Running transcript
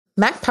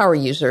Mac Power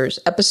Users,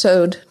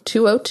 episode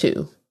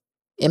 202,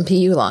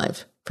 MPU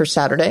Live, for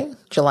Saturday,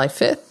 July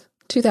 5th,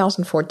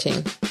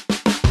 2014.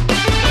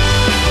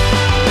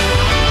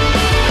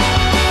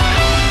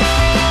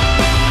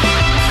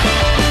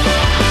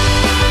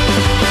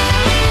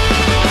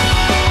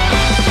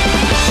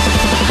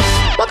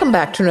 Welcome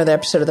back to another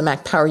episode of the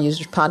Mac Power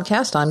Users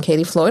podcast. I'm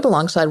Katie Floyd,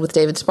 alongside with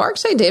David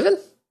Sparks. Hey, David.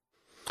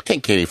 Hey,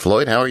 Katie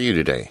Floyd. How are you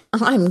today?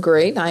 I'm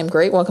great.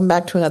 Welcome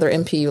back to another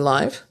MPU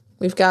Live.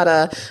 We've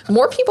got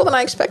more people than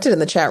I expected in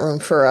the chat room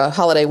for a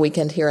holiday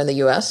weekend here in the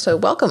U.S., so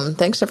welcome.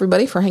 Thanks,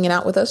 everybody, for hanging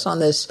out with us on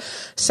this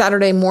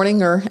Saturday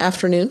morning or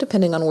afternoon,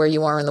 depending on where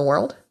you are in the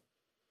world.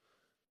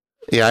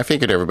 Yeah, I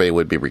figured everybody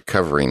would be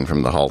recovering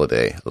from the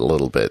holiday a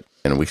little bit,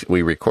 and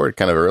we record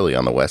kind of early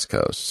on the West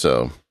Coast,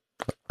 so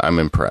I'm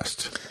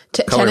impressed.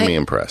 Color me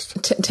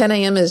impressed. 10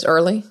 a.m. is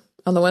early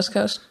on the West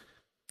Coast?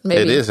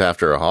 Maybe. It is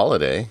after a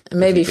holiday.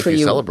 Maybe if you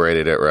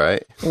celebrated it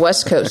right.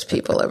 West Coast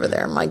people over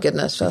there, my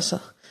goodness.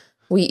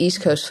 We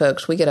East Coast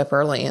folks, we get up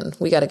early and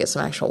we got to get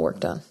some actual work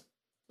done.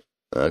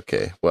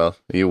 Okay, well,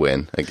 you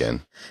win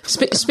again.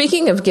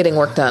 Speaking of getting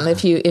work done,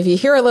 if you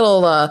hear a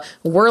little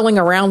whirling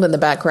around in the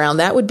background,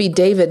 that would be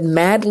David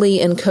madly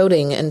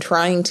encoding and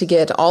trying to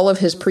get all of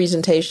his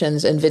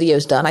presentations and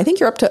videos done. I think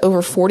you're up to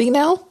over 40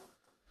 now.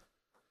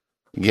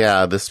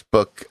 Yeah, this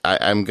book,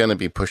 I'm going to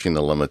be pushing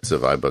the limits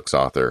of iBooks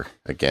Author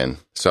again.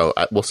 So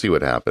we'll see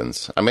what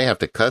happens. I may have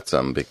to cut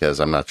some because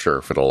I'm not sure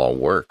if it'll all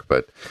work.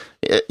 But,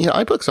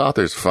 iBooks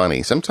Author is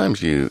funny.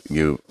 Sometimes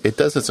it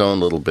does its own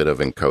little bit of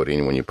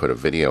encoding when you put a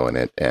video in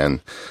it. And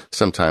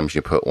sometimes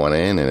you put one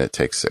in and it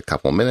takes a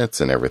couple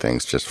minutes and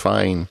everything's just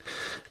fine.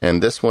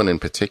 And this one in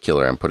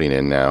particular I'm putting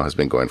in now has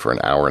been going for an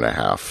hour and a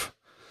half.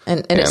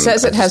 And it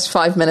says it has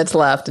 5 minutes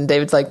left. And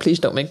David's like, please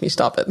don't make me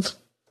stop it.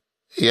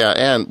 Yeah,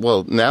 and,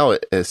 well, now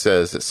it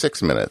says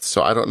 6 minutes,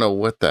 so I don't know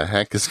what the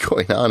heck is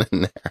going on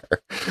in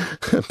there.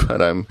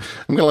 But I'm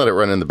going to let it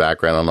run in the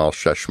background, and I'll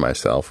shush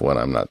myself when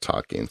I'm not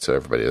talking, so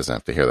everybody doesn't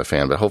have to hear the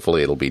fan. But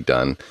hopefully it'll be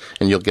done,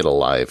 and you'll get a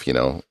live,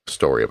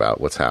 story about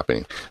what's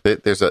happening.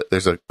 There's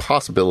a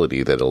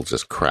possibility that it'll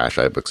just crash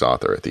iBooks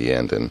Author at the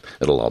end, and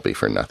it'll all be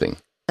for nothing.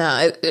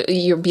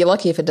 You'll be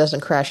lucky if it doesn't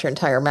crash your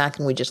entire Mac,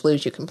 and we just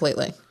lose you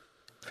completely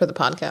for the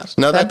podcast.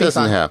 No, that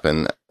doesn't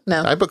happen.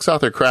 No. iBooks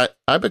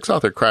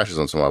Author crashes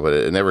once in a while, but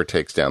it never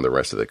takes down the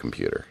rest of the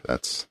computer.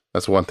 That's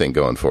one thing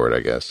going forward,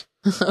 I guess.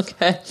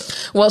 Okay.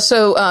 Well,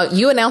 so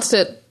you announced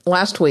it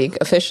last week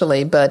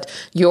officially, but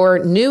your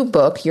new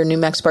book, your new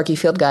MacSparky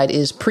Field Guide,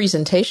 is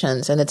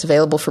Presentations, and it's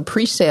available for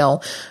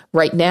pre-sale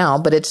right now.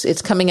 But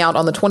it's coming out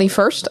on the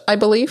 21st, I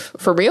believe,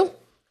 for real.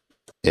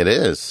 It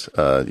is.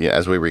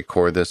 As we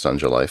record this on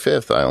July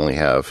 5th, I only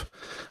have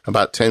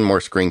about 10 more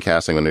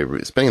screencasts. I'm going to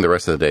be spending the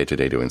rest of the day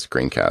today doing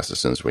screencasts as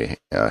soon as we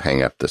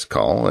hang up this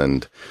call,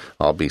 and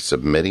I'll be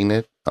submitting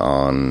it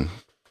on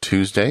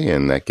Tuesday,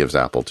 and that gives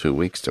Apple 2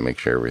 weeks to make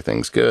sure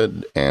everything's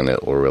good, and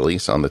it will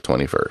release on the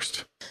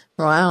 21st.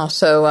 Wow.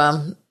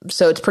 So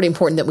it's pretty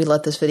important that we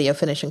let this video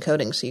finish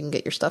encoding so you can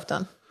get your stuff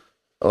done.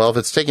 Well, if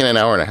it's taking an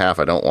hour and a half,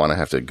 I don't want to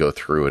have to go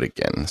through it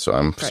again, so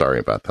I'm sorry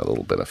about that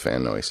little bit of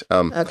fan noise.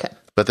 Okay.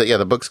 But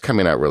the book's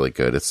coming out really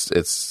good.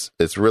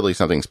 It's really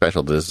something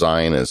special. The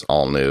design is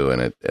all new,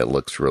 and it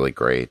looks really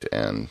great.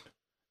 And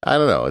I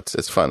don't know,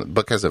 it's fun. The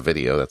book has a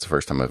video. That's the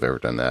first time I've ever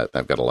done that.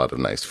 I've got a lot of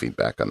nice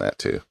feedback on that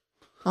too.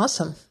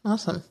 Awesome.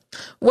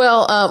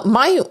 Well,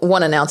 my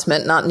one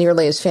announcement, not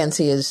nearly as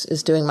fancy as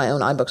doing my own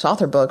iBooks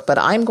Author book, but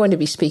I'm going to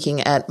be speaking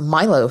at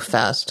Milo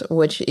Fest,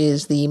 which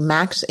is the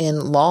Macs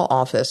in Law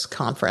Office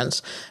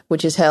conference,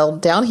 which is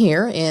held down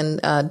here in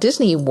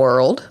Disney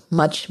World,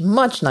 much,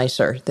 much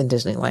nicer than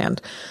Disneyland,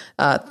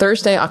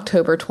 Thursday,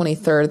 October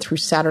 23rd through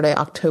Saturday,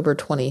 October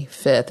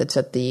 25th. It's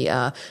at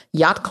the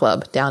Yacht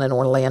Club down in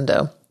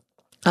Orlando.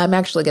 I'm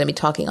actually going to be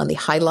talking on the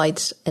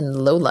highlights and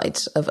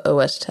lowlights of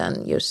OS X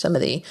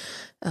Yosemite.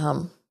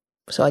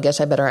 So I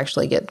guess I better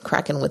actually get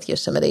cracking with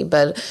Yosemite.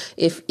 But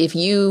if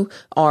you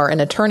are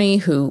an attorney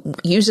who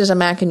uses a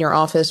Mac in your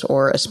office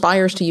or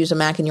aspires to use a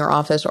Mac in your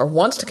office or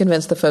wants to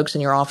convince the folks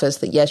in your office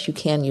that, yes, you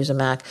can use a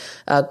Mac,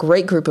 a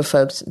great group of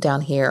folks down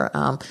here.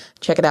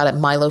 Check it out at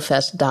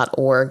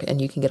milofest.org,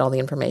 and you can get all the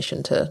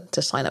information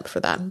to sign up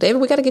for that.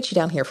 David, we got to get you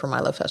down here for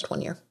MiloFest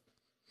one year.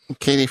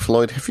 Katie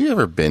Floyd, have you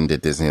ever been to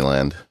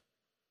Disneyland?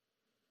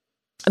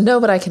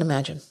 No, but I can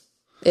imagine.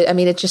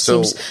 It just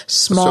seems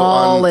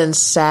small and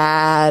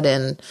sad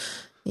and,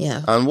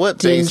 On what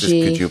dingy. basis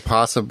could you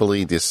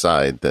possibly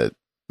decide that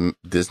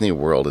Disney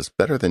World is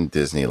better than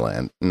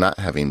Disneyland, not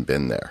having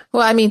been there?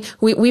 Well,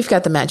 we've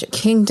got the Magic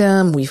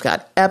Kingdom, we've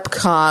got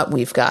Epcot,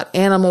 we've got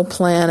Animal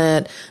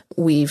Planet,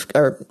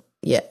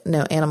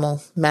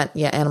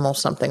 Animal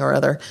something or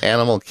other.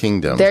 Animal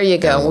Kingdom. There you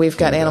go. We've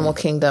got Animal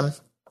Kingdom.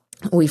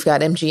 We've got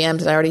MGM.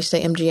 Did I already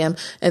say MGM?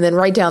 And then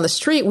right down the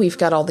street, we've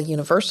got all the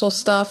Universal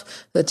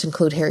stuff that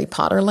include Harry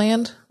Potter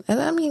Land.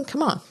 And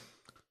come on.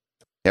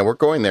 Yeah, we're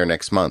going there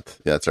next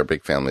month. That's our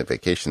big family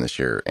vacation this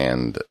year.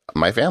 And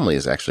my family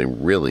is actually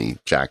really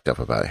jacked up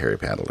about Harry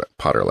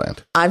Potter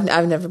Land.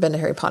 I've never been to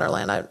Harry Potter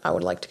Land. I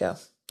would like to go.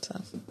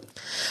 So,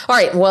 all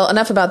right. Well,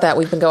 enough about that.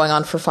 We've been going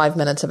on for 5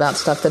 minutes about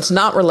stuff that's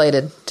not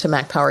related to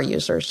Mac Power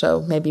users.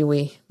 So maybe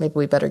we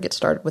better get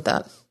started with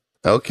that.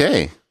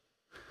 Okay.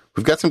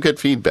 We've got some good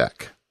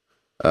feedback.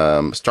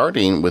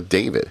 Starting with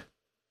David.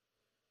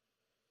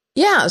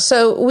 Yeah,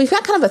 so we've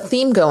got kind of a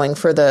theme going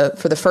for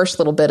the first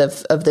little bit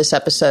of this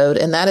episode,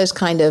 and that is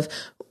kind of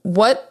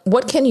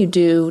what can you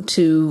do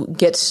to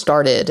get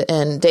started?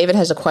 And David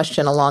has a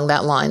question along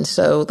that line,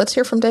 so let's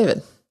hear from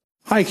David.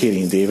 Hi,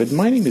 Katie and David.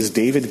 My name is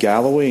David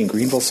Galloway in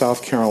Greenville,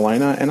 South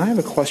Carolina, and I have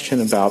a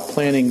question about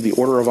planning the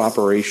order of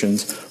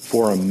operations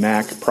for a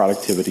Mac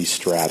productivity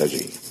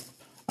strategy.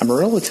 I'm a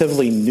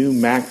relatively new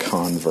Mac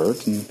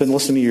convert and been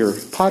listening to your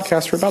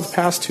podcast for about the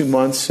past 2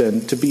 months,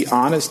 and to be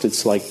honest,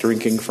 it's like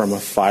drinking from a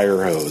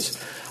fire hose.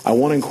 I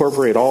want to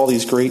incorporate all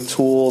these great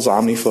tools,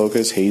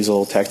 OmniFocus,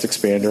 Hazel, Text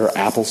Expander,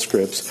 Apple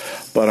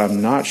Scripts, but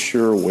I'm not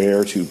sure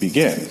where to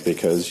begin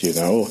because,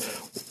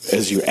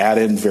 as you add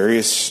in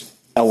various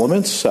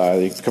elements,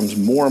 it becomes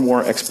more and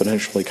more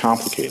exponentially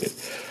complicated.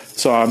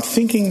 So I'm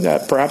thinking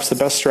that perhaps the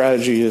best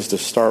strategy is to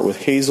start with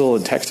Hazel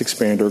and Text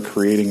Expander,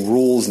 creating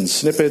rules and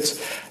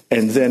snippets,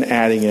 and then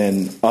adding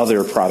in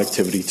other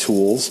productivity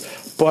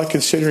tools. But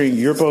considering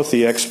you're both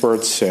the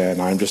experts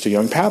and I'm just a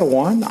young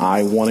Padawan,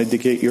 I wanted to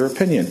get your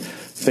opinion.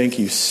 Thank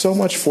you so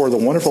much for the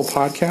wonderful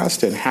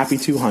podcast, and happy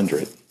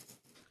 200.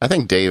 I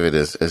think David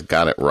has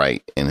got it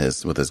right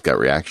with his gut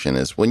reaction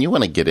is when you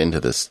want to get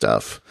into this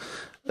stuff,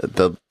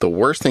 the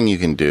worst thing you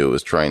can do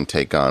is try and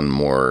take on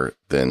more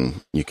than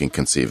you can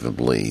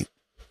conceivably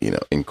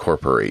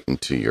incorporate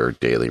into your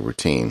daily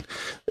routine.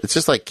 It's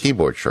just like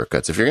keyboard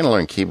shortcuts. If you're going to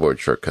learn keyboard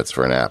shortcuts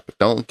for an app,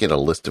 don't get a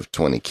list of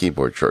 20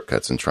 keyboard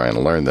shortcuts and try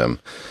and learn them.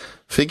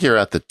 Figure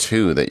out the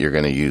 2 that you're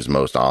going to use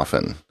most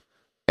often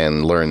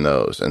and learn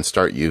those and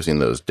start using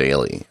those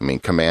daily. I mean,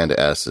 Command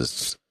S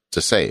is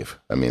to save.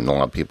 I mean, a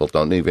lot of people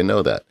don't even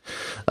know that.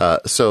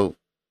 So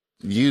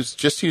use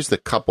the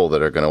couple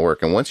that are going to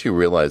work. And once you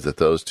realize that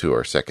those 2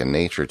 are second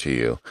nature to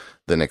you,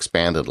 then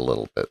expand it a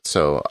little bit.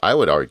 So I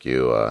would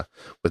argue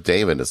with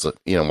David is,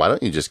 why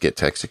don't you just get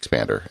Text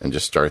Expander and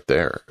just start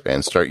there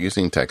and start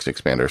using Text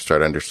Expander,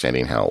 start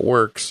understanding how it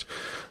works.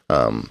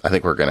 I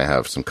think we're going to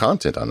have some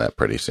content on that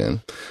pretty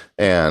soon.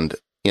 And,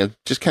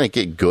 just kind of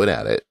get good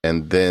at it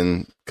and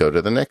then go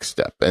to the next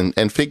step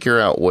and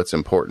figure out what's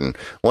important.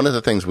 One of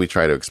the things we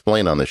try to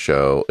explain on the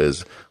show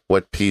is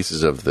what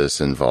pieces of this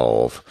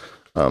involve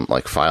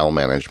like file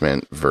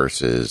management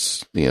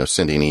versus,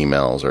 sending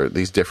emails or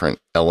these different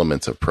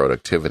elements of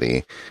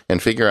productivity,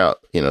 and figure out,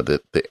 the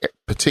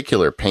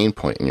particular pain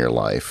point in your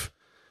life.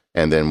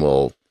 And then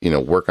we'll,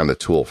 work on the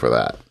tool for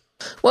that.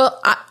 Well,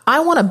 I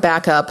want to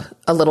back up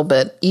a little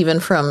bit, even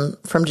from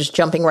just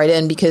jumping right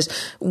in, because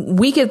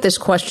we get this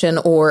question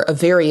or a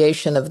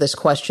variation of this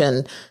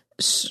question.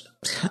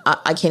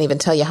 I can't even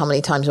tell you how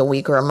many times a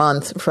week or a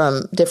month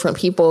from different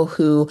people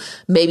who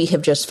maybe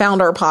have just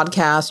found our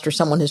podcast or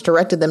someone has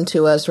directed them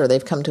to us or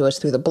they've come to us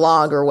through the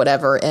blog or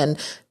whatever, and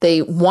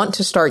they want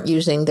to start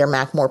using their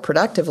Mac more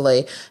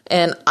productively.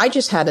 And I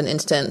just had an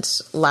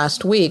instance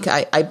last week.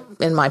 I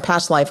in my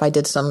past life, I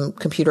did some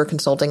computer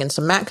consulting and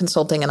some Mac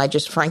consulting, and I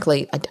just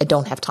frankly, I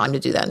don't have time to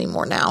do that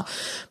anymore now.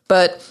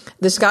 But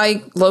this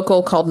guy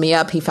local called me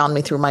up. He found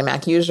me through my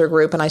Mac user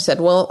group. And I said,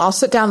 well, I'll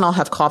sit down and I'll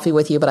have coffee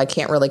with you, but I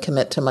can't really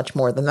commit to much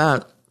more than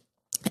that.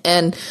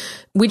 And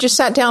we just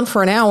sat down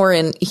for an hour,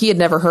 and he had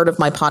never heard of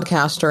my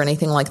podcast or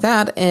anything like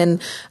that.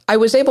 And I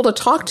was able to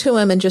talk to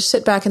him and just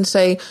sit back and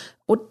say,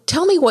 well,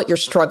 tell me what you're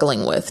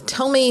struggling with.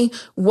 Tell me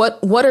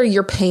what are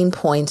your pain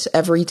points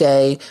every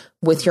day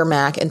with your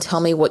Mac, and tell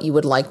me what you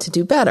would like to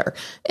do better.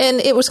 And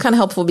it was kind of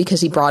helpful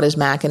because he brought his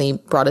Mac and he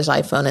brought his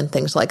iPhone and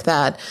things like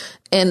that.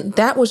 And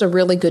that was a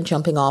really good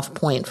jumping off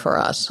point for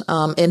us.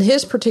 In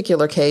his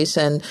particular case,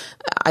 and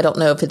I don't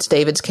know if it's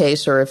David's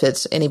case or if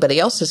it's anybody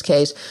else's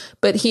case,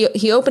 but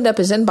he opened up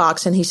his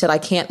inbox and he said, I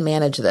can't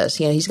manage this.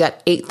 He's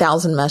got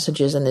 8,000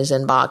 messages in his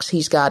inbox.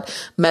 He's got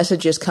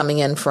messages coming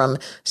in from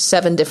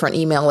 7 different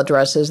email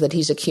addresses that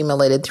he's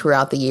accumulated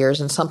throughout the years.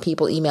 And some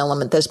people email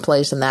him at this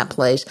place and that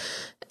place.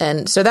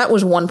 And so that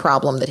was one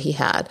problem that he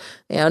had.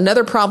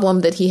 Another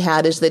problem that he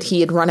had is that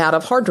he had run out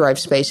of hard drive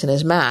space in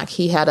his Mac.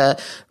 He had a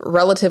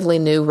relatively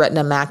new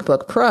Retina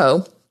MacBook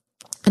Pro,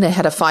 and it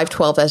had a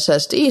 512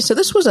 SSD. So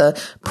this was a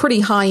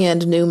pretty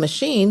high-end new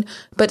machine,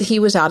 but he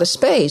was out of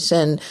space.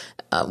 And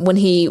when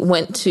he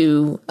went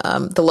to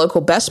the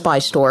local Best Buy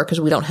store, because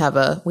we don't have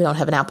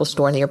an Apple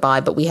store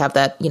nearby, but we have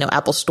that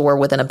Apple store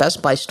within a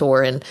Best Buy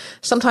store, and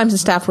sometimes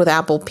it's staffed with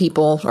Apple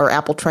people or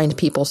Apple trained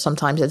people,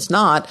 sometimes it's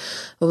not.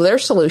 Well, their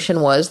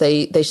solution was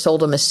they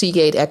sold him a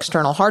Seagate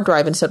external hard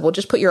drive and said, well,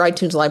 just put your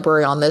iTunes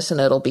library on this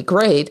and it'll be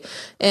great.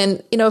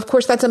 And of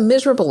course that's a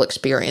miserable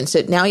experience.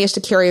 Now he has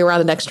to carry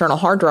around an external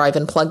hard drive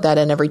and plug that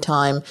in every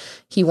time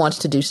he wants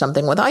to do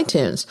something with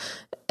iTunes.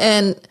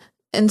 And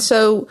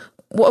so,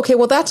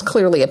 well, that's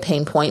clearly a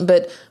pain point,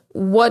 but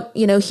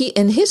he,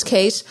 in his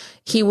case,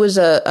 he was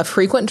a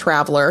frequent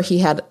traveler. He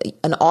had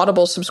an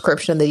Audible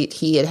subscription that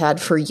he had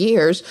had for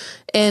years,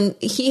 and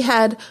he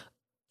had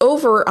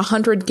over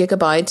 100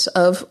 gigabytes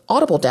of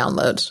Audible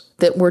downloads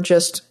that were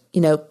just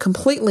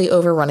completely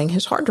overrunning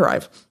his hard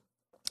drive.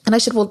 And I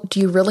said, well, do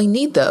you really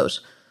need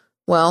those?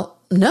 Well,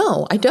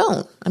 no, I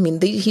don't. I mean,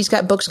 he's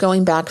got books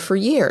going back for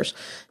years.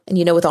 And,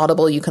 with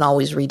Audible, you can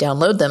always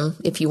re-download them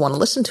if you want to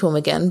listen to them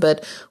again.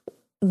 But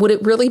would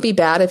it really be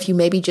bad if you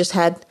maybe just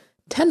had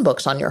 10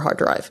 books on your hard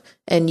drive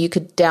and you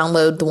could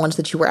download the ones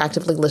that you were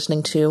actively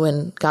listening to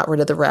and got rid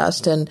of the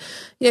rest? And,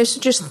 so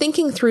just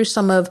thinking through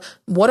some of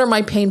what are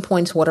my pain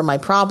points, what are my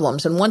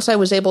problems? And once I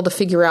was able to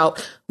figure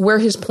out where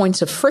his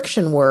points of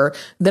friction were,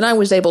 then I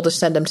was able to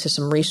send him to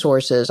some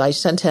resources. I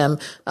sent him,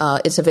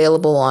 it's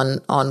available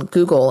on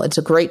Google. It's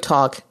a great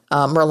talk,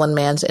 Merlin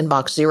Mann's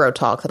Inbox Zero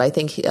talk that I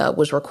think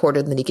was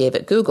recorded and that he gave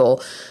at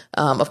Google.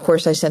 Of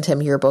course, I sent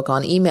him your book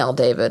on email,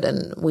 David,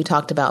 and we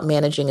talked about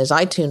managing his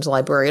iTunes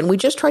library. And we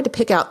just tried to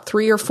pick out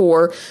 3 or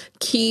 4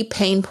 key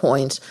pain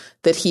points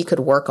that he could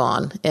work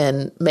on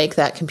and make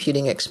that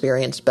computing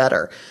experience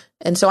better.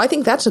 And so I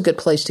think that's a good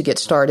place to get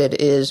started,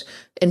 is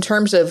in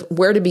terms of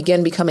where to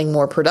begin becoming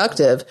more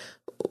productive,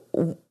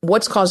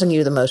 what's causing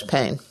you the most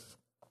pain?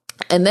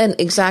 And then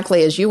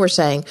exactly as you were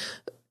saying,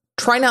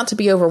 try not to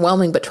be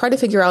overwhelming, but try to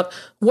figure out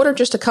what are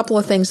just a couple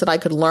of things that I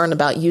could learn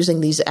about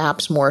using these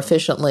apps more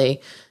efficiently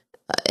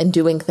and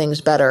doing things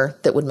better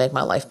that would make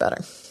my life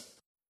better.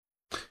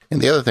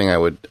 And the other thing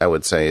I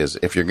would say is,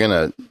 if you're going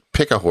to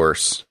pick a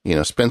horse,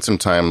 spend some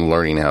time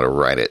learning how to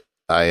ride it.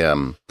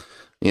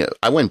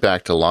 I went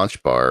back to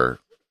Launch Bar,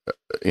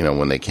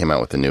 when they came out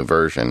with the new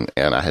version,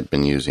 and I had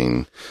been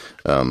using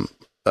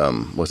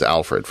was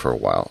Alfred for a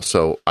while.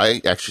 So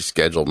I actually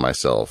scheduled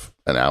myself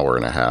an hour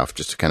and a half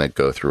just to kind of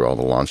go through all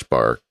the Launch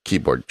Bar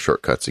keyboard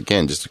shortcuts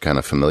again, just to kind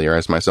of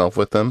familiarize myself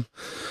with them.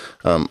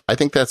 I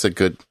think that's a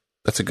good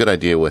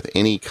idea with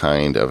any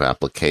kind of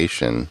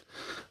application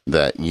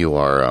that you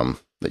are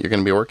that you're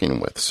going to be working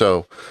with.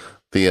 So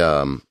if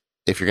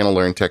you're going to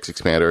learn Text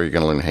Expander, you're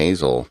going to learn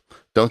Hazel,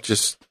 don't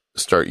just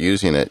start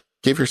using it.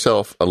 Give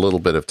yourself a little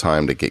bit of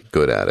time to get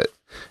good at it.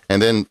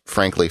 And then,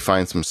 frankly,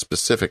 find some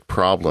specific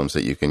problems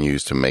that you can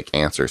use to make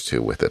answers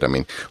to with it. I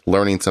mean,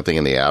 learning something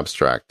in the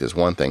abstract is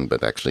one thing,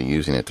 but actually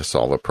using it to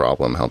solve a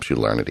problem helps you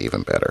learn it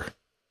even better.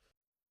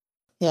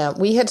 Yeah,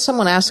 we had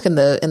someone ask in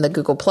the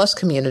Google Plus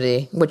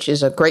community, which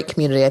is a great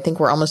community. I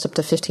think we're almost up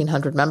to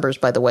 1,500 members,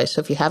 by the way.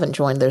 So if you haven't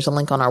joined, there's a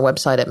link on our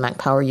website at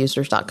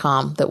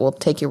macpowerusers.com that will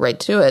take you right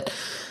to it.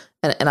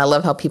 And I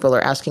love how people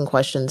are asking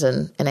questions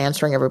and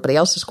answering everybody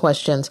else's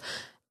questions.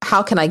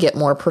 How can I get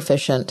more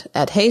proficient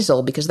at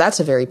Hazel? Because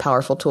that's a very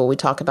powerful tool. We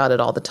talk about it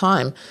all the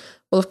time.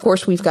 Well, of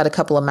course, we've got a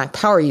couple of Mac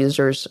Power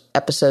Users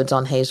episodes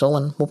on Hazel,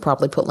 and we'll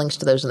probably put links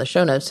to those in the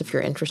show notes if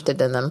you're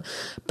interested in them.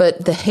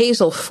 But the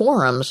Hazel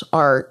forums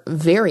are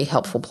very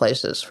helpful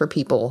places for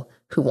people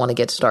who want to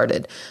get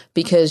started,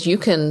 because you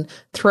can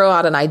throw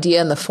out an idea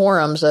in the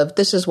forums of,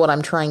 this is what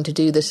I'm trying to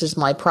do, this is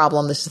my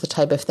problem, this is the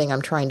type of thing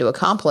I'm trying to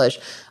accomplish.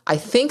 I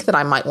think that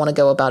I might want to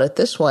go about it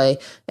this way,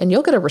 and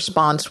you'll get a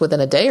response within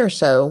a day or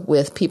so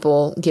with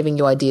people giving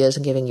you ideas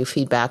and giving you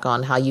feedback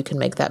on how you can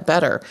make that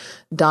better.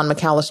 Don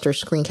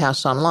McAllister's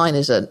Screencasts Online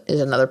is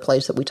another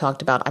place that we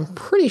talked about. I'm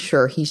pretty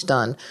sure he's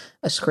done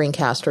a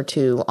screencast or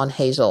two on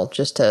Hazel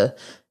just to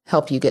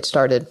help you get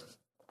started.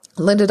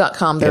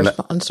 Lynda.com, their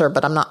sponsor,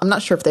 but I'm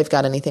not sure if they've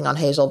got anything on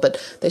Hazel,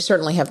 but they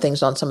certainly have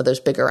things on some of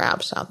those bigger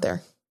apps out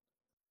there.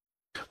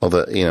 Well,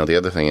 the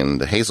other thing in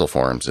the Hazel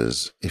forums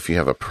is, if you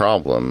have a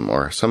problem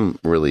or some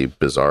really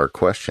bizarre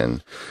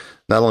question,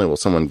 not only will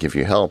someone give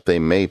you help, they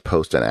may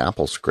post an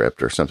Apple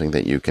script or something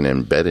that you can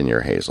embed in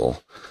your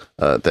Hazel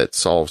that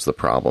solves the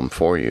problem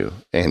for you.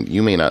 And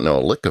you may not know a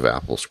lick of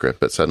Apple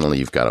script, but suddenly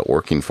you've got it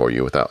working for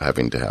you without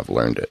having to have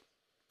learned it,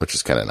 which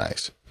is kind of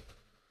nice.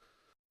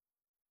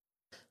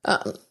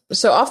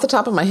 So off the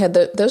top of my head,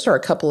 those are a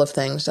couple of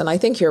things. And I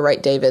think you're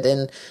right, David.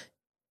 And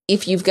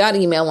if you've got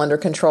email under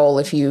control,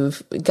 if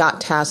you've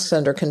got tasks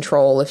under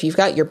control, if you've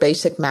got your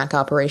basic Mac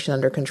operation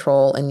under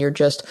control, and you're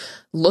just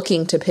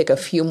looking to pick a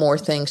few more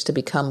things to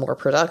become more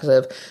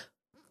productive,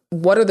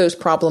 what are those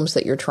problems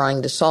that you're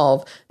trying to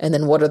solve? And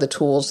then what are the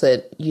tools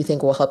that you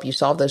think will help you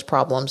solve those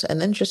problems?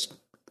 And then just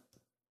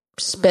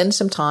spend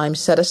some time,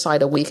 set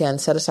aside a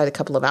weekend, set aside a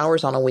couple of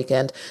hours on a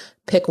weekend,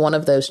 pick one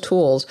of those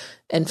tools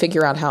and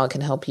figure out how it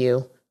can help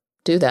you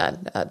do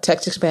that.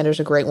 Text Expander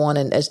is a great one.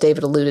 And as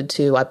David alluded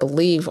to, I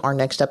believe our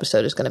next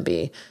episode is going to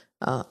be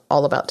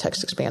all about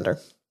Text Expander,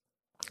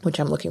 which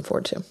I'm looking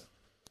forward to.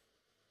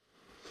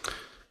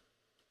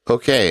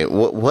 Okay.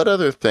 What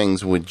other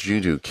things would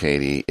you do,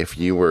 Katie, if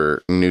you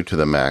were new to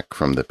the Mac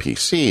from the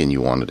PC and you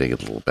wanted to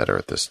get a little better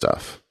at this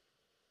stuff?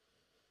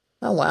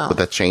 Oh, wow. Would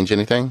that change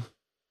anything?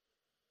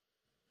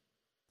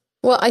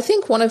 Well, I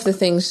think one of the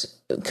things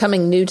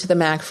coming new to the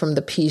Mac from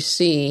the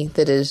PC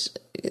that is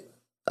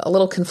a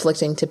little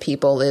conflicting to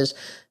people is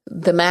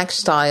the Mac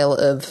style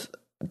of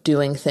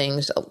doing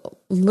things, a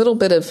little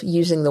bit of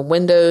using the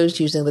windows,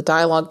 using the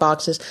dialog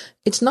boxes.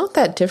 It's not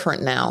that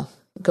different now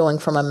going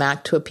from a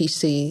Mac to a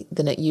PC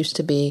than it used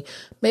to be.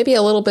 Maybe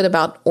a little bit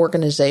about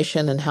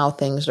organization and how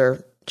things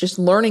are, just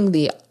learning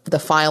the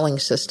filing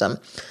system.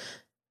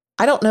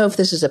 I don't know if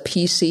this is a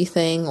PC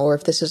thing or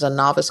if this is a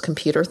novice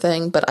computer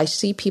thing, but I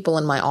see people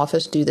in my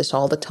office do this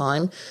all the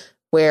time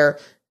where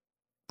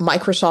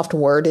Microsoft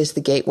Word is the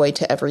gateway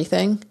to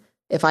everything.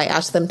 If I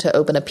ask them to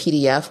open a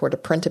PDF or to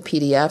print a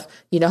PDF,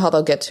 you know how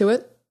they'll get to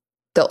it?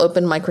 They'll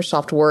open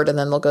Microsoft Word and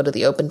then they'll go to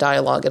the open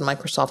dialog in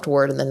Microsoft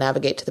Word and then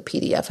navigate to the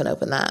PDF and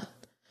open that.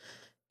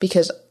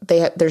 Because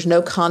there's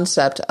no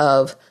concept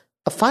of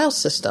a file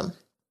system.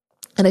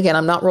 And again,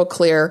 I'm not real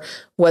clear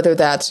whether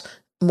that's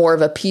more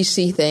of a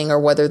PC thing or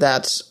whether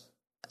that's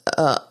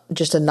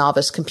just a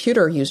novice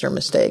computer user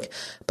mistake.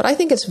 But I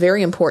think it's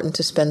very important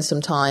to spend some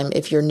time,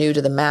 if you're new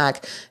to the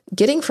Mac,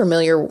 getting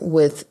familiar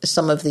with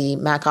some of the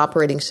Mac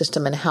operating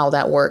system and how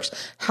that works.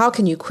 How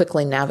can you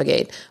quickly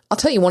navigate? I'll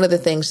tell you one of the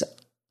things,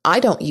 I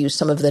don't use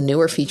some of the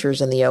newer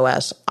features in the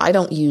OS. I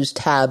don't use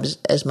tabs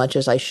as much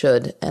as I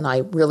should, and I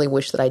really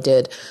wish that I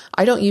did.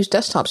 I don't use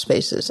desktop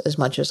spaces as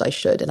much as I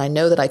should, and I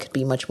know that I could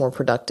be much more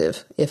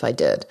productive if I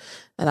did.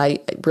 And I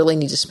really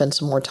need to spend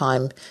some more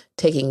time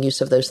taking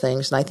use of those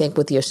things. And I think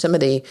with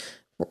Yosemite,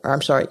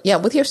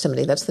 with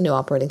Yosemite, that's the new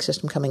operating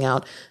system coming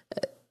out,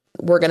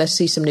 we're going to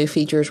see some new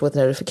features with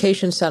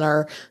Notification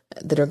Center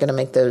that are going to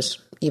make those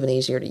even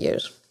easier to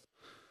use.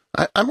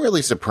 I'm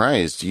really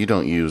surprised you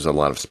don't use a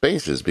lot of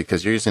spaces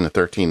because you're using a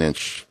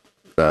 13-inch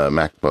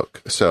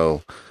MacBook.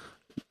 So,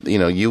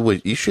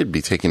 you should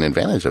be taking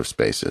advantage of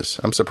spaces.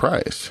 I'm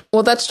surprised.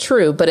 Well, that's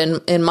true. But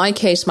in my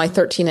case, my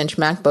 13-inch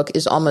MacBook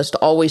is almost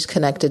always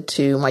connected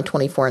to my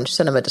 24-inch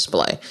cinema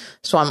display.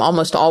 So I'm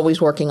almost always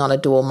working on a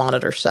dual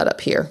monitor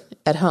setup here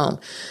at home.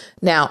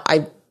 Now,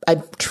 I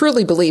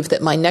truly believe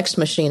that my next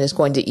machine is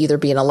going to either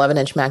be an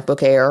 11-inch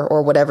MacBook Air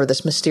or whatever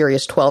this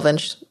mysterious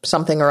 12-inch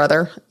something or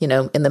other,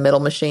 in the middle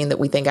machine that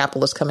we think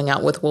Apple is coming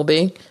out with will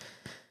be.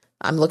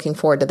 I'm looking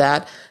forward to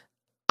that.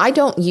 I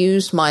don't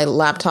use my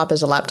laptop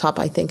as a laptop,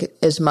 I think,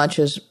 as much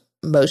as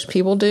most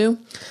people do,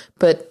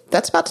 but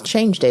that's about to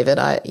change, David.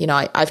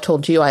 I've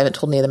told you, I haven't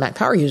told any of the Mac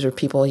Power User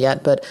people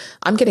yet, but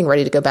I'm getting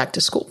ready to go back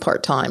to school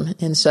part-time.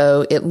 And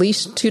so at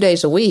least 2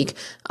 days a week,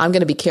 I'm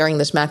going to be carrying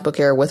this MacBook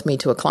Air with me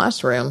to a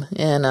classroom,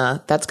 and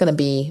that's going to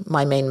be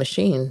my main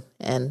machine.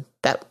 And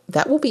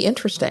that will be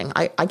interesting.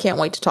 I can't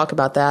wait to talk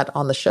about that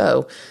on the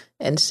show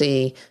and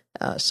see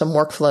some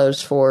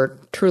workflows for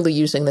truly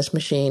using this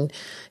machine.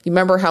 You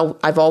remember how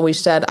I've always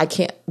said,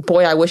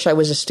 I wish I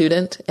was a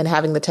student and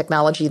having the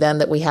technology then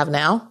that we have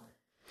now.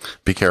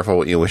 Be careful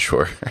what you wish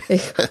for.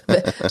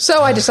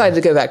 So I decided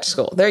to go back to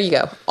school. There you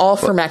go. All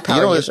for Mac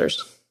Power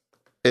users.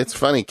 It's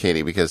funny,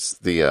 Katie, because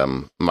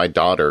my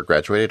daughter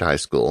graduated high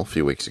school a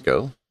few weeks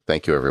ago.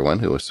 Thank you, everyone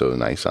who was so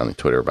nice on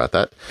Twitter about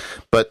that.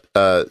 But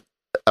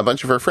a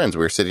bunch of her friends,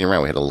 we were sitting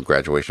around. We had a little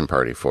graduation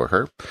party for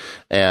her.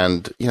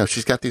 And,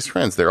 she's got these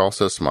friends. They're all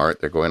so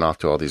smart. They're going off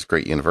to all these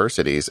great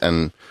universities.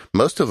 And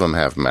most of them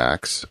have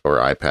Macs or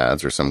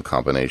iPads or some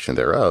combination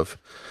thereof.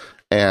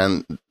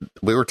 And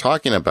we were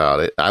talking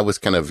about it. I was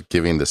kind of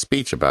giving the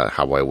speech about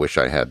how I wish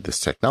I had this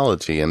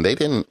technology. And they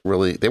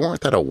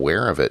weren't that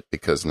aware of it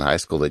because in high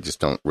school, they just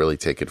don't really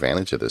take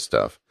advantage of this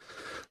stuff.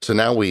 So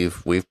now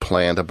we've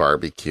planned a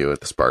barbecue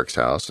at the Sparks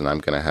house, and I'm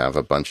going to have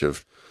a bunch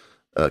of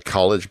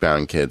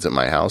college-bound kids at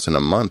my house in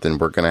a month,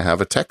 and we're going to have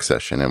a tech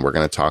session, and we're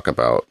going to talk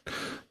about,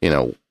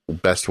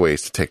 best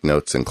ways to take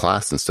notes in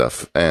class and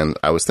stuff. And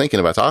I was thinking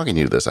about talking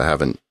to you this. I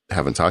haven't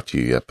talked to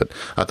you yet, but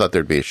I thought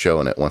there'd be a show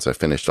in it once I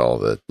finished all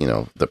the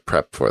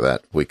prep for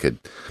that. We could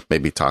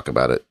maybe talk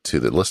about it to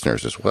the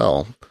listeners as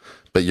well.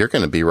 But you're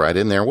going to be right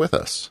in there with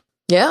us.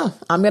 Yeah,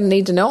 I'm going to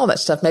need to know all that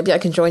stuff. Maybe I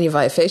can join you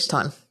via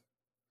FaceTime.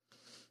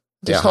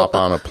 Hop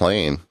on a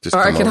plane. Or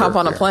I can hop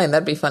on a plane.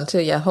 That'd be fun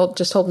too. Yeah,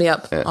 hold me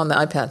up on the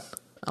iPad.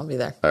 I'll be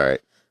there. All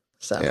right.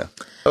 So yeah.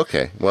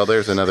 Okay. Well,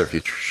 there's another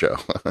future show.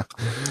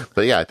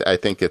 But yeah, I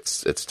think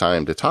it's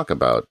time to talk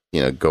about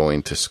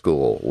going to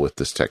school with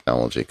this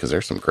technology because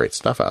there's some great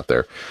stuff out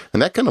there,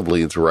 and that kind of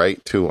leads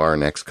right to our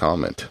next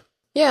comment.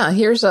 Yeah.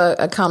 Here's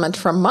a comment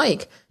from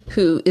Mike,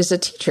 who is a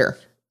teacher,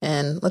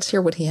 and let's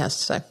hear what he has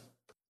to say.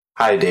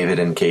 Hi, David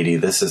and Katie.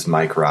 This is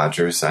Mike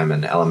Rogers. I'm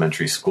an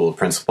elementary school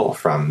principal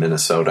from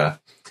Minnesota,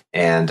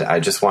 and I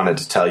just wanted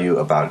to tell you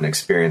about an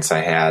experience I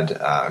had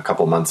a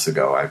couple months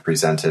ago. I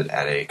presented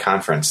at a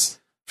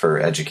conference for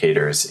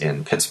educators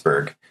in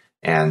Pittsburgh,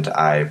 and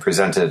I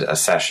presented a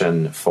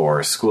session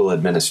for school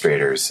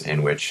administrators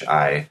in which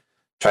I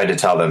tried to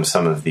tell them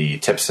some of the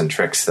tips and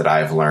tricks that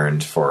I've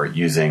learned for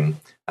using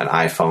an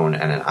iPhone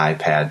and an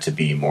iPad to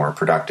be more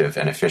productive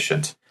and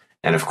efficient.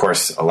 And of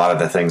course, a lot of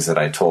the things that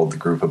I told the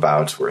group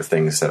about were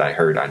things that I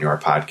heard on your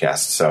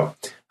podcast. So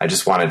I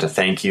just wanted to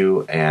thank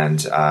you.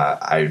 And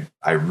I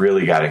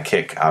really got a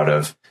kick out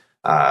of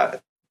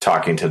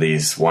talking to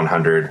these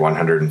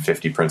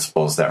 150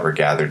 principals that were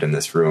gathered in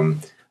this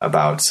room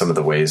about some of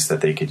the ways that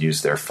they could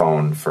use their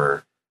phone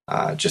for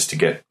just to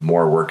get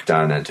more work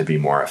done and to be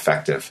more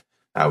effective.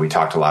 We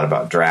talked a lot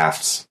about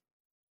drafts,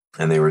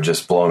 and they were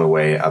just blown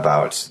away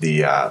about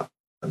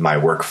my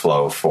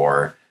workflow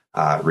for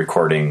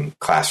recording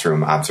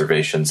classroom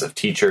observations of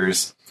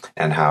teachers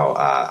and how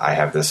I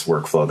have this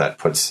workflow that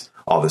puts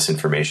all this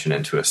information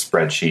into a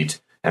spreadsheet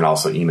and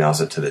also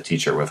emails it to the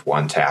teacher with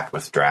one tap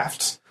with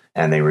drafts.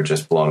 And they were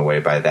just blown away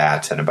by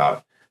that and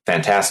about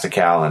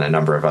Fantastical and a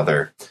number of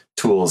other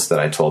tools that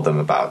I told them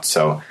about.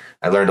 So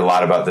I learned a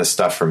lot about this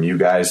stuff from you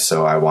guys.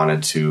 So I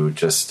wanted to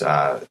just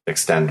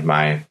extend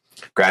my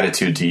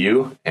gratitude to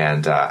you.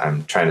 And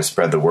I'm trying to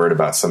spread the word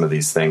about some of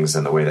these things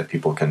and the way that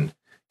people can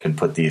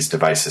put these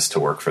devices to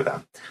work for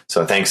them.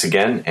 So thanks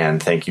again.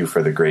 And thank you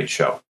for the great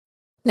show.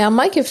 Now,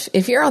 Mike,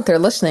 if you're out there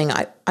listening,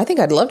 I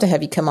think I'd love to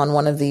have you come on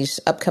one of these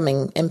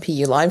upcoming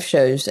MPU live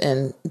shows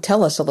and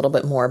tell us a little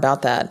bit more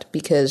about that,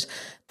 because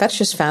that's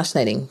just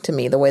fascinating to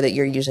me, the way that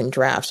you're using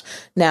drafts.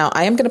 Now,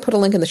 I am going to put a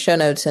link in the show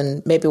notes,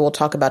 and maybe we'll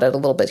talk about it a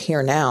little bit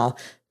here now.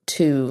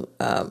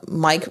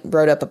 Mike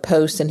wrote up a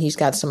post, and he's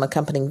got some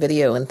accompanying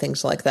video and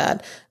things like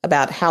that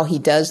about how he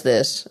does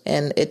this,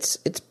 and it's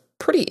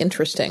pretty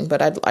interesting, but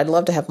I'd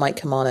love to have Mike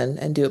come on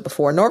and do it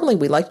before. Normally,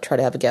 we like to try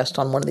to have a guest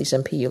on one of these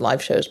MPU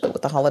live shows, but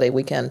with the holiday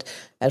weekend,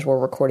 as we're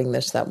recording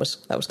this, that was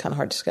kind of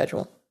hard to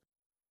schedule.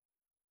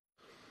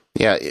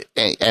 Yeah,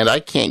 and I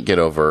can't get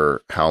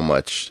over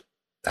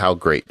how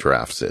great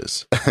Drafts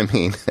is. I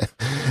mean,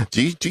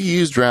 do you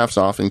use Drafts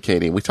often,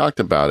 Katie? We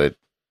talked about it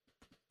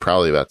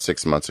probably about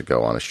 6 months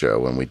ago on a show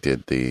when we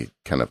did the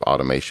kind of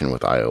automation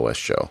with iOS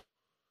show.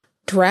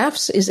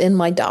 Drafts is in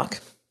my dock.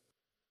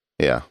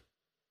 Yeah.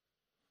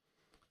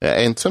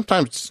 And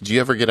sometimes, do you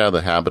ever get out of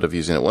the habit of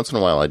using it? Once in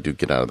a while, I do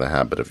get out of the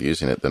habit of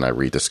using it. Then I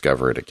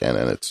rediscover it again,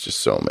 and it's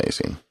just so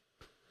amazing.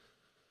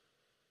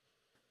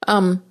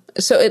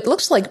 So it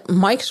looks like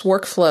Mike's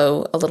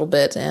workflow a little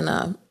bit,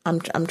 and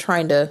I'm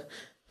trying to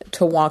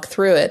walk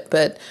through it.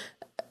 But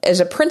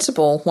as a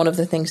principal, one of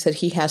the things that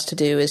he has to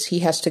do is he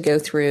has to go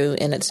through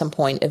and at some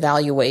point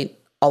evaluate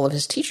all of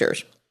his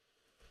teachers,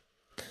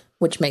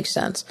 which makes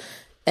sense.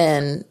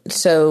 And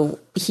so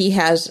he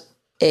has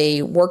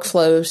a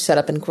workflow set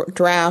up in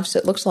Drafts.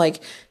 It looks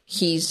like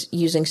he's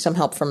using some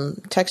help from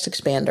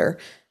TextExpander,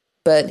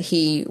 but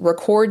he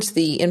records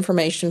the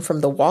information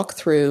from the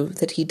walkthrough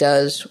that he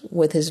does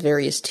with his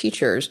various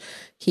teachers.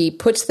 He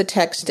puts the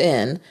text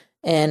in,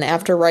 and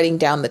after writing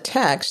down the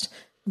text,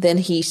 then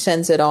he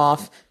sends it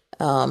off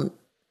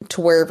to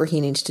wherever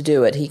he needs to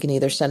do it. He can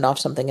either send off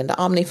something into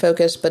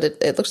OmniFocus, but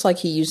it looks like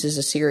he uses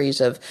a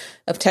series of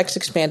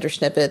TextExpander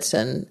snippets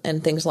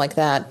and things like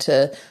that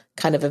to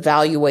kind of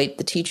evaluate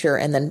the teacher,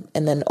 and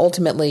then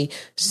ultimately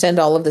send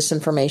all of this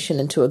information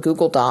into a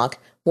Google Doc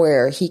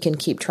where he can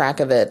keep track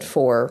of it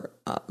for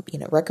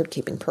record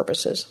keeping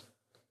purposes.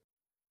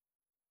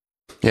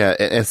 Yeah,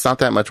 it's not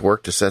that much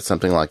work to set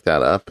something like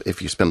that up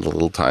if you spend a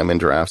little time in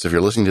Drafts. If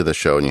you're listening to the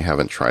show and you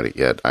haven't tried it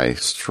yet, I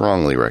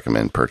strongly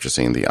recommend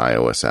purchasing the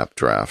iOS app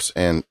Drafts.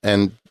 And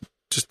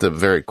just a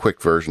very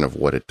quick version of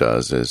what it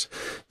does is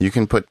you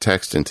can put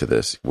text into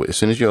this. As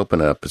soon as you open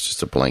it up, it's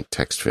just a blank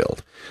text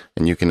field.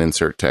 And you can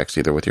insert text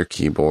either with your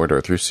keyboard or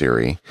through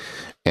Siri.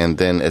 And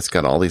then it's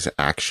got all these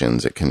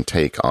actions it can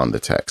take on the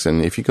text.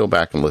 And if you go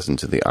back and listen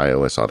to the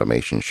iOS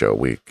automation show,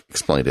 we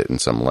explained it in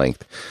some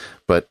length.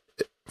 But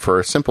for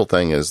a simple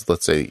thing is,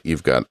 let's say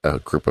you've got a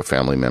group of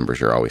family members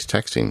you're always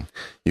texting,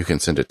 you can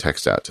send a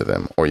text out to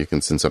them, or you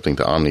can send something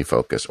to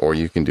OmniFocus, or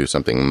you can do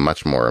something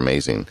much more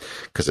amazing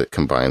because it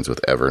combines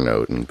with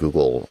Evernote and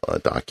Google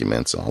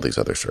Documents and all these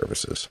other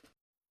services.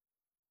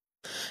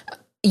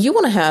 You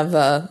want to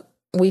have,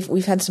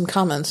 we've had some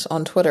comments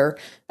on Twitter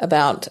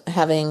about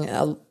having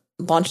a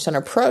Launch Center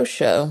Pro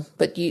show,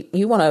 but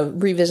you want to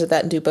revisit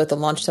that and do both a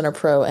Launch Center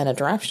Pro and a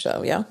Draft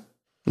show, yeah?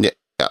 Yeah.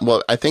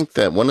 Well, I think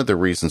that one of the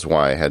reasons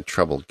why I had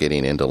trouble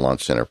getting into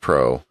Launch Center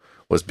Pro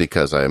was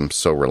because I'm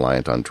so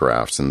reliant on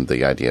Drafts, and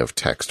the idea of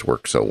text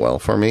works so well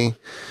for me.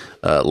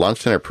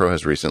 Launch Center Pro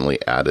has recently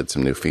added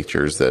some new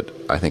features that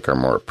I think are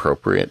more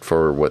appropriate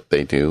for what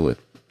they do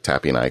with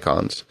tapping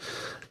icons.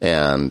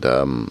 And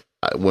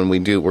when we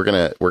do, we're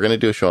gonna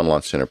do a show on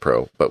Launch Center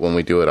Pro. But when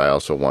we do it, I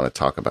also want to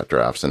talk about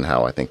Drafts and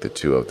how I think the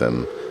two of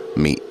them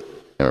meet,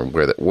 and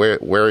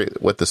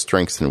what the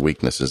strengths and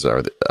weaknesses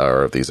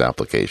are of these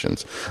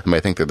applications. I mean, I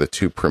think they're the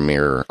two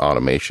premier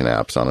automation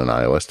apps on an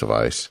iOS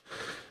device.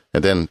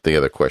 And then the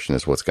other question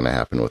is what's going to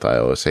happen with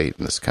iOS 8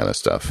 and this kind of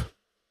stuff.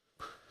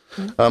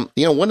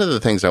 One of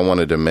the things I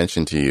wanted to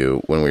mention to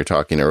you when we were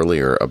talking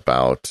earlier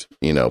about,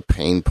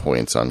 pain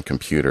points on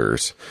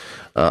computers,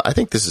 I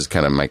think this is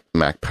kind of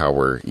Mac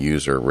Power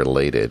user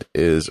related,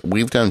 is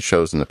we've done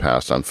shows in the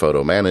past on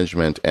photo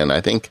management, and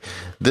I think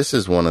this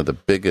is one of the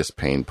biggest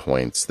pain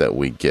points that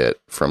we get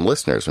from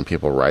listeners when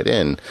people write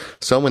in.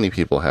 So many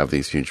people have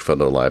these huge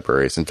photo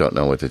libraries and don't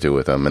know what to do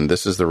with them, and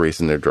this is the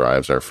reason their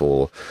drives are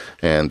full,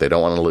 and they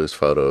don't want to lose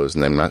photos,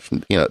 and they're not,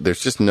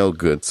 there's just no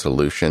good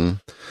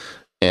solution.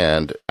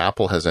 And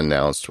Apple has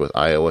announced with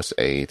iOS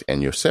 8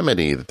 and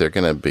Yosemite that they're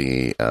going to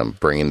be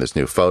bringing this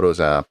new Photos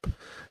app.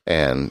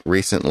 And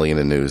recently in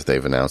the news,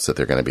 they've announced that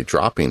they're going to be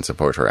dropping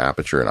support for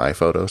Aperture and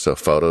iPhoto. So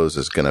Photos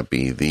is going to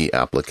be the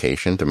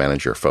application to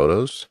manage your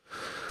photos.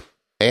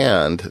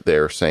 And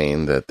they're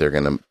saying that they're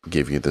going to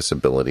give you this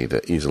ability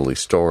to easily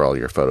store all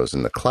your photos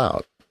in the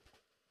cloud.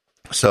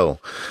 So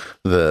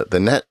the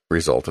net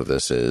result of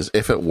this is,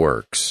 if it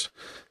works,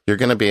 you're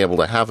going to be able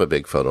to have a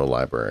big photo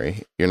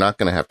library. You're not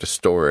going to have to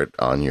store it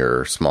on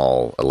your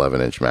small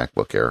 11-inch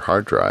MacBook Air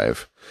hard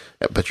drive,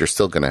 but you're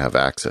still going to have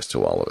access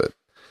to all of it.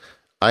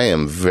 I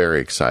am very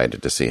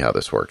excited to see how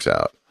this works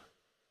out.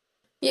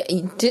 Yeah,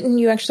 didn't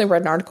you actually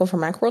write an article for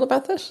Macworld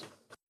about this?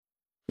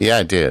 Yeah,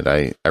 I did.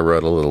 I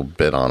wrote a little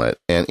bit on it,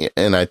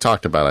 and I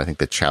talked about, I think,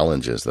 the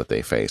challenges that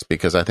they face,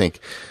 because I think,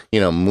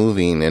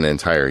 moving an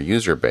entire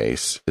user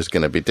base is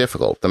going to be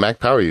difficult. The Mac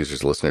Power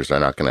Users listeners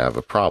are not going to have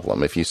a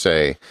problem. If you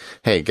say,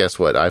 hey, guess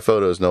what?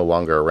 iPhoto is no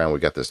longer around. We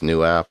got this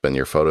new app, and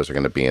your photos are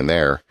going to be in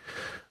there.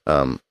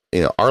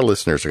 Our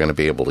listeners are going to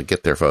be able to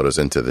get their photos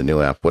into the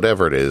new app,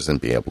 whatever it is, and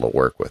be able to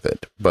work with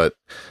it. But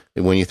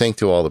when you think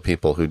to all the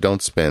people who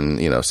don't spend,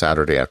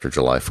 Saturday after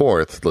July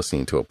 4th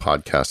listening to a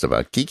podcast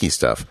about geeky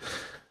stuff,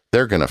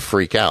 they're going to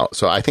freak out.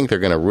 So I think they're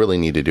going to really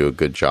need to do a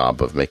good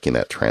job of making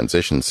that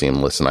transition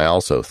seamless. And I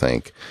also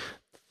think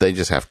they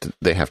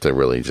have to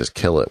really just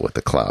kill it with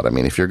the cloud. I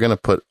mean, if you're going to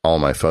put all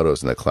my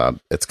photos in the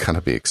cloud, it's going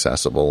to be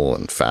accessible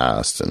and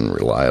fast and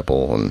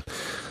reliable. And,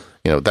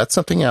 that's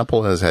something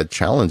Apple has had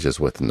challenges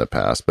with in the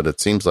past, but it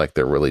seems like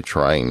they're really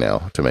trying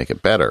now to make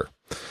it better.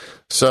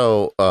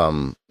 So,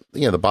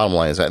 the bottom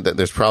line is that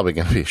there's probably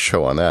going to be a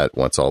show on that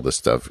once all this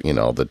stuff,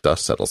 the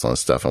dust settles on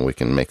stuff, and we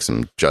can make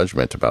some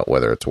judgment about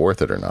whether it's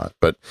worth it or not.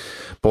 But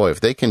boy,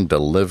 if they can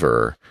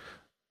deliver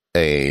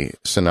a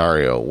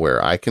scenario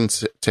where I can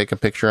take a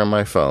picture on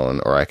my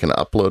phone, or I can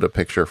upload a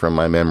picture from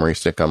my memory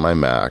stick on my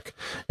Mac,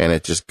 and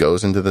it just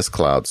goes into this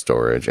cloud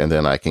storage, and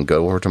then I can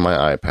go over to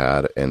my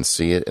iPad and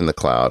see it in the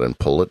cloud and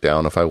pull it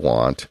down if I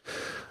want.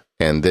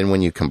 And then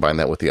when you combine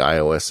that with the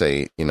iOS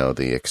 8,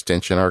 the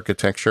extension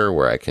architecture,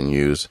 where I can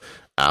use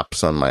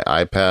apps on my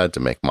iPad to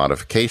make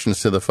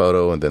modifications to the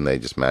photo, and then they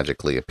just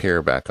magically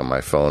appear back on my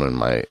phone and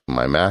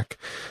my Mac,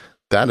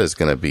 that is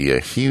going to be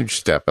a huge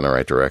step in the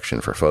right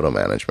direction for photo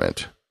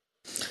management.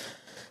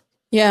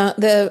 Yeah,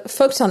 the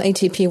folks on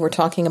ATP were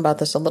talking about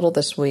this a little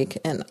this week,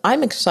 and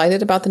I'm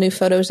excited about the new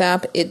Photos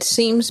app. It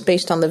seems,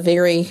 based on the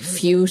very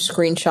few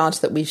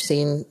screenshots that we've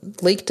seen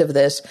leaked of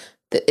this,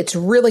 that it's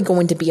really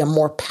going to be a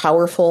more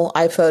powerful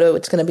iPhoto.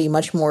 It's going to be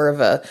much more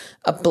of a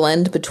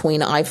blend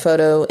between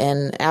iPhoto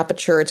and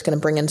Aperture. It's going to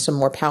bring in some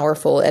more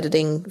powerful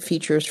editing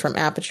features from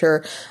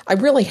Aperture. I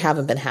really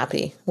haven't been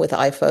happy with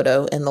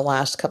iPhoto in the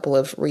last couple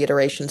of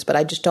reiterations, but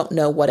I just don't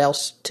know what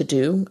else to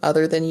do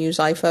other than use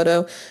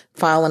iPhoto.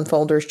 File and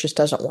folders just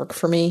doesn't work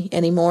for me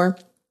anymore.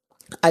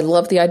 I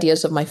love the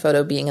ideas of my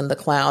photo being in the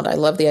cloud. I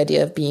love the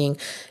idea of being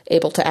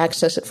able to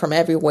access it from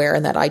everywhere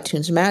and that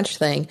iTunes Match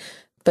thing.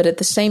 But at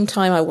the same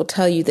time, I will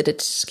tell you that it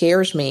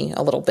scares me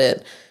a little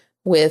bit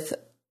with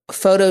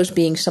photos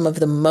being some of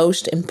the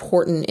most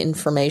important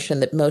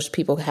information that most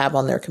people have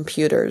on their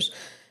computers.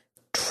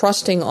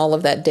 Trusting all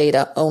of that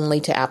data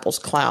only to Apple's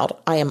cloud,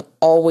 I am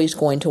always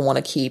going to want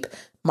to keep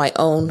my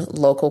own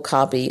local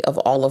copy of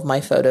all of my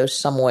photos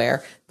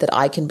somewhere that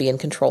I can be in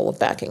control of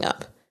backing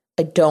up.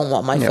 I don't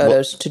want my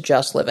photos to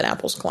just live in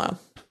Apple's cloud.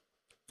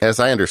 As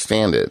I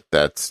understand it,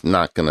 that's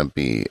not going to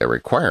be a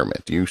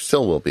requirement. You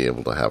still will be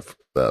able to have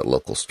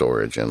local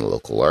storage and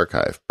local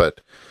archive,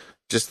 but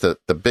just the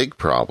big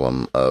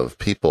problem of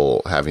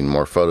people having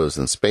more photos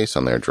than space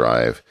on their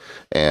drive,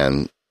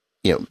 and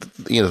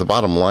the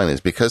bottom line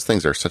is, because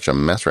things are such a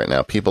mess right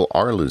now, people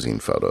are losing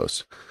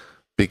photos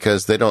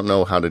because they don't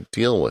know how to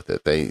deal with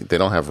it. They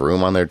don't have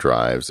room on their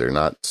drives. They're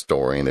not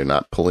storing. They're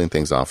not pulling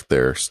things off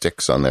their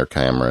sticks on their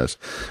cameras.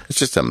 It's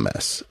just a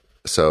mess.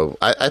 So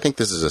I think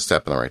this is a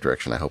step in the right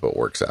direction. I hope it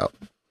works out.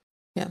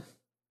 Yeah.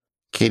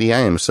 Katie, I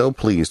am so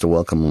pleased to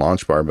welcome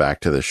LaunchBar back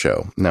to the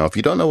show. Now, if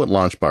you don't know what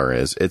LaunchBar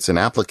is, it's an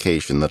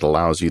application that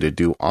allows you to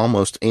do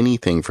almost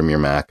anything from your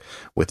Mac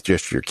with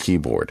just your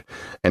keyboard.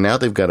 And now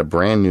they've got a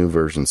brand new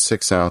version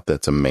 6 out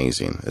that's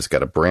amazing. It's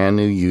got a brand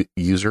new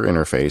user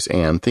interface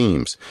and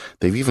themes.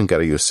 They've even got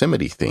a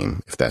Yosemite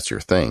theme, if that's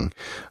your thing.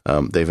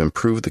 They've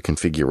improved the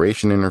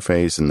configuration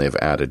interface, and they've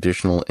added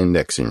additional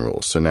indexing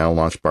rules. So now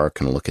LaunchBar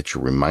can look at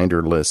your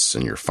reminder lists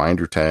and your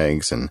Finder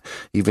tags and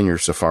even your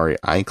Safari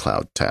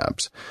iCloud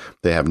tabs.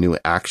 They have new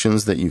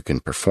actions that you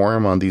can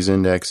perform on these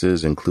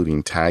indexes,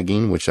 including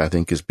tagging, which I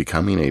think is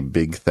becoming a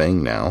big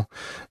thing now.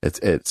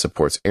 It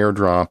supports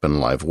AirDrop and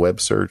live web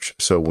search.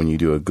 So when you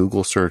do a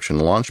Google search in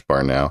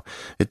LaunchBar now,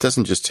 it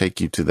doesn't just take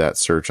you to that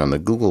search on the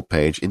Google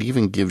page. It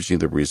even gives you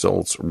the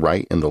results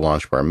right in the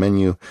LaunchBar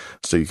menu,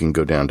 so you can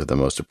go down to the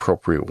most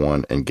appropriate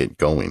one and get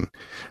going.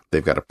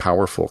 They've got a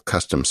powerful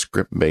custom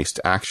script-based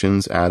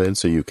actions added,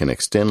 so you can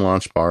extend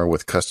LaunchBar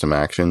with custom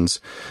actions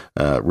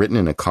written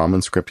in a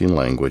common scripting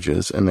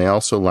languages, and they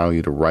also allow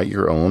you to write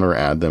your own or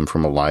add them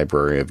from a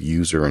library of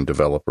user and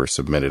developer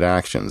submitted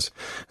actions.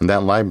 And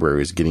that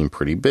library is getting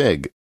pretty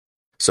big.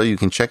 So you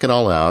can check it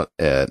all out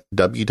at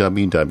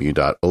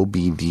www.obdev.at.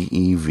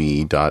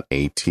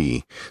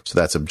 So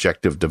that's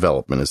Objective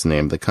Development is the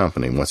name of the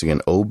company. Once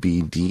again,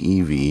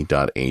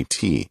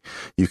 obdev.at.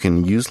 You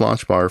can use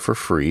LaunchBar for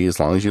free as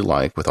long as you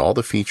like with all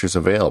the features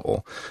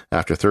available.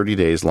 After 30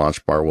 days,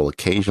 LaunchBar will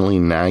occasionally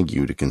nag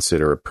you to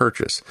consider a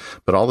purchase,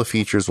 but all the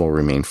features will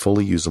remain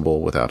fully usable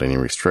without any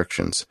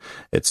restrictions.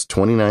 It's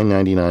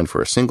 $29.99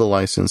 for a single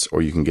license,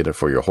 or you can get it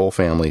for your whole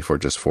family for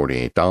just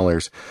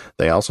 $48.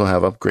 They also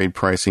have upgrade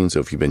pricing, so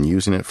if you've been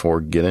using it for,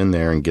 get in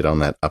there and get on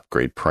that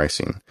upgrade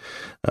pricing.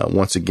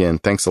 Once again,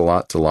 thanks a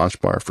lot to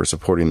LaunchBar for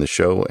supporting the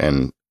show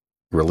and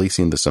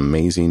releasing this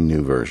amazing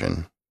new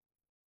version.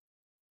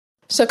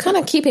 So kind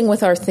of keeping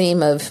with our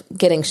theme of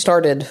getting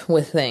started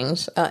with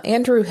things,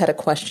 Andrew had a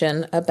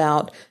question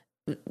about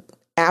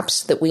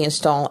apps that we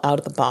install out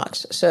of the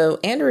box. So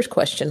Andrew's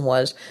question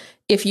was,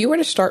 if you were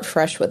to start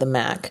fresh with a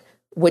Mac,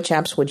 which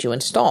apps would you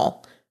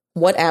install?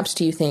 What apps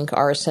do you think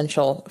are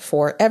essential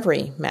for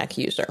every Mac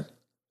user?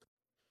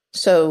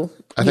 So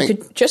you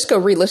could just go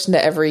re-listen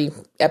to every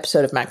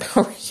episode of Mac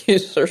Power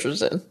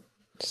Users and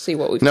see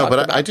what we've talked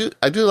about. No, but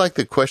I do like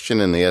the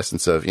question in the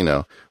essence of,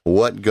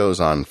 what goes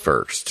on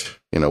first?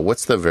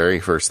 What's the very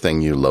first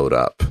thing you load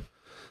up?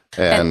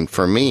 And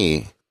for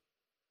me,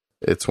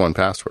 it's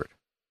 1Password.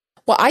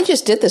 Well, I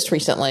just did this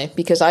recently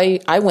because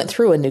I went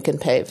through a nuke and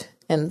pave.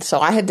 And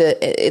so I had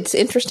to, it's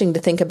interesting to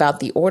think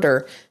about the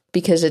order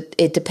because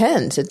it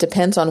depends. It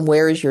depends on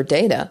where is your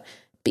data.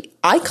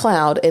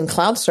 iCloud and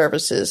cloud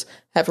services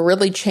have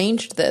really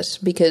changed this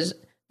because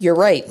you're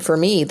right. For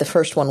me, the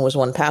first one was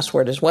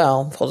 1Password as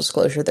well. Full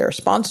disclosure, they're a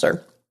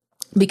sponsor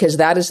because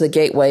that is the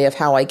gateway of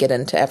how I get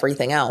into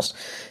everything else.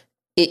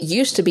 It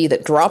used to be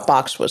that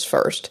Dropbox was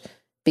first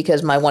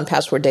because my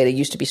 1Password data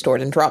used to be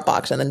stored in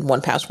Dropbox and then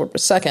 1Password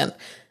was second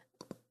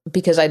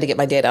because I had to get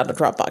my data out of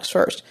Dropbox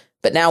first.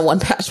 But now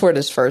 1Password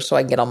is first so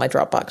I can get all my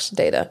Dropbox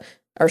data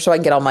or so I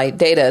can get all my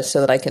data so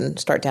that I can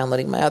start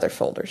downloading my other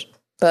folders.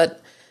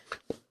 But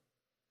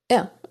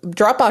yeah,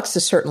 Dropbox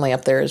is certainly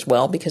up there as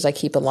well because I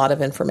keep a lot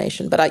of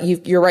information. But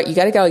you're right. You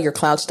got to get all your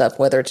cloud stuff,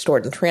 whether it's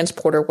stored in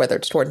Transporter, whether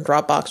it's stored in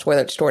Dropbox,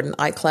 whether it's stored in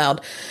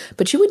iCloud.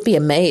 But you would be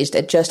amazed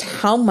at just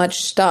how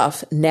much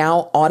stuff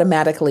now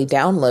automatically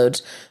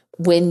downloads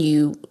when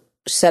you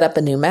set up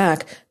a new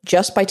Mac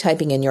just by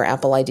typing in your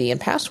Apple ID and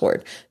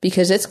password,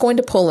 because it's going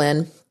to pull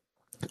in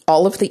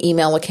all of the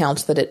email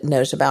accounts that it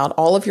knows about,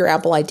 all of your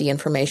Apple ID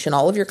information,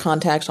 all of your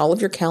contacts, all of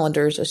your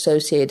calendars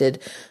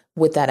associated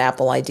with that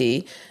Apple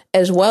ID,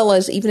 as well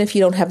as even if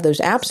you don't have those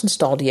apps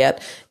installed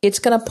yet, it's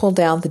going to pull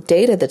down the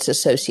data that's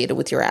associated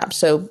with your app.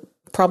 So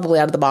probably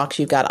out of the box,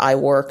 you've got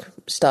iWork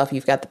stuff,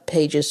 you've got the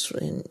pages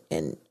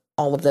and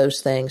all of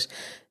those things.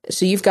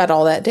 So you've got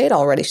all that data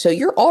already. So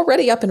you're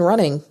already up and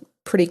running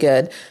pretty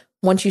good.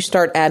 Once you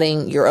start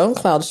adding your own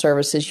cloud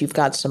services, you've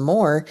got some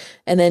more.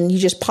 And then you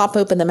just pop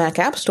open the Mac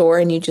App Store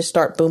and you just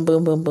start boom,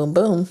 boom, boom, boom,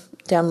 boom,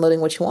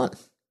 downloading what you want.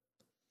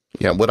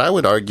 Yeah, what I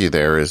would argue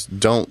there is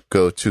don't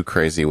go too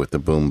crazy with the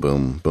boom,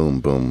 boom, boom,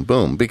 boom,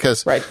 boom,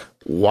 because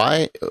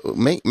why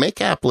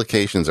make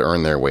applications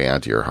earn their way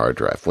onto your hard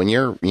drive? When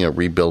you're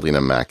rebuilding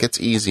a Mac,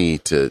 it's easy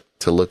to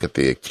look at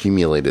the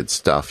accumulated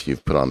stuff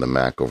you've put on the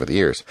Mac over the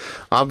years.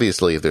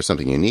 Obviously, if there's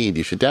something you need,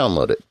 you should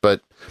download it,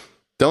 but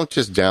don't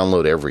just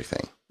download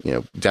everything.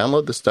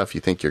 Download the stuff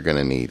you think you're going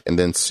to need and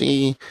then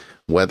see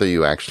whether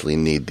you actually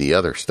need the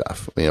other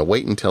stuff.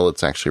 Wait until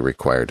it's actually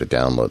required to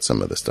download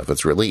some of the stuff.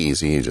 It's really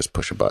easy. You just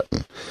push a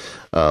button.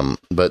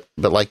 But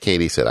like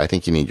Katie said, I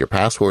think you need your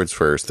passwords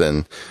first,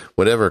 then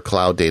whatever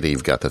cloud data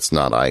you've got that's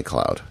not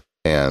iCloud.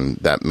 And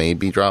that may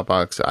be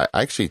Dropbox.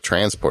 Actually,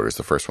 Transporter is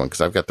the first one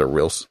because I've got the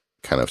real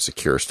kind of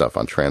secure stuff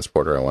on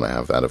Transporter. I want to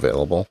have that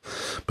available.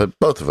 But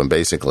both of them,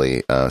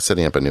 basically,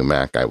 setting up a new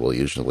Mac, I will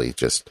usually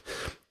just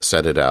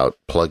set it out,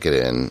 plug it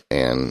in,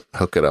 and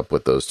hook it up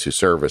with those two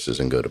services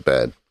and go to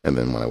bed. And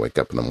then when I wake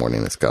up in the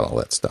morning, it's got all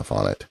that stuff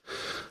on it.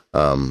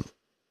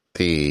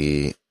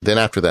 Then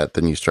after that,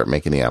 then you start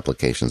making the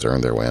applications earn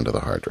their way onto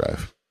the hard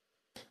drive.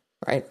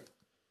 Right.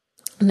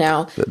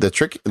 Now, the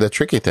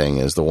tricky thing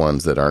is the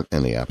ones that aren't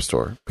in the App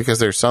Store, because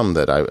there's some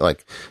that I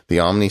like. The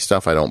Omni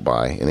stuff I don't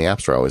buy in the App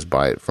Store. I always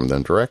buy it from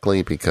them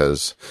directly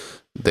because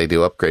they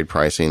do upgrade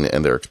pricing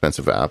and they're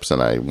expensive apps,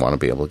 and I want to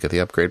be able to get the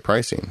upgrade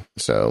pricing.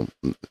 So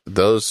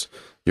those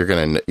you're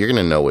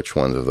gonna know which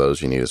ones of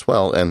those you need as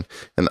well, and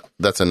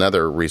that's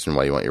another reason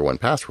why you want your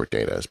 1Password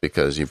data is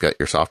because you've got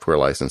your software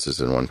licenses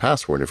in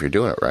 1Password if you're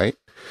doing it right,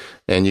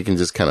 and you can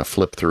just kind of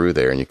flip through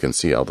there and you can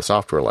see all the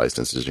software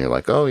licenses, and you're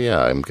like, oh yeah,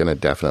 I'm gonna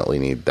definitely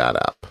need that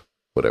app,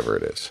 whatever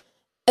it is.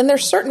 And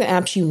there's certain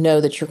apps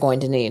that you're going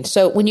to need.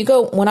 So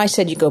when I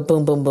said you go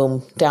boom, boom,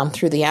 boom down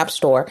through the App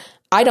Store,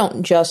 I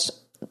don't just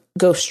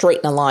go straight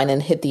in a line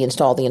and hit the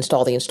install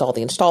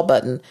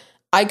button.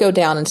 I go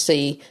down and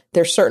see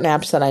there's certain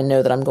apps that I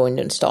know that I'm going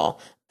to install.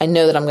 I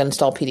know that I'm going to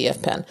install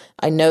PDF Pen.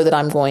 I know that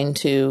I'm going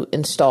to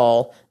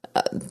install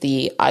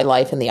the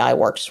iLife and the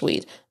iWork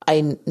suite.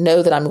 I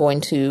know that I'm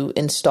going to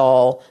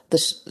install the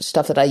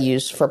stuff that I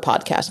use for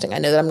podcasting. I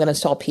know that I'm going to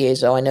install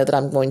Piezo. I know that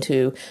I'm going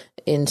to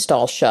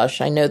install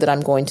Shush. I know that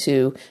I'm going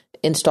to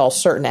install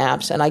certain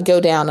apps, and I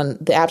go down on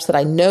the apps that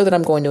I know that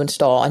I'm going to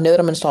install. I know that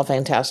I'm going to install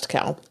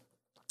Fantastical.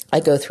 I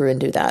go through and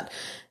do that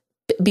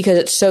because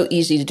it's so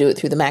easy to do it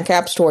through the Mac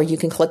App Store. You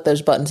can click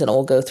those buttons and it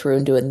will go through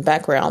and do it in the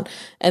background.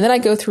 And then I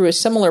go through a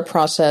similar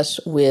process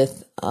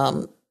with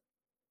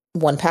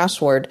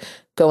 1Password,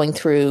 going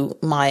through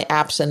my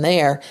apps in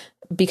there,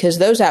 because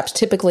those apps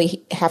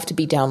typically have to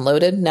be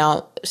downloaded.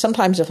 Now,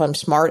 sometimes if I'm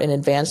smart in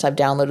advance, I've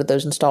downloaded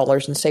those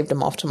installers and saved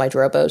them off to my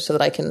Drobo so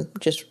that I can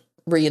just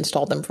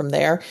reinstall them from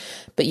there.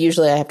 But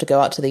usually I have to go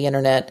out to the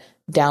internet,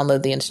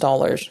 download the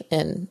installers,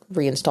 and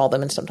reinstall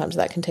them. And sometimes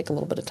that can take a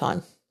little bit of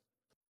time.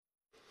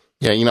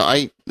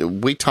 Yeah,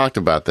 we talked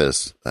about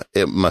this.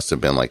 It must have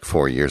been like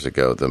 4 years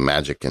ago, the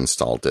Magic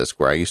Install Disk,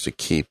 where I used to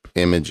keep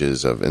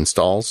images of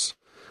installs.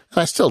 And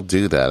I still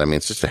do that. I mean,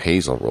 it's just a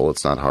Hazel rule.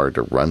 It's not hard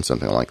to run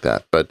something like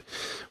that. But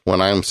when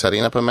I'm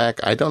setting up a Mac,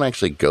 I don't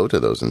actually go to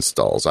those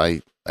installs.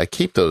 I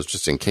keep those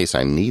just in case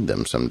I need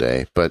them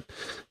someday. But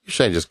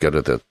usually I just go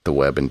to the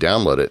web and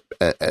download it,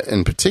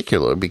 in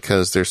particular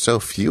because there's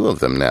so few of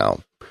them now.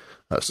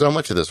 So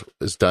much of this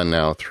is done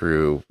now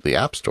through the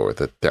App Store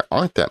that there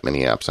aren't that many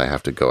apps I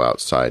have to go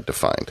outside to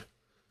find.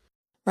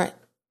 Right.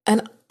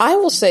 And I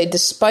will say,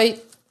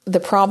 despite the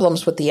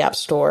problems with the App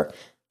Store,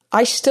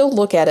 I still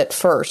look at it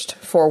first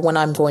for when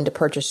I'm going to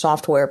purchase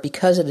software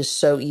because it is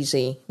so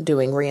easy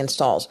doing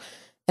reinstalls.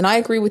 And I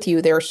agree with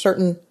you. There are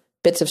certain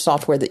bits of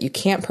software that you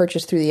can't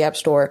purchase through the App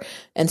Store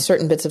and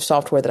certain bits of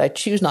software that I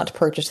choose not to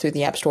purchase through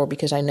the App Store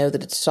because I know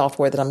that it's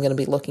software that I'm going to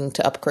be looking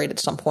to upgrade at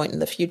some point in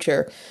the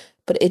future.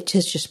 But it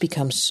has just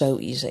become so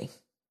easy.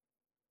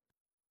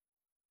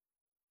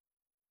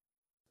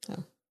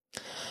 So.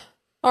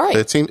 All right.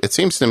 It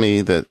seems to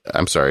me that,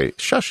 I'm sorry,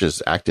 Shush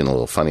is acting a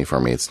little funny for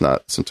me.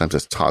 Sometimes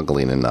it's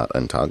toggling and not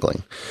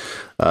untoggling.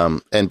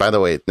 And by the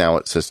way, now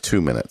it says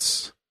 2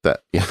 minutes.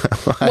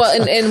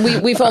 Well,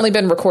 and we've only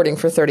been recording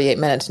for 38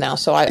 minutes now,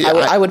 so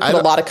I would put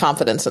a lot of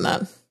confidence in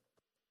that.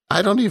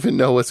 I don't even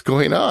know what's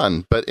going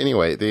on. But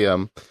anyway,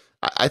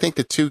 I think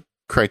the two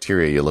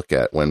criteria you look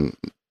at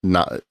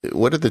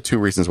what are the two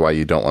reasons why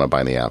you don't want to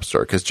buy in the App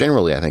Store? Because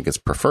generally, I think it's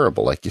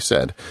preferable. Like you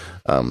said,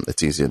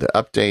 it's easy to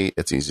update,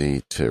 it's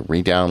easy to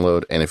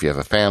re-download, and if you have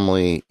a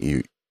family,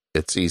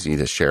 it's easy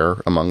to share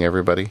among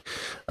everybody.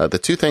 The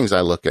two things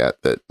I look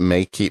at that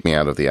may keep me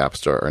out of the App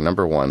Store are,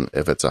 number one,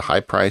 if it's a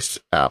high-priced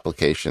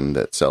application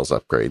that sells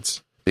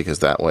upgrades, because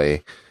that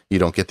way you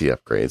don't get the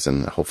upgrades,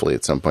 and hopefully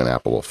at some point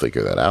Apple will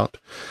figure that out.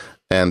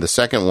 And the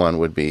second one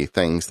would be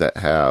things that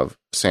have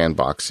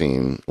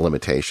sandboxing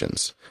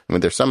limitations. I mean,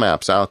 there's some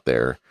apps out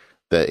there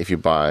that if you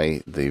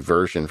buy the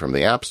version from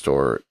the App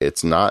Store,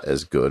 it's not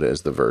as good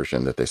as the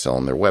version that they sell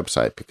on their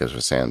website because of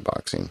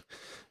sandboxing.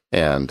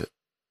 And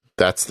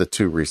that's the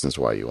two reasons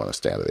why you want to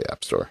stay out of the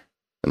App Store,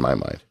 in my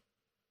mind.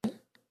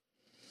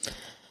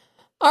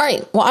 All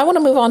right. Well, I want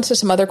to move on to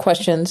some other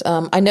questions.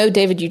 I know,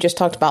 David, you just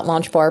talked about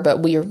LaunchBar, but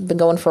we've been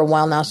going for a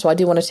while now, so I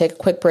do want to take a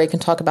quick break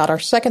and talk about our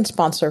second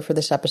sponsor for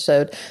this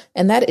episode,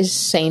 and that is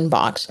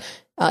SaneBox.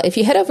 If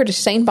you head over to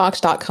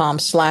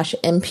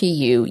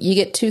sanebox.com/MPU, you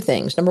get two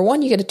things. Number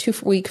one, you get a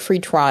 2-week free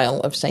trial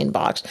of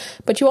SaneBox,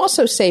 but you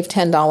also save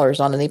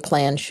 $10 on any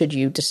plan should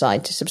you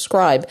decide to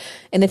subscribe.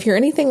 And if you're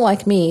anything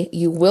like me,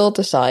 you will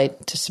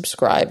decide to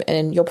subscribe,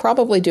 and you'll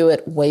probably do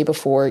it way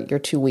before your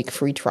 2-week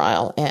free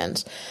trial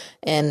ends.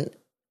 And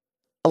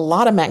a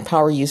lot of Mac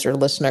Power user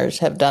listeners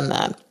have done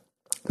that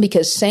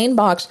because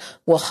SaneBox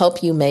will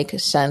help you make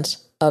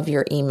sense of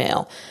your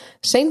email.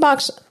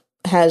 SaneBox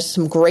has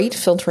some great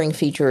filtering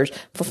features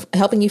for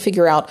helping you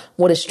figure out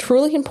what is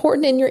truly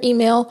important in your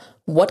email,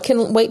 what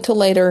can wait till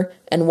later,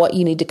 and what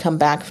you need to come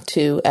back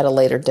to at a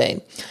later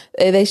date.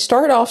 They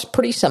start off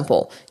pretty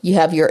simple. You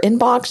have your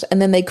inbox, and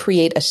then they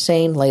create a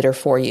sane later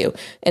for you.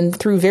 And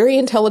through very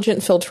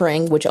intelligent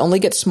filtering, which only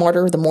gets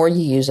smarter the more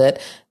you use it,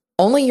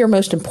 only your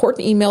most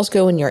important emails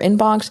go in your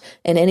inbox,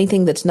 and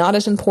anything that's not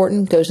as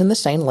important goes in the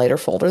same later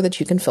folder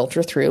that you can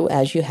filter through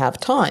as you have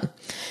time.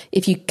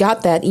 If you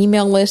got that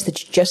email list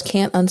that you just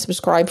can't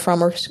unsubscribe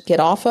from or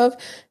get off of,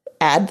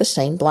 add the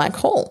same black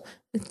hole.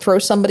 Throw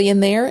somebody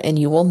in there, and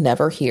you will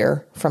never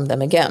hear from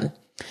them again.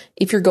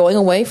 If you're going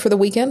away for the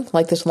weekend,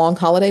 like this long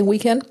holiday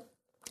weekend,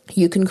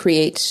 you can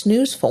create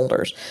snooze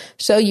folders.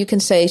 So you can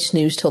say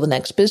snooze till the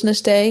next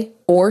business day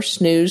or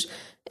snooze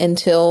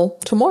until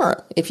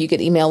tomorrow if you get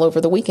email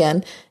over the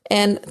weekend,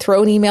 and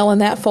throw an email in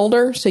that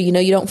folder so you know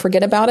you don't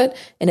forget about it,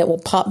 and it will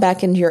pop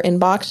back into your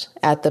inbox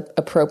at the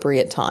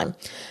appropriate time.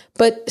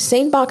 But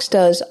SaneBox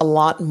does a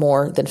lot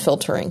more than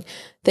filtering.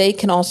 They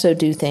can also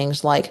do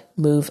things like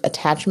move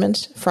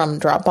attachments from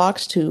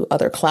Dropbox to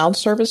other cloud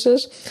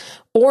services,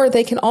 or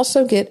they can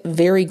also get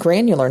very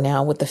granular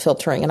now with the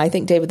filtering. And I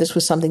think, David, this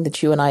was something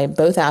that you and I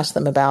both asked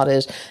them about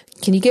is,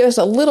 can you give us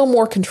a little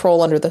more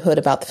control under the hood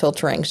about the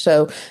filtering?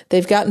 So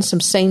they've gotten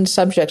some sane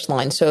subject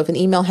lines. So if an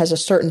email has a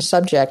certain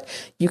subject,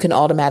 you can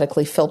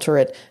automatically filter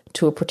it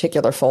to a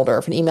particular folder.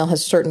 If an email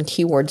has certain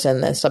keywords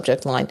in the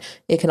subject line,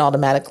 it can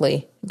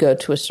automatically go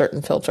to a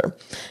certain filter.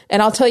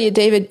 And I'll tell you,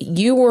 David,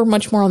 you were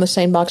much more on the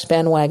SaneBox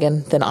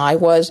bandwagon than I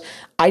was.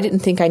 I didn't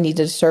think I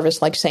needed a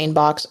service like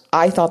SaneBox.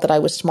 I thought that I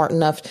was smart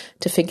enough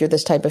to figure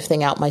this type of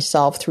thing out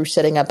myself through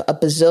setting up a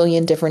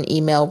bazillion different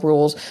email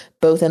rules,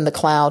 both in the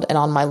cloud and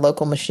on my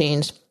local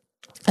machines.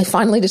 I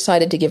finally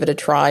decided to give it a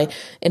try,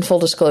 in full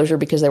disclosure,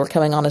 because they were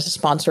coming on as a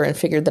sponsor, and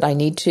figured that I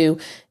need to.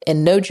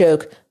 And no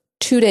joke,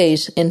 2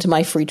 days into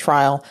my free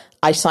trial,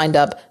 I signed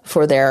up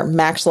for their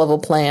max level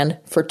plan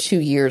for 2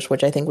 years,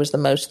 which I think was the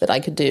most that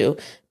I could do,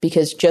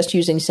 because just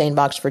using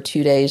SaneBox for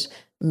 2 days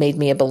made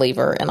me a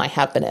believer, and I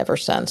have been ever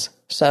since.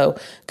 So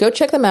go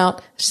check them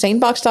out,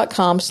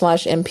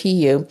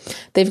 sanebox.com/MPU.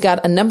 They've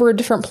got a number of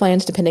different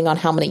plans depending on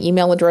how many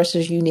email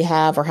addresses you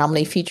have or how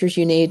many features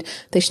you need.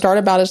 They start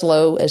about as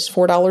low as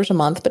 $4 a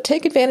month, but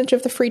take advantage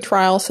of the free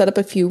trial, set up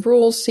a few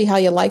rules, see how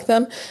you like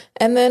them,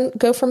 and then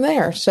go from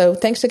there. So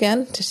thanks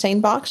again to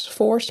SaneBox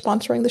for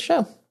sponsoring the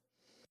show.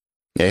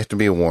 You have to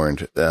be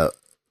warned.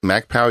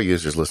 Mac Power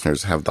users,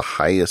 listeners, have the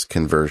highest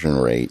conversion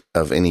rate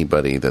of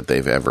anybody that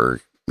they've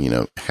ever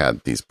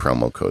had these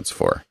promo codes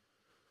for.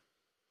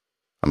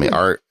 I mean,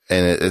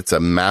 it's a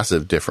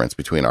massive difference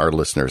between our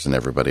listeners and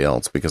everybody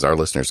else, because our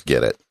listeners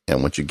get it.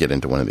 And once you get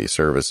into one of these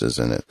services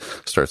and it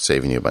starts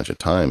saving you a bunch of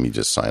time, you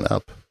just sign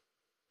up.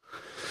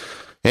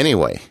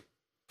 Anyway,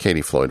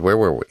 Katie Floyd, where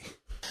were we?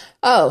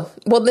 Oh,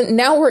 well, then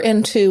now we're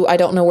into, I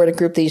don't know where to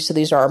group these, so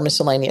these are our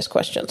miscellaneous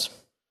questions.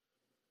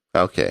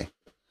 Okay.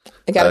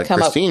 I got to come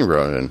Christine up.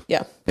 wrote in.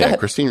 Yeah.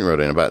 Christine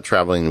wrote in about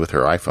traveling with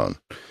her iPhone.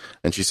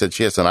 And she said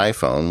she has an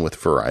iPhone with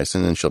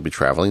Verizon, and she'll be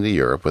traveling to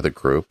Europe with a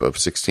group of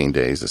 16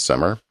 days this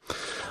summer.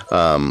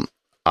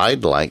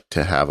 I'd like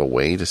to have a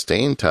way to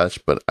stay in touch,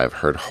 but I've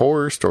heard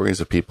horror stories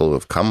of people who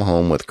have come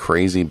home with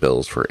crazy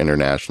bills for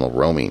international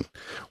roaming.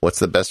 What's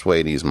the best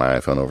way to use my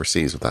iPhone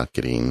overseas without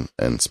getting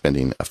and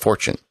spending a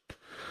fortune?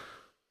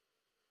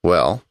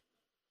 Well,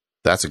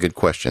 that's a good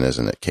question,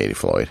 isn't it, Katie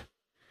Floyd?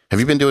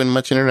 Have you been doing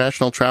much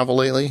international travel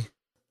lately?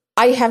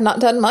 I have not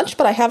done much,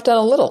 but I have done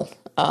a little.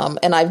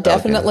 And I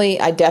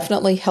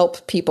definitely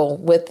help people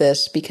with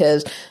this,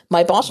 because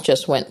my boss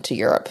just went to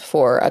Europe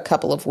for a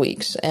couple of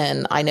weeks.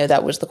 And I know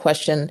that was the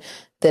question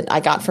that I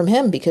got from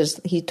him,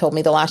 because he told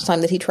me the last time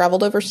that he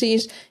traveled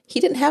overseas, he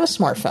didn't have a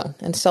smartphone,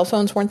 and cell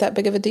phones weren't that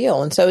big of a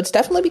deal. And so it's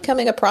definitely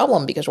becoming a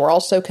problem, because we're all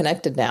so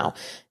connected now,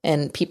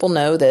 and people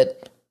know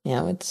that,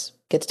 it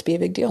gets to be a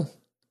big deal.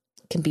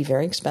 It can be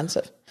very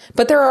expensive,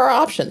 but there are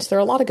options. There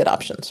are a lot of good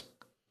options.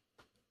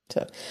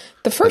 So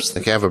the first,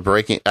 I have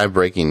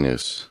breaking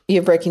news. You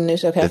have breaking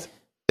news. Okay.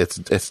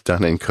 It's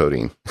done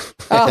encoding.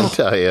 Oh.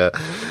 And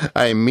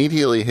I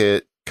immediately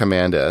hit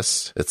Command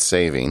S. It's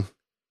saving,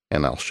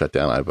 and I'll shut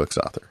down iBooks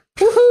Author.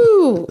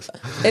 Woohoo!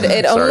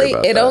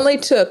 It only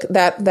took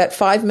that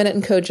 5-minute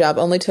encode job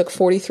only took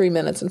 43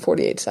 minutes and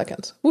 48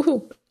 seconds.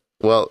 Woohoo!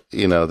 Well,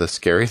 the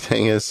scary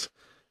thing is,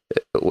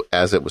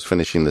 as it was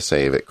finishing the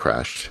save, it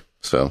crashed.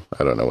 So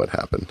I don't know what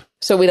happened.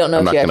 So we don't know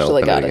if you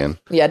actually got it.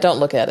 Yeah, don't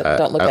look at it.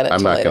 Don't look at it.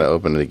 I'm not going to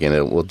open it again.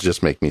 It will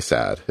just make me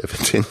sad if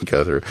it didn't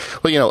go through.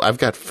 Well, I've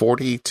got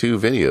 42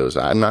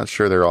 videos. I'm not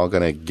sure they're all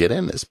going to get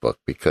in this book,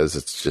 because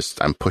it's just,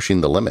 I'm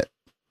pushing the limit.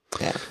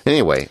 Yeah.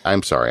 Anyway,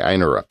 I'm sorry. I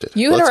interrupted.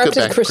 You interrupted Let's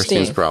go back Christine. To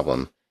Christine's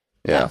problem.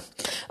 Yeah.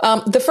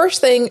 The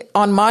first thing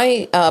on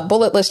my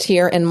bullet list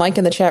here, and Mike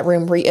in the chat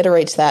room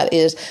reiterates that,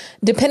 is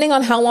depending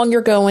on how long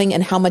you're going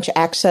and how much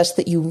access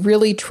that you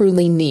really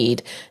truly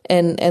need.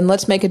 And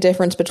let's make a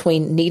difference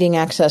between needing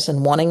access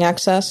and wanting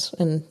access.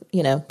 And,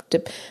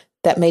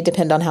 that may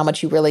depend on how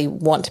much you really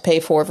want to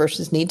pay for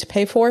versus need to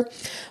pay for.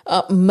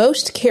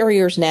 Most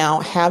carriers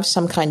now have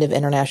some kind of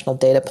international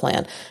data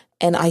plan.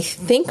 And I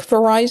think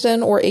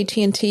Verizon or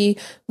AT&T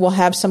will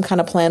have some kind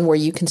of plan where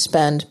you can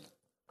spend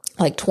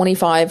like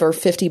 $25 or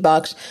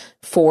 $50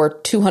 for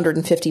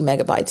 250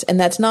 megabytes. And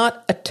that's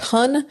not a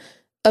ton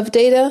of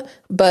data,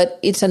 but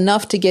it's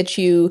enough to get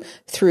you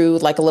through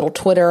like a little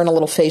Twitter and a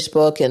little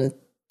Facebook and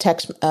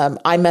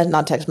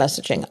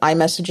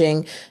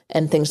iMessaging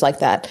and things like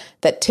that.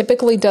 That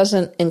typically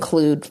doesn't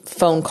include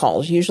phone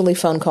calls. Usually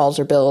phone calls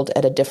are billed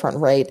at a different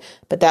rate,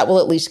 but that will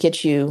at least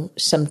get you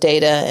some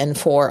data. And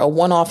for a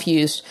one-off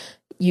use,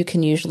 you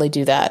can usually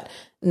do that.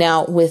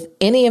 Now, with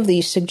any of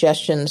these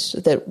suggestions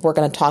that we're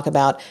going to talk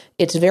about,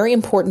 it's very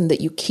important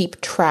that you keep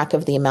track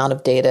of the amount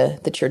of data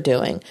that you're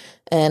doing.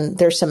 And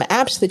there's some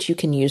apps that you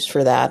can use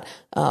for that.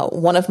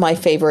 One of my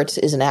favorites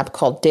is an app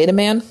called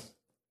Dataman,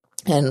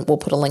 and we'll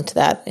put a link to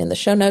that in the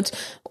show notes,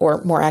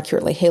 or more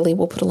accurately, Haley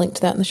will put a link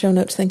to that in the show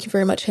notes. Thank you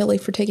very much, Haley,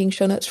 for taking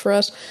show notes for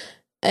us.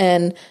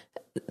 And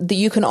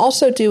you can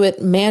also do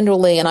it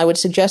manually, and I would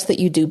suggest that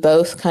you do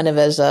both, kind of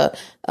as a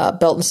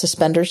belt and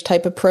suspenders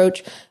type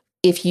approach.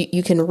 If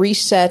you can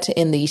reset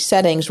in the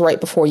settings right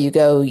before you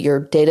go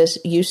your data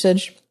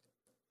usage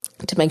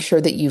to make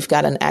sure that you've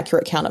got an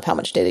accurate count of how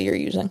much data you're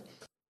using.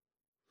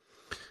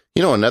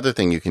 Another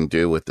thing you can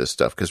do with this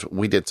stuff, because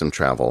we did some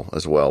travel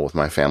as well with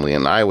my family,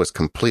 and I was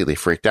completely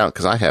freaked out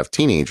because I have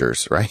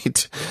teenagers,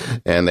 right?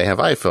 And they have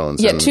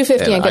iPhones. Yeah,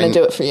 250 ain't going to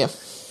do it for you.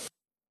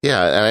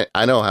 Yeah, and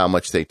I know how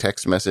much they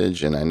text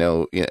message, and I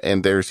know,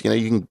 and there's,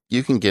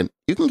 you can get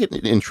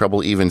in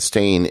trouble even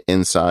staying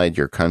inside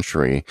your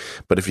country,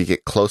 but if you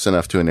get close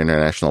enough to an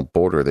international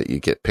border that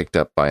you get picked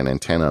up by an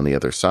antenna on the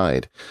other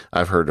side,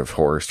 I've heard of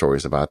horror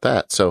stories about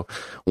that. So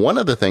one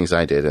of the things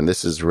I did, and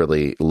this is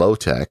really low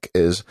tech,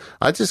 is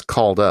I just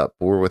called up.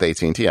 We're with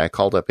AT&T. I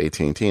called up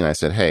AT&T and I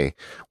said, "Hey,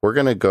 we're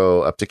going to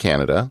go up to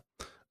Canada.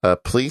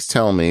 Please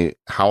tell me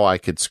how I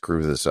could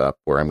screw this up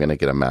where I'm going to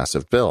get a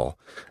massive bill."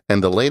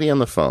 And the lady on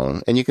the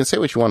phone, and you can say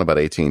what you want about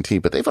AT&T,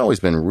 but they've always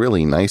been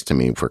really nice to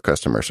me for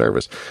customer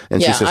service.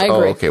 And she says,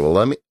 "Oh, okay,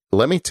 well,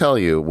 let me tell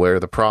you where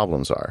the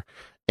problems are."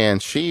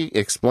 And she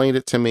explained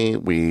it to me.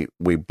 We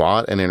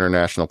bought an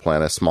international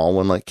plan, a small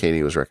one like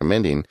Katie was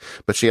recommending,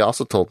 but she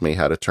also told me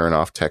how to turn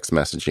off text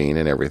messaging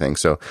and everything.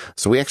 So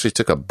we actually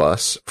took a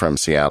bus from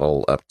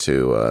Seattle up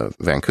to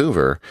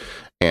Vancouver.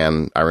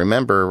 And I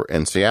remember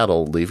in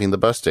Seattle leaving the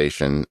bus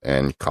station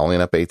and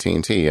calling up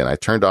AT&T, and I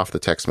turned off the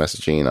text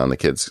messaging on the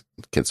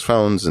kids'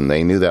 phones, and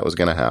they knew that was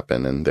going to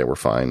happen, and they were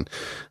fine.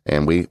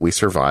 And we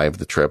survived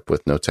the trip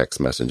with no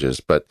text messages.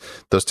 But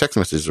those text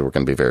messages were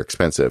going to be very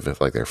expensive if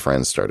like their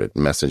friends started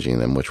messaging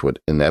them, which would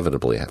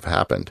inevitably have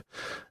happened.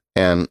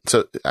 And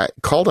so I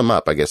called them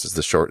up, I guess is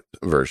the short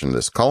version of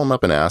this. Call them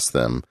up and ask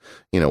them,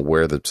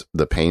 where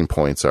the pain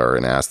points are,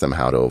 and ask them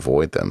how to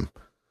avoid them.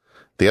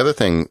 The other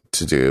thing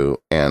to do,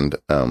 and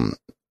Liana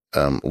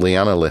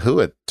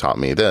Lehua taught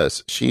me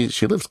this. She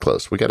lives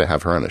close. We got to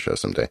have her on the show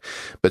someday.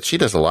 But she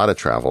does a lot of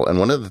travel, and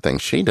one of the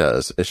things she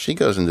does is she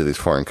goes into these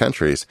foreign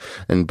countries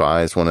and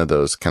buys one of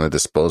those kind of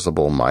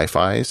disposable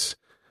MiFis.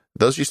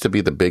 Those used to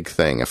be the big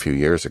thing a few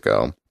years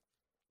ago.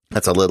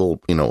 That's a little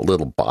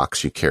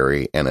box you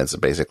carry, and it's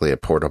basically a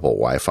portable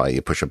Wi-Fi.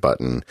 You push a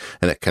button,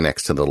 and it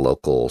connects to the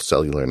local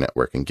cellular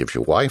network and gives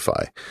you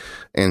Wi-Fi.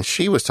 And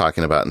she was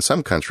talking about in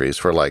some countries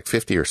for like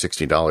 $50 or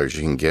 $60,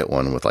 you can get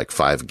one with like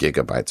 5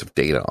 gigabytes of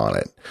data on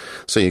it.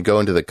 So you go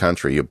into the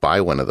country, you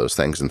buy one of those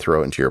things and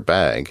throw it into your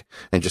bag,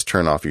 and just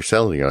turn off your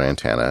cellular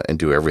antenna and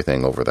do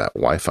everything over that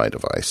Wi-Fi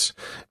device.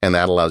 And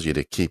that allows you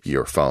to keep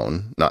your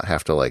phone, not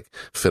have to like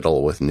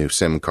fiddle with new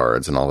SIM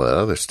cards and all that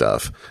other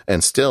stuff,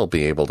 and still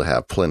be able to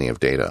have plenty of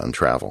data on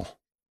travel.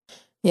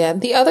 Yeah,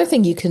 the other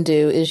thing you can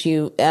do is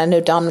I know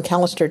Don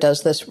McAllister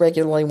does this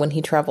regularly when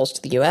he travels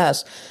to the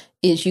U.S.,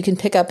 is you can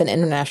pick up an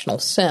international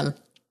SIM.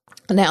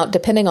 Now,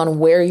 depending on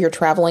where you're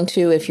traveling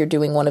to, if you're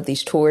doing one of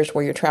these tours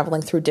where you're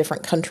traveling through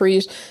different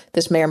countries,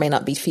 this may or may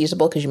not be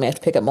feasible because you may have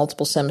to pick up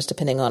multiple SIMs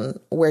depending on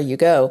where you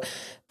go.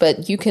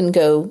 But you can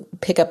go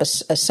pick up a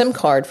SIM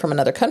card from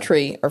another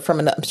country, or from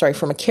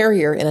a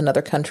carrier in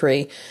another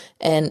country,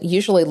 and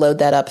usually load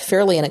that up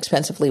fairly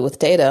inexpensively with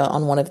data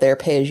on one of their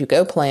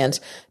pay-as-you-go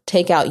plans.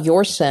 Take out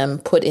your SIM,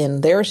 put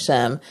in their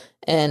SIM,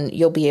 and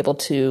you'll be able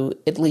to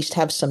at least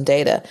have some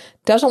data.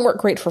 Doesn't work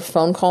great for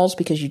phone calls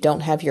because you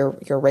don't have your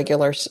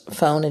regular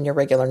phone and your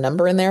regular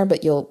number in there,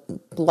 but you'll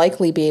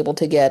likely be able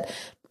to get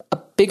a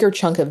bigger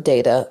chunk of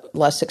data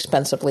less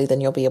expensively than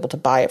you'll be able to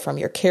buy it from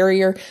your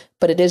carrier,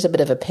 but it is a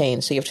bit of a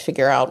pain, so you have to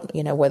figure out,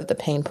 whether the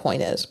pain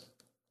point is.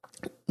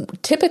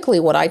 Typically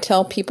what I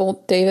tell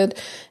people, David,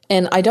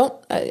 and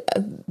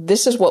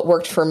this is what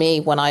worked for me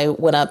when I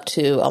went up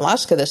to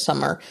Alaska this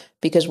summer,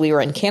 because we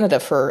were in Canada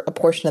for a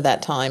portion of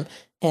that time,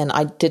 and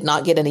I did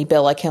not get any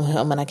bill. I came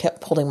home and I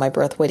kept holding my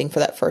breath waiting for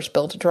that first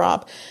bill to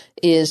drop,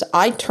 is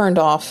I turned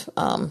off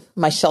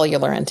my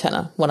cellular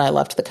antenna when I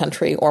left the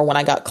country, or when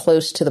I got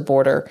close to the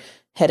border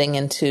heading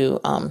into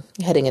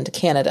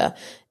Canada.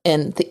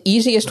 And the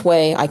easiest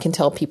way I can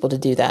tell people to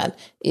do that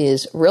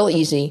is real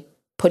easy.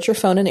 Put your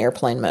phone in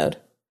airplane mode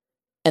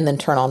and then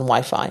turn on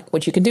Wi-Fi,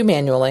 which you can do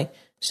manually.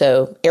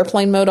 So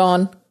airplane mode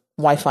on,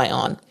 Wi-Fi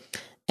on.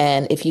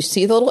 And if you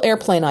see the little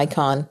airplane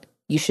icon,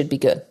 you should be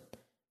good,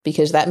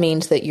 because that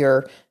means that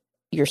your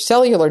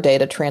cellular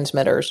data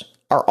transmitters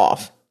are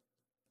off,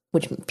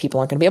 which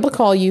people aren't going to be able to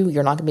call you.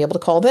 You're not going to be able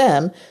to call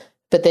them,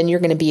 but then you're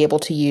going to be able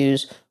to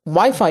use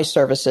Wi-Fi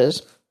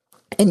services,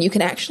 and you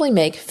can actually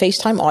make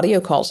FaceTime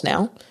audio calls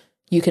now.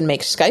 You can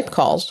make Skype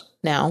calls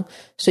now.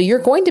 So you're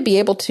going to be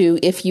able to,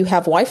 if you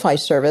have Wi-Fi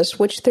service,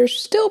 which there's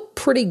still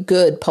pretty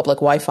good public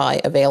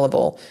Wi-Fi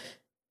available,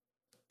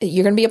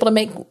 you're going to be able to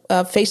make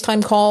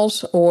FaceTime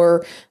calls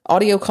or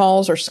audio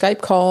calls or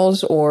Skype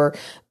calls, or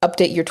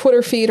update your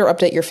Twitter feed or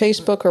update your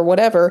Facebook or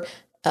whatever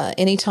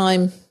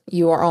anytime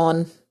you are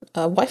on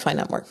a Wi-Fi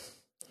network.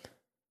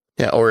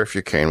 Yeah, or if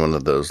you're carrying one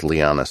of those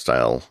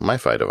Liana-style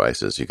MiFi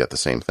devices, you got the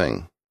same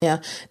thing. Yeah.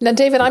 Now,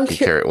 David, you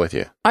carry it with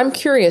you. I'm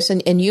curious,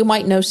 and you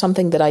might know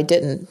something that I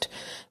didn't.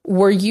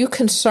 Were you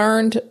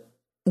concerned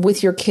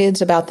with your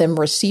kids about them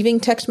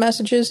receiving text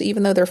messages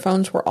even though their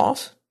phones were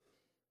off?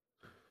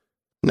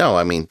 No,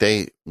 I mean,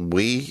 their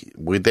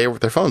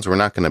phones were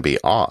not going to be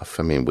off.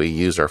 I mean, we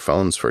use our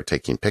phones for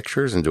taking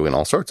pictures and doing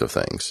all sorts of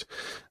things.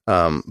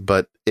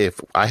 But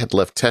if I had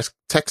left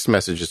text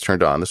messages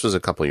turned on, this was a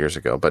couple of years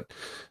ago, but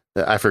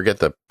I forget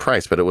the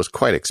price, but it was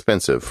quite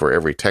expensive for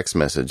every text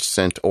message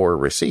sent or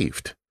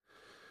received.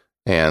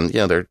 And,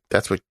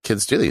 that's what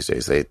kids do these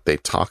days. They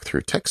talk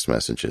through text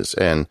messages.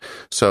 And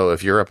so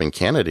if you're up in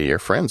Canada, your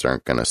friends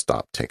aren't going to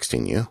stop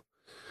texting you.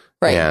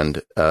 Right.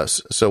 And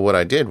so what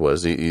I did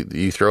was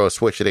you throw a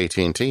switch at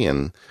AT&T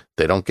and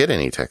they don't get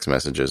any text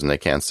messages and they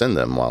can't send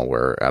them while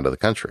we're out of the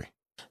country.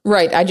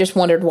 Right. I just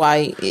wondered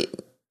why,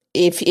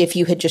 if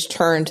you had just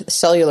turned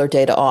cellular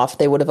data off,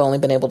 they would have only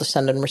been able to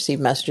send and receive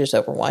messages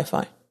over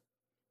Wi-Fi.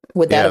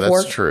 Would that have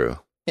worked? That's true.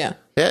 Yeah.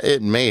 Yeah,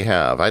 it may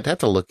have. I'd have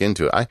to look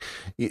into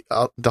it.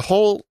 The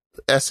whole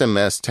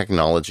SMS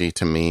technology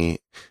to me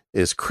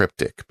is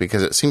cryptic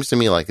because it seems to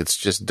me like it's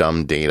just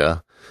dumb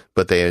data,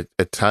 but they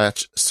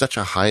attach such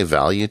a high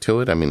value to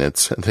it. I mean,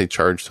 they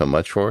charge so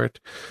much for it.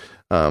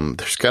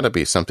 There's got to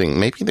be something.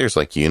 Maybe there's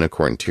like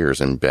unicorn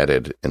tears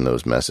embedded in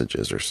those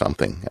messages or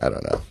something. I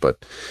don't know.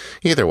 But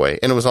either way,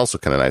 and it was also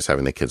kind of nice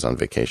having the kids on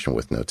vacation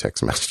with no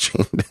text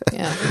messaging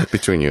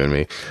between you and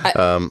me.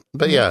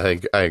 But yeah,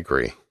 I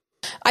agree.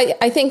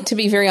 I think, to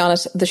be very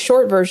honest, the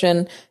short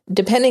version,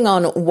 depending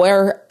on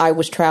where I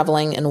was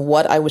traveling and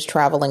what I was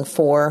traveling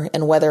for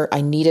and whether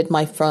I needed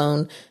my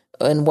phone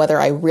and whether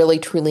I really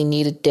truly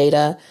needed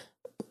data,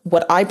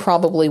 what I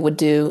probably would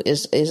do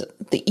is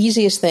the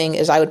easiest thing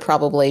is I would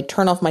probably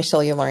turn off my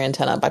cellular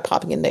antenna by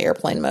popping into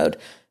airplane mode,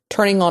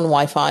 turning on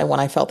Wi-Fi when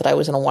I felt that I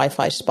was in a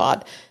Wi-Fi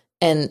spot,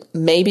 and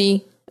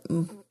maybe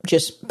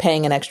just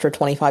paying an extra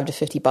 $25 to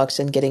 $50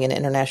 and getting an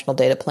international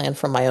data plan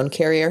from my own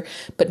carrier.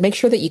 But make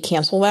sure that you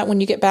cancel that when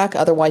you get back.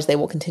 Otherwise, they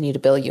will continue to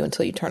bill you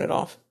until you turn it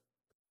off.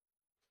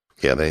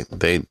 Yeah,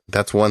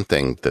 that's one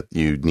thing that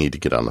you need to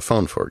get on the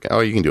phone for. Oh,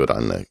 you can do it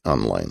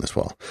online as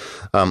well.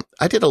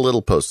 I did a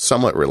little post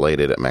somewhat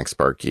related at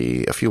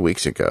MacSparky a few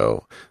weeks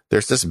ago.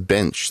 There's this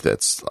bench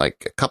that's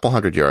like a couple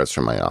hundred yards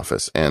from my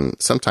office, and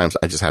sometimes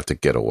I just have to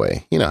get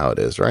away. You know how it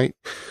is, right?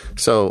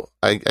 So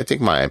I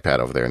take my iPad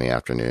over there in the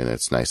afternoon.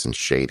 It's nice and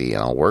shady,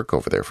 and I'll work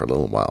over there for a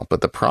little while.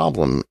 But the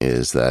problem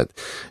is that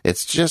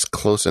it's just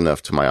close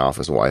enough to my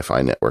office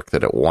Wi-Fi network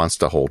that it wants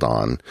to hold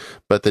on,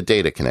 but the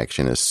data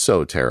connection is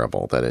so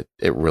terrible that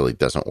it really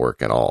doesn't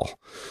work at all.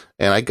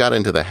 And I got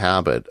into the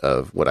habit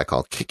of what I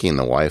call kicking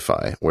the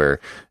Wi-Fi, where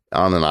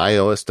on an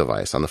iOS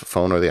device, on the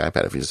phone or the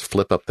iPad, if you just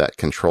flip up that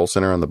control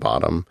center on the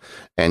bottom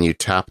and you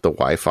tap the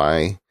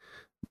Wi-Fi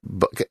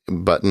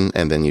button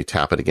and then you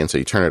tap it again, so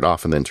you turn it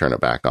off and then turn it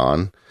back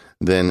on,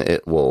 then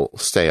it will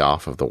stay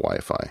off of the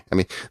Wi-Fi. I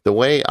mean, the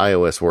way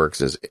iOS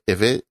works is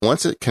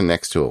once it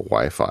connects to a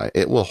Wi-Fi,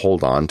 it will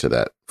hold on to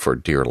that for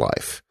dear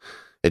life.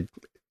 It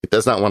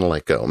does not want to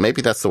let go.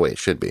 Maybe that's the way it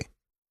should be.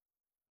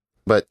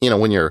 But,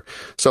 when you're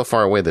so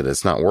far away that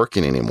it's not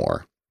working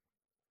anymore,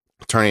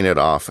 turning it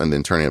off and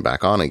then turning it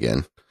back on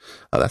again,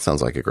 that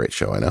sounds like a great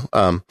show, I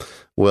know,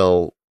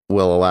 will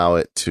allow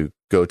it to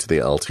go to the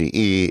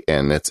LTE,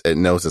 and it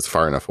knows it's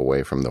far enough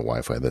away from the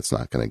Wi-Fi that's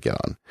not going to get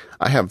on.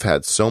 I have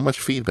had so much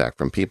feedback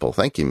from people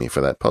thanking me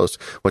for that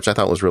post, which I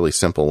thought was really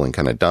simple and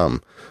kind of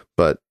dumb,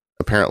 but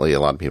apparently a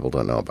lot of people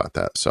don't know about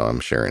that, so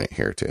I'm sharing it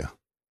here too.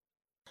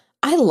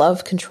 I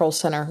love Control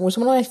Center. It was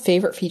one of my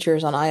favorite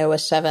features on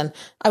iOS 7.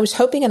 I was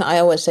hoping in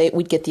iOS 8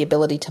 we'd get the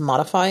ability to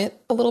modify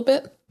it a little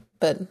bit,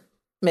 but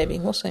maybe.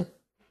 We'll see.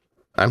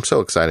 I'm so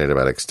excited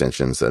about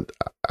extensions that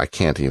I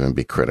can't even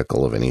be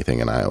critical of anything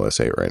in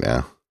iOS 8 right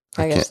now.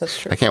 I guess that's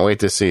true. I can't wait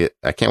to see it.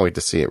 I can't wait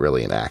to see it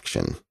really in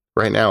action.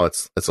 Right now,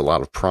 it's a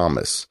lot of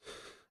promise.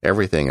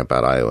 Everything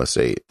about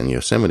iOS 8 and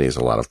Yosemite is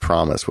a lot of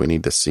promise. We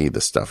need to see the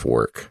stuff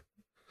work.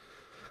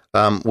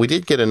 We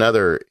did get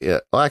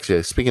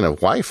actually, speaking of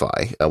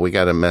Wi-Fi, we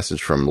got a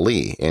message from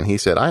Lee, and he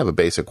said, I have a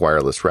basic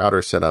wireless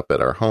router set up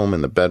at our home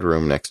in the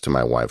bedroom next to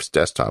my wife's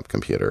desktop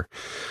computer.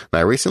 And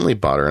I recently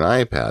bought her an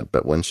iPad,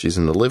 but when she's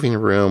in the living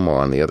room or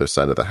on the other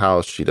side of the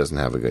house, she doesn't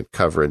have a good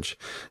coverage.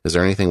 Is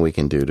there anything we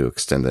can do to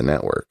extend the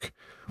network?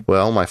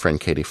 Well, my friend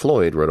Katie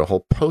Floyd wrote a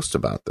whole post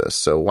about this,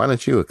 so why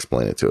don't you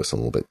explain it to us a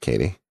little bit,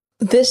 Katie?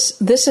 This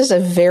is a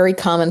very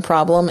common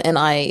problem, and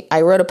I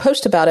wrote a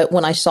post about it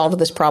when I solved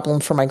this problem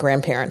for my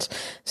grandparents.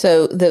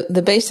 So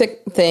the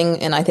basic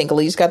thing, and I think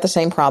Lee's got the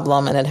same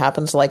problem, and it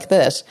happens like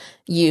this.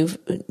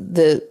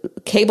 The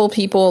cable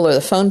people or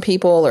the phone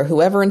people or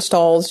whoever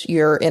installs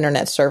your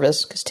internet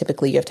service, because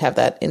typically you have to have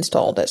that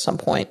installed at some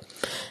point,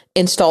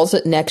 installs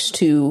it next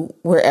to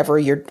wherever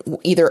you're,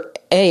 either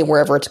A,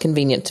 wherever it's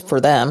convenient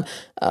for them,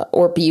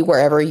 or B,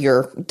 wherever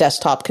your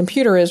desktop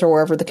computer is or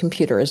wherever the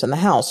computer is in the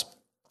house.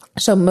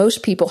 So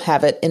most people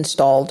have it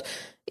installed.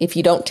 If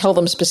you don't tell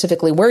them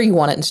specifically where you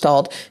want it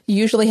installed, you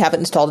usually have it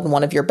installed in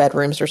one of your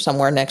bedrooms or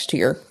somewhere next to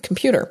your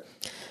computer.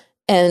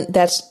 And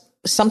that's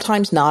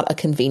sometimes not a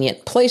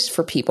convenient place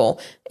for people.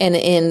 And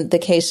in the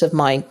case of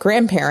my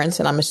grandparents,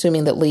 and I'm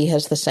assuming that Lee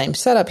has the same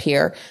setup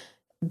here,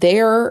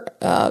 their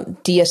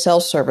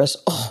DSL service,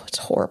 it's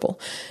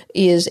horrible,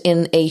 is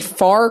in a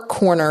far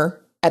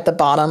corner at the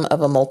bottom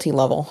of a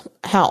multi-level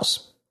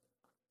house.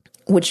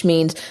 which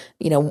means,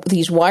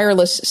 these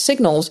wireless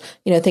signals,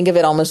 think of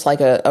it almost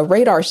like a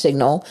radar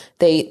signal.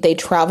 They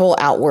travel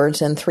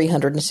outwards in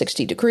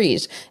 360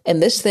 degrees.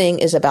 And this thing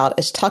is about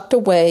as tucked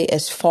away,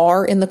 as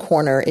far in the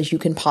corner as you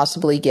can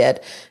possibly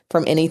get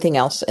from anything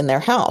else in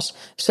their house.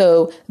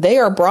 So they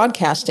are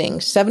broadcasting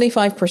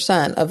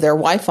 75% of their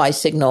Wi-Fi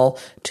signal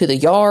to the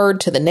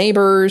yard, to the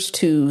neighbors,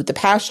 to the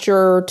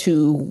pasture,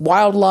 to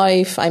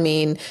wildlife. I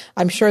mean,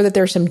 I'm sure that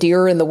there's some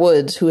deer in the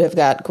woods who have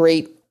got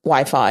great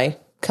Wi-Fi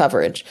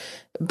coverage,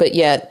 but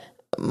yet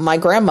my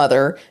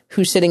grandmother,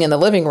 who's sitting in the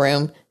living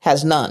room,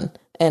 has none.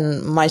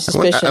 And my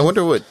suspicion, I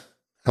wonder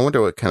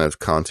what kind of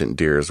content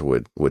deers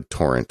would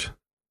torrent.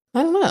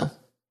 I don't know,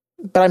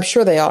 but I'm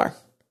sure they are,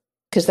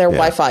 because their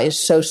Wi-Fi is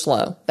so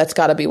slow. That's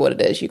got to be what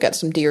it is. You got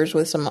some deers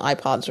with some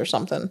iPods or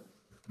something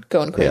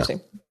going crazy.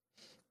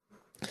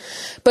 Yeah.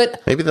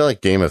 But maybe they're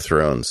like Game of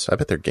Thrones. I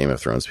bet they're Game of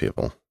Thrones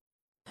people.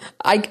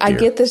 I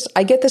get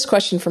this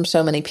question from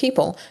so many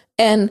people,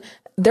 and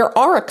there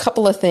are a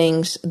couple of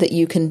things that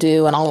you can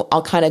do, and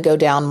I'll kind of go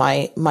down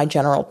my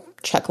general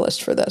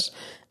checklist for this.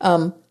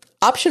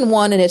 Option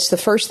one, and it's the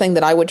first thing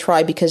that I would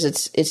try because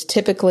it's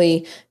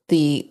typically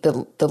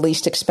the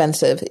least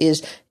expensive,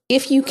 is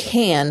if you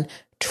can,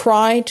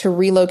 try to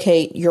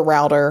relocate your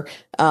router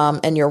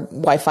and your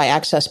Wi-Fi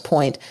access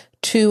point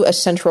to a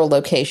central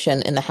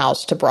location in the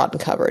house to broaden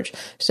coverage.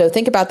 So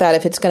think about that.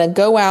 If it's going to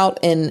go out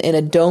in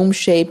a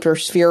dome-shaped or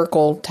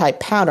spherical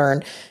type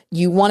pattern,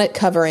 you want it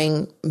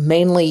covering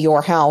mainly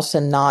your house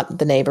and not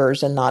the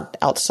neighbors and not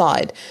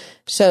outside.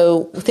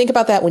 So think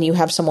about that when you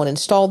have someone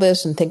install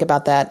this, and think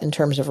about that in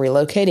terms of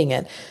relocating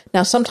it.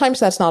 Now, sometimes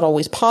that's not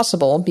always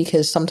possible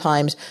because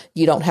sometimes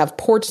you don't have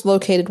ports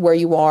located where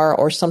you are,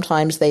 or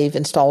sometimes they've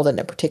installed it in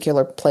a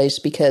particular place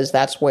because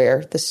that's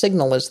where the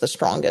signal is the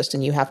strongest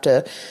and you have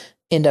to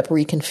end up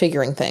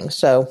reconfiguring things.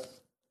 So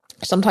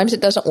sometimes it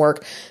doesn't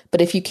work,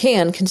 but if you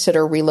can,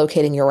 consider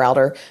relocating your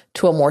router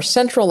to a more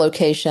central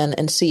location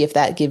and see if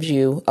that gives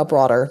you a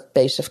broader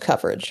base of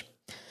coverage.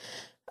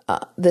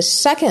 The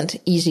second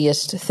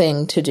easiest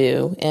thing to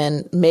do,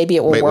 and maybe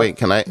it will work. Wait,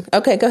 can I?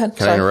 Okay, go ahead.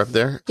 Can I interrupt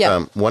there?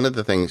 Yeah. One of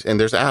the things, and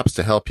there's apps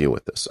to help you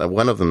with this.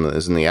 One of them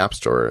is in the App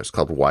Store. It's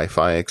called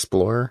Wi-Fi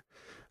Explorer.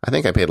 I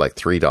think I paid like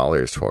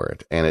 $3 for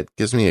it, and it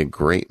gives me a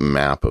great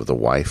map of the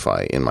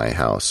Wi-Fi in my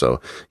house.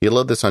 So you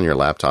load this on your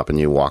laptop and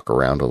you walk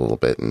around a little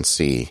bit and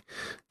see,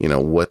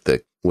 what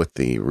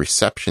the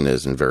reception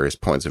is in various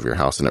points of your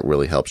house, and it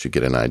really helps you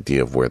get an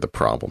idea of where the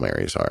problem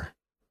areas are.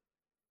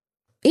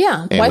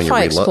 Yeah, and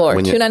Wi-Fi Explorer,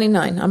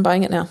 $2.99. I'm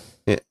buying it now.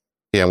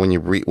 Yeah, when you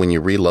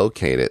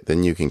relocate it,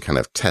 then you can kind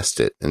of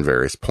test it in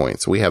various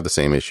points. We have the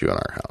same issue in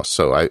our house.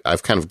 So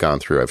I've kind of gone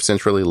through, I've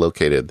centrally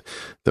located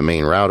the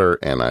main router,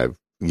 and I've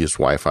used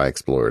Wi-Fi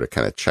Explorer to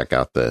kind of check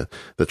out the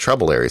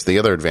trouble areas. The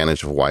other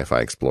advantage of Wi-Fi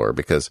Explorer,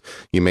 because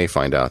you may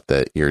find out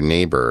that your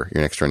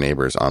next door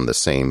neighbor is on the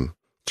same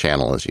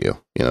channel as you.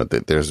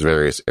 There's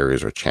various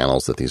areas or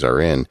channels that these are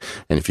in,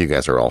 and if you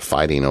guys are all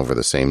fighting over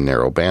the same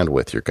narrow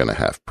bandwidth, you're going to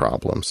have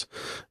problems.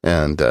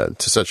 And to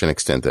such an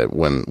extent that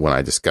when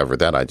I discovered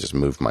that, I just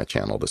moved my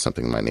channel to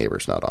something my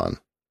neighbor's not on.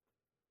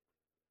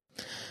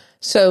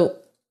 So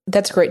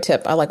that's a great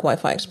tip. I like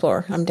Wi-Fi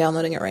Explorer. I'm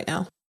downloading it right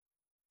now.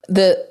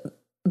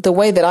 The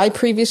way that I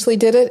previously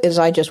did it is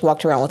I just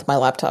walked around with my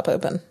laptop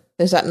open.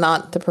 Is that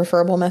not the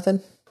preferable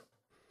method?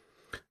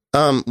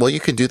 Well, you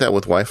could do that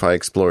with Wi-Fi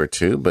Explorer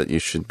too, but you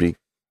should be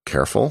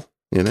careful.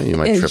 You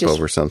might trip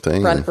over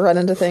something. Run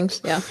into things.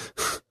 Yeah.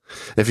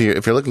 If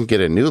you're looking to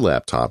get a new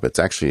laptop, it's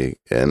actually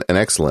an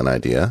excellent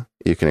idea.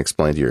 You can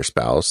explain to your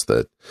spouse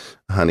that,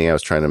 honey, I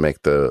was trying to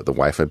make the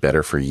Wi-Fi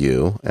better for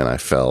you, and I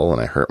fell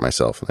and I hurt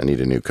myself, and I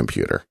need a new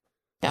computer.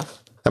 Yeah.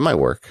 That might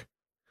work.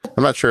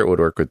 I'm not sure it would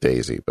work with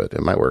Daisy, but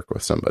it might work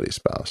with somebody's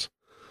spouse.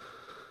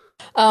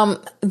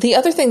 The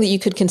other thing that you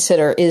could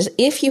consider is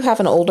if you have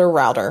an older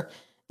router,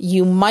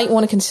 you might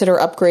want to consider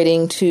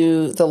upgrading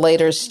to the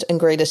latest and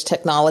greatest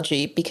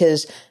technology,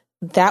 because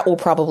that will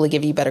probably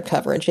give you better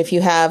coverage. If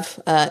you have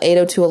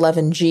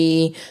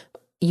 802.11g,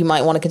 you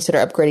might want to consider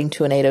upgrading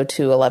to an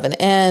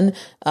 802.11n,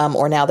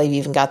 or now they've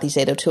even got these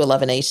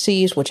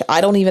 802.11acs, which I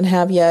don't even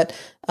have yet.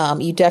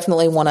 You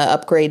definitely want to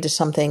upgrade to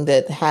something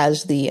that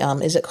has the,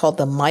 is it called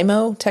the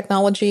MIMO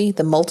technology?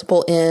 The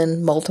multiple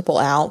in, multiple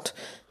out,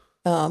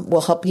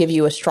 will help give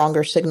you a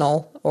stronger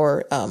signal,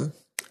 or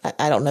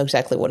I don't know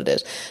exactly what it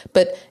is.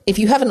 But if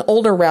you have an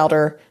older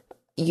router,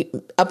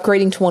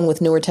 upgrading to one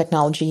with newer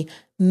technology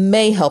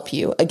may help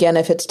you. Again,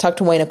 if it's tucked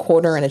away in a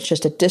corner and it's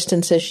just a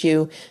distance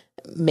issue,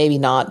 maybe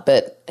not,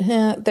 but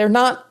they're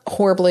not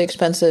horribly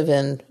expensive,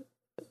 and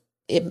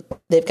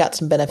they've got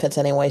some benefits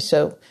anyway.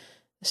 So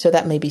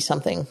that may be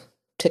something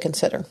to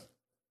consider,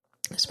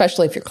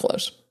 especially if you're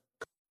close.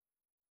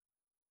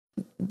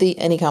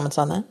 Any comments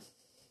on that?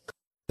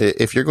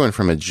 If you're going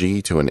from a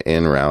G to an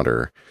N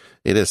router,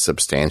 it is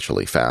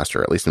substantially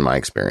faster. At least in my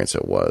experience,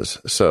 it was.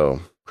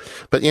 So,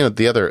 but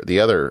the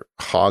other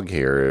hog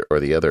here, or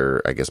the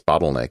other, I guess,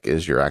 bottleneck,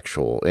 is your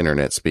actual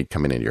internet speed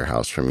coming into your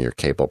house from your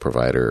cable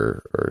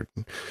provider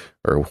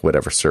or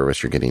whatever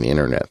service you're getting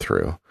internet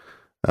through.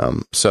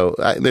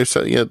 There's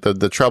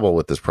the trouble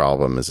with this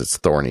problem is it's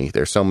thorny.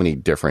 There's so many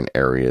different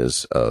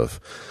areas of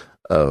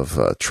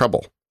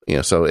trouble.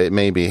 So it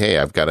may be, hey,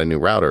 I've got a new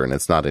router and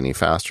it's not any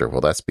faster.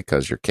 Well, that's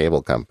because your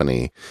cable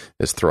company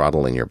is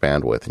throttling your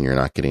bandwidth and you're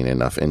not getting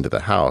enough into the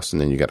house. And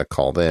then you got to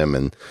call them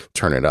and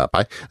turn it up.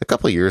 A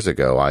couple of years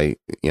ago, I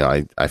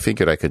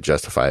figured I could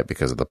justify it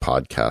because of the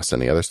podcast and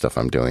the other stuff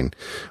I'm doing.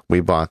 We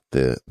bought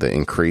the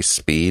increased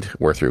speed.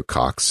 We're through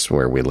Cox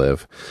where we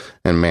live.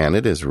 And man,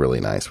 it is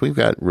really nice. We've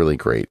got really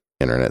great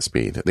internet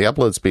speed. The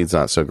upload speed's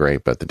not so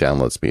great, but the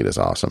download speed is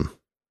awesome.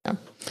 Yeah.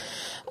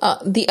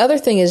 The other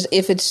thing is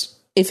if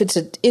it's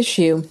an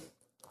issue,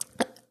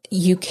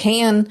 you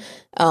can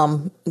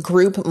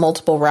group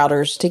multiple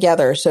routers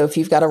together. So if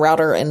you've got a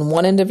router in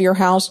one end of your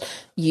house,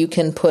 you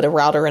can put a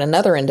router in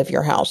another end of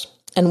your house.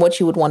 And what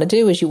you would want to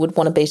do is you would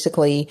want to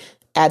basically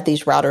add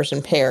these routers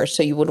in pairs.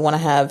 So you would want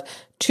to have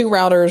two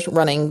routers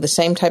running the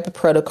same type of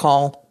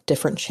protocol,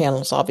 different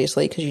channels,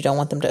 obviously, because you don't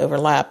want them to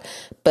overlap,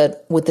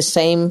 but with the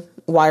same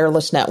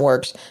wireless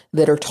networks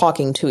that are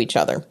talking to each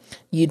other.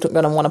 You're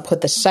going to want to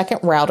put the second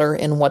router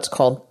in what's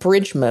called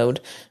bridge mode,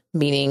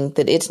 meaning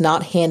that it's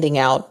not handing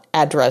out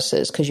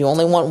addresses because you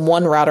only want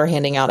one router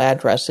handing out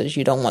addresses.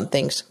 You don't want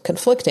things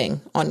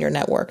conflicting on your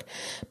network.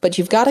 But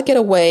you've got to get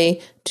a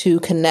way to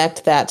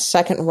connect that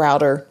second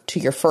router to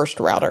your first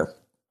router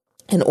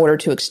in order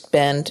to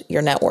expand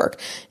your network.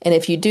 And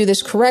if you do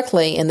this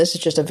correctly, and this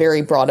is just a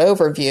very broad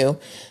overview,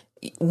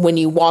 when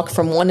you walk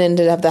from one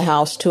end of the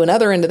house to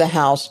another end of the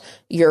house,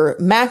 your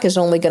Mac is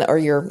only going to, or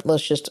your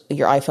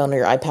iPhone or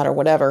your iPad or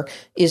whatever,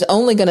 is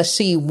only going to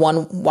see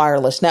one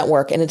wireless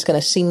network, and it's going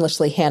to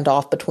seamlessly hand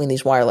off between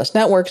these wireless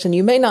networks. And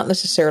you may not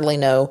necessarily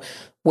know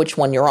which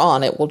one you're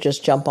on. It will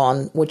just jump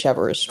on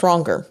whichever is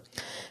stronger.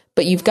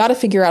 But you've got to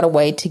figure out a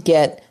way to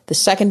get the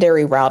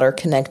secondary router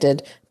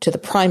connected to the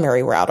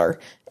primary router.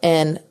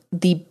 And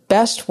the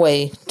best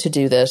way to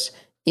do this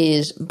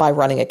is by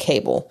running a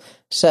cable.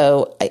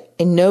 So I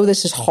know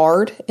this is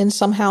hard in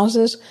some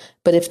houses,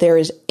 but if there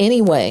is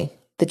any way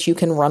that you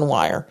can run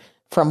wire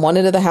from one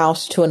end of the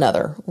house to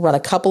another, run a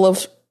couple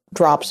of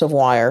drops of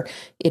wire,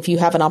 if you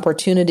have an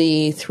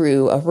opportunity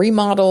through a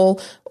remodel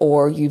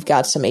or you've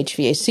got some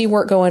HVAC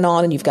work going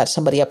on and you've got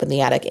somebody up in the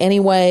attic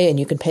anyway, and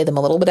you can pay them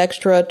a little bit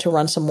extra to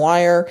run some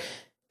wire,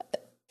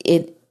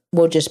 it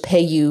will just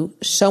pay you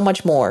so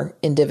much more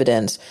in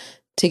dividends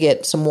to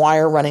get some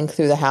wire running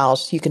through the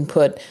house. You can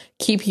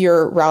keep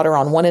your router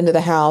on one end of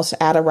the house,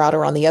 add a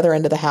router on the other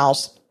end of the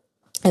house,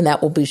 and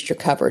that will boost your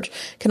coverage.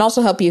 Can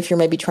also help you if you're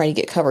maybe trying to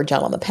get coverage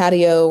out on the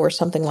patio or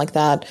something like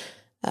that.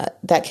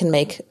 That can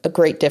make a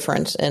great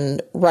difference.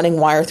 And running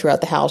wire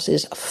throughout the house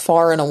is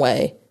far and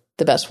away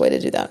the best way to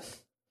do that.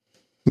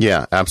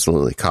 Yeah,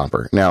 absolutely.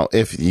 Copper. Now,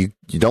 if you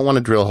don't want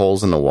to drill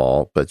holes in the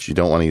wall, but you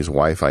don't want to use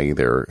Wi-Fi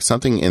either,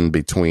 something in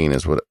between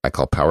is what I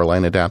call power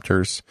line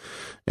adapters.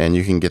 And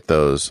you can get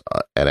those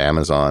at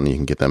Amazon. You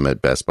can get them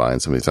at Best Buy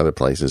and some of these other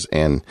places.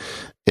 And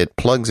it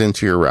plugs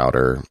into your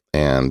router,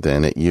 and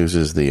then it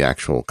uses the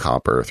actual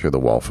copper through the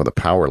wall for the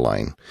power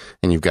line.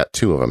 And you've got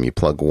two of them. You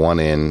plug one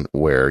in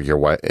where your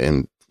wife,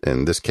 in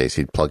this case,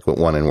 he'd plug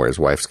one in where his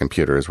wife's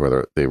computer is,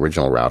 where the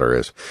original router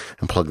is,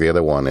 and plug the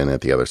other one in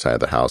at the other side of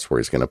the house where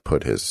he's going to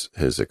put his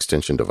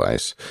extension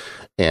device.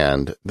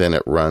 And then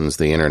it runs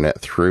the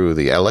internet through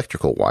the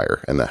electrical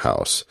wire in the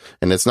house.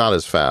 And it's not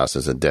as fast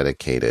as a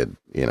dedicated,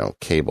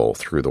 cable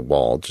through the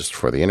wall just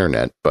for the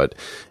internet, but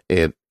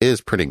it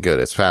is pretty good.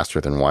 It's faster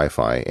than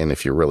Wi-Fi. And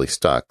if you're really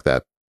stuck,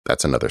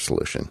 that's another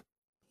solution.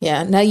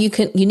 Yeah. Now you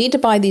need to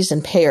buy these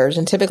in pairs,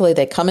 and typically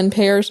they come in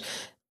pairs.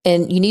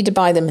 And you need to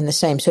buy them in the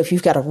same. So if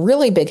you've got a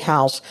really big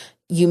house,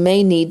 you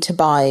may need to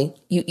buy,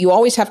 you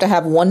always have to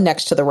have one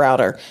next to the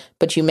router,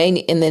 but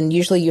and then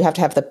usually you have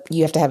to have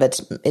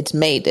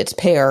its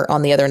pair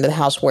on the other end of the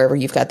house wherever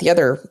you've got the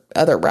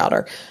other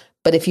router.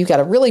 But if you've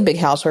got a really big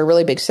house or a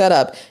really big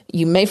setup,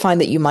 you may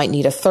find that you might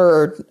need a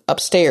third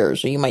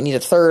upstairs, or you might need a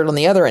third on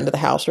the other end of the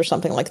house or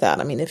something like that.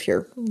 I mean, if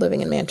you're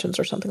living in mansions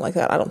or something like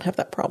that, I don't have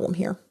that problem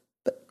here,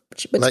 but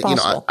it's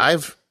possible.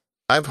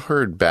 I've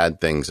heard bad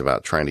things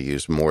about trying to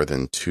use more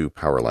than two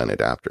power line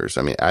adapters.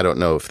 I mean, I don't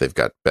know if they've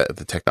got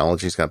the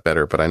technology's got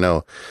better, but I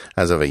know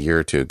as of a year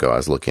or two ago, I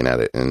was looking at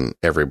it, and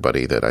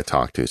everybody that I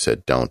talked to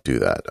said, "Don't do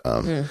that."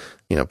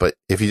 But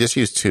if you just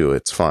use two,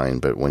 it's fine.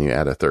 But when you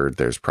add a third,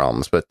 there's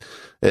problems. But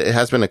it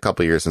has been a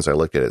couple of years since I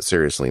looked at it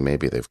seriously.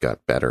 Maybe they've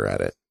got better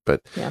at it.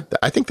 But yeah.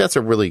 I think that's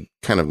a really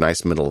kind of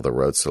nice middle of the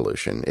road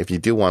solution. If you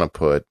do want to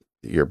put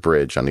your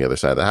bridge on the other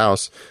side of the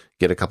house,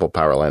 get a couple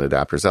power line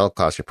adapters. That'll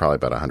cost you probably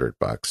about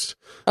 $100.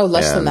 Oh,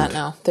 less than that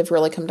now. They've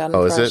really come down in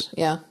price. Is it?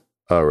 Yeah.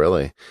 Oh,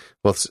 really?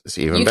 Well, it's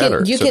even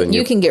better.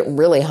 You can get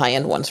really high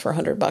end ones for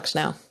 $100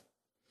 now.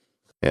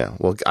 Yeah.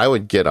 Well, I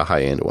would get a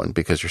high end one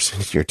because you're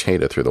sending your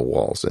data through the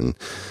walls, and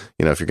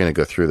if you're going to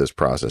go through this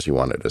process, you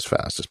want it as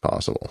fast as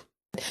possible.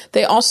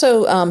 They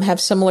also have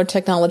similar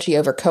technology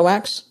over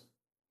coax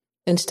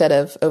instead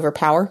of over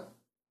power.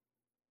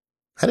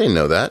 I didn't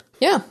know that.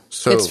 Yeah.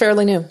 So it's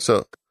fairly new.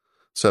 So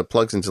it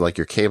plugs into like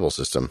your cable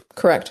system.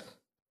 Correct.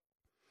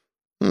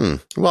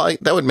 Well,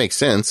 that would make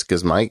sense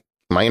because my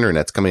my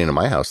internet's coming into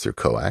my house through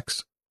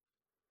coax.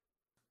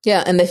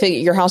 Yeah, and they figure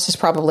your house is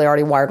probably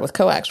already wired with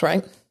coax,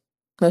 right?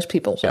 Most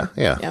people. So.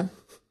 Yeah.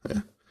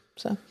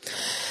 So,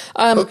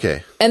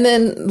 okay. And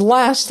then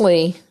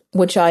lastly,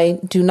 which I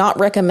do not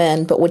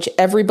recommend, but which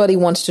everybody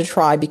wants to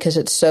try because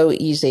it's so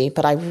easy,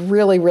 but I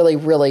really, really,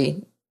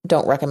 really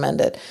don't recommend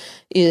it,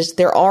 is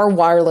there are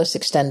wireless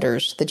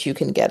extenders that you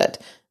can get it.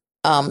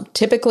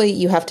 Typically,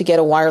 you have to get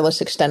a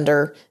wireless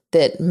extender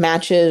that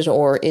matches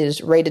or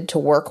is rated to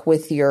work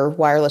with your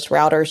wireless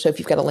router. So if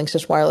you've got a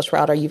Linksys wireless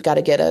router, you've got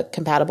to get a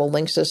compatible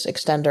Linksys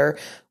extender.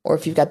 Or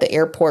if you've got the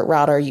airport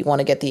router, you want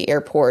to get the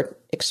Airport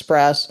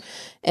Express.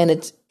 And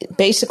it's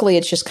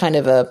just kind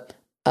of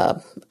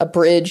a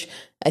bridge.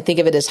 I think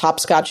of it as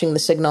hopscotching the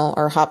signal,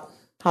 or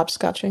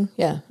hopscotching.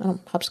 Yeah,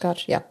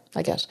 hopscotch. Yeah,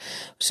 I guess.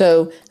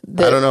 So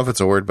I don't know if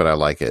it's a word, but I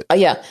like it.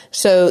 Yeah.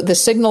 So the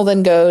signal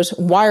then goes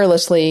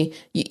wirelessly.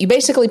 You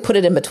basically put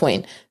it in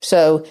between.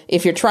 So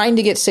if you're trying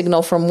to get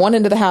signal from one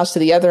end of the house to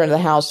the other end of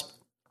the house,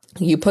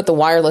 you put the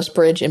wireless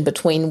bridge in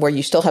between where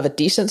you still have a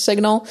decent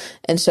signal.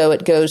 And so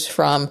it goes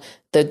from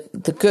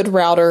the good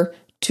router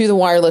to the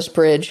wireless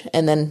bridge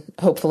and then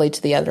hopefully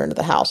to the other end of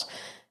the house.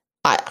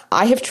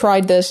 I have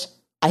tried this.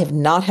 I have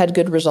not had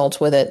good results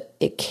with it.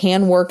 It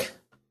can work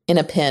in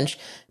a pinch,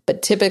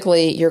 but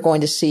typically you're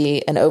going to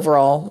see an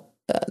overall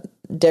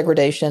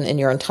degradation in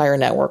your entire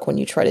network when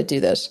you try to do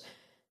this.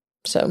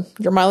 So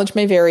your mileage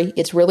may vary.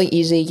 It's really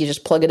easy. You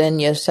just plug it in,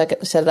 you set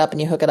it up,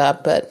 and you hook it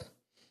up, but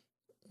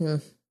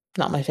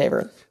not my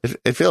favorite.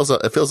 It feels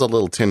a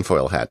little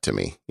tinfoil hat to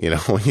me,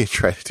 when you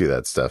try to do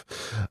that stuff.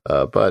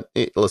 But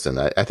listen,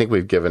 I think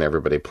we've given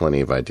everybody plenty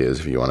of ideas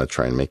if you want to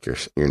try and make your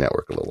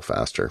network a little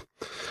faster.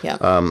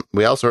 Yeah.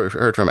 We also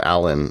heard from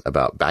Alan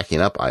about backing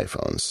up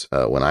iPhones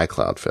when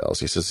iCloud fails.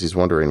 He says he's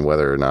wondering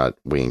whether or not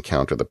we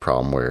encounter the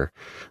problem where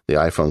the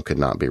iPhone could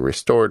not be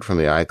restored from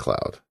the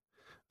iCloud.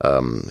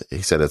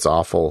 He said it's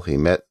awful. He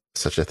met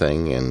such a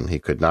thing, and he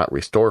could not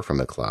restore from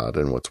the cloud.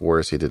 And what's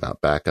worse, he did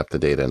not back up the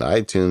data in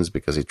iTunes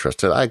because he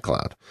trusted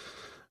iCloud.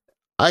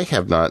 I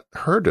have not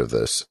heard of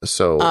this,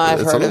 so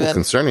it's a little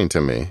concerning to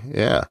me.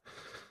 Yeah.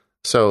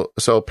 So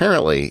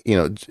apparently,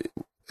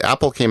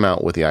 Apple came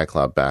out with the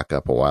iCloud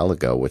backup a while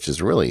ago, which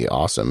is really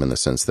awesome in the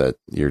sense that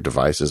your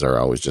devices are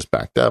always just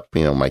backed up.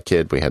 My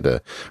kid, we had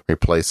to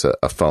replace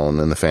a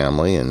phone in the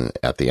family, and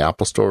at the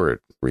Apple Store,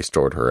 it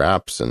restored her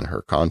apps and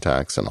her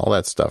contacts and all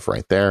that stuff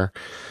right there.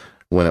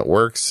 When it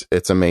works,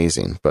 it's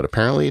amazing, but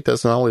apparently it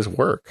doesn't always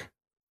work.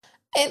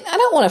 And I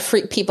don't want to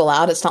freak people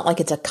out. It's not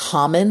like it's a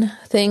common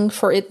thing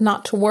for it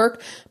not to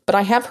work, but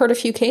I have heard a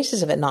few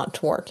cases of it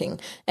not working.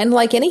 And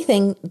like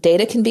anything,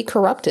 data can be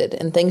corrupted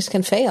and things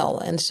can fail.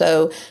 And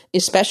so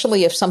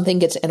especially if something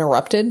gets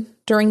interrupted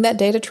during that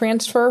data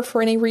transfer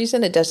for any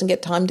reason, it doesn't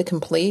get time to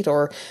complete,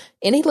 or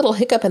any little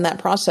hiccup in that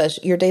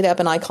process, your data up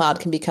in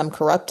iCloud can become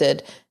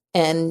corrupted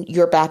and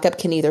your backup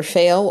can either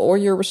fail or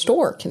your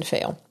restore can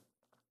fail.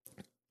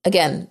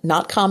 Again,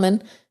 not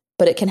common,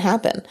 but it can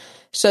happen.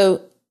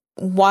 So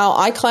while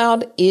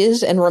iCloud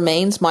is and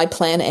remains my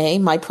plan A,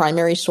 my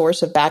primary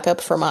source of backup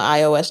for my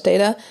iOS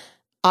data,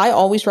 I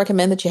always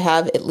recommend that you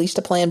have at least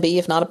a plan B,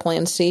 if not a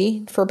plan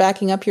C, for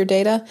backing up your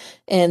data.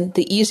 And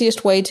the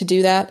easiest way to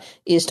do that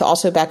is to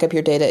also back up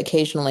your data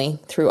occasionally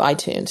through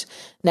iTunes.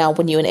 Now,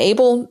 when you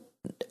enable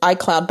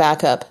iCloud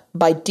backup,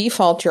 by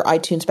default, your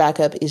iTunes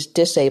backup is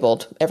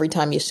disabled every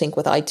time you sync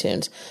with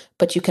iTunes.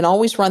 But you can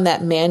always run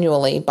that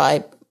manually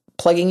by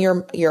plugging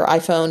your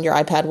iPhone, your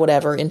iPad,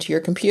 whatever, into your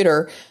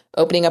computer,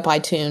 opening up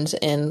iTunes,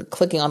 and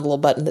clicking on the little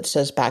button that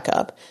says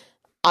backup.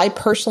 I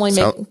personally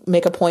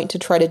make a point to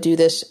try to do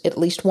this at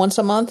least once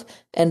a month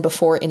and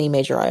before any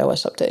major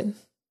iOS update.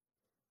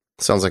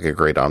 Sounds like a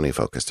great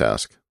OmniFocus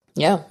task.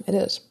 Yeah, it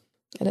is.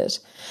 It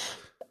is.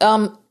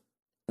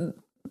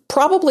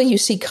 Probably you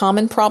see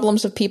common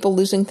problems of people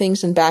losing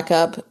things in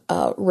backup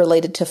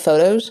related to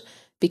photos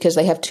because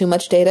they have too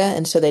much data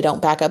and so they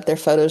don't back up their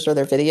photos or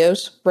their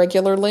videos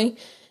regularly.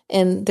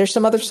 And there's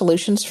some other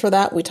solutions for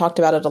that. We talked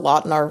about it a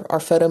lot in our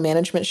photo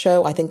management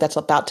show. I think that's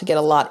about to get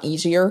a lot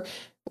easier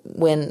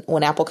when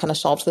Apple kind of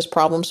solves this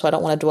problem. So I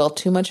don't want to dwell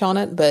too much on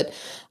it. But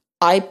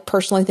I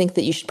personally think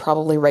that you should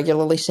probably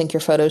regularly sync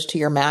your photos to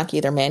your Mac,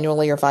 either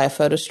manually or via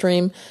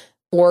PhotoStream,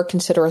 or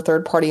consider a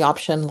third-party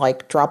option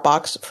like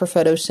Dropbox for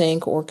photo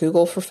sync or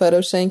Google for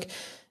photo sync.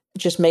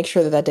 Just make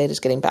sure that data is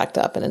getting backed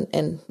up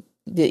and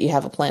that you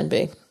have a plan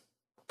B.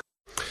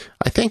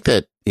 I think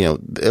that,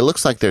 it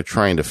looks like they're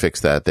trying to fix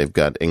that. They've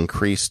got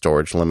increased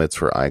storage limits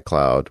for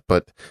iCloud.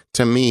 But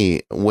to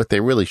me, what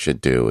they really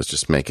should do is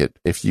just make it,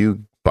 if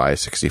you buy a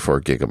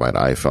 64 gigabyte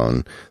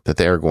iPhone, that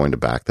they are going to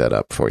back that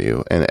up for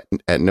you. And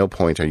at no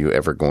point are you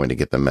ever going to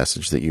get the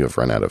message that you have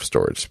run out of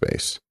storage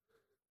space.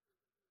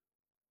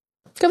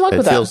 Good luck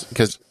with that.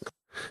 Because,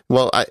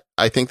 well,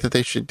 I think that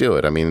they should do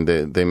it. I mean,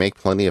 they make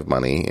plenty of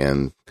money,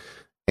 and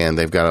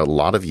they've got a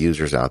lot of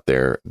users out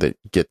there that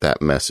get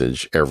that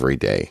message every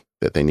day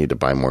that they need to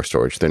buy more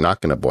storage. They're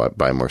not going to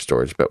buy more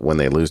storage, but when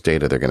they lose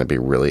data, they're going to be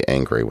really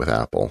angry with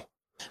Apple.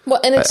 Well,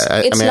 and it's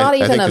not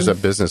even. I think there's a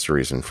business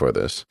reason for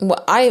this.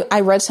 Well, I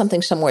read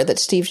something somewhere that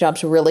Steve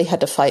Jobs really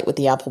had to fight with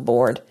the Apple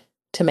board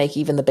to make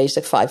even the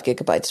basic 5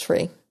 gigabytes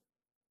free.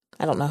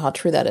 I don't know how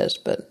true that is,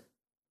 but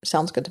it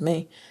sounds good to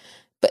me.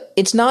 But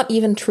it's not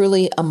even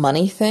truly a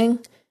money thing.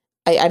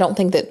 I don't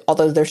think that,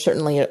 although there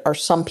certainly are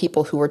some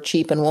people who are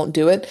cheap and won't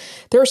do it,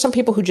 there are some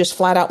people who just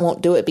flat out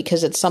won't do it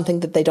because it's something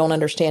that they don't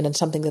understand and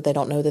something that they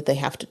don't know that they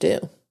have to do.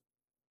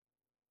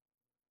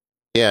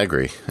 Yeah, I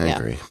agree. I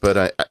agree.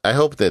 But I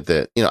hope that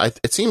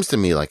it seems to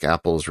me like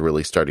Apple's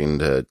really starting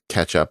to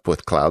catch up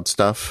with cloud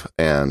stuff,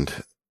 and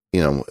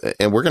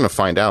and we're going to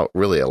find out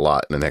really a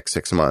lot in the next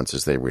 6 months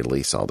as they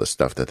release all the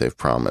stuff that they've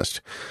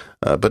promised.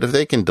 But if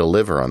they can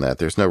deliver on that,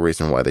 there's no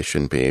reason why they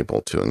shouldn't be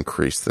able to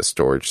increase the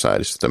storage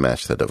size to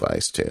match the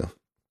device too.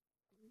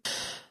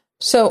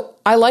 So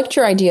I liked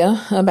your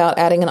idea about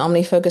adding an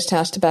OmniFocus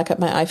task to back up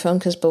my iPhone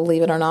because,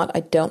 believe it or not, I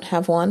don't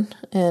have one.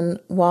 And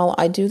while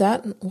I do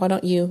that, why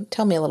don't you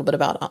tell me a little bit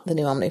about the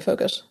new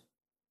OmniFocus?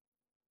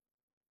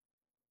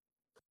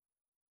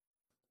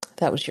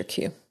 That was your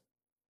cue.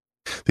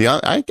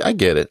 I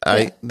get it.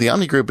 Yeah. The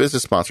Omni Group is a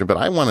sponsor, but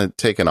I want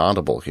to take an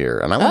audible here,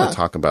 and I want to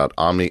talk about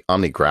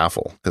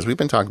OmniGraffle, because we've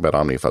been talking about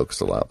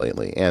OmniFocus a lot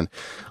lately, and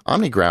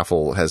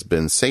OmniGraffle has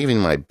been saving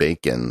my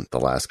bacon the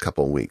last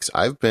couple of weeks.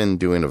 I've been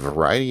doing a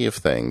variety of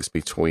things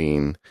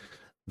between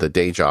the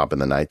day job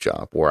and the night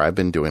job, where I've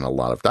been doing a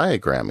lot of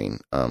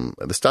diagramming.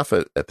 The stuff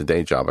at the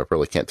day job I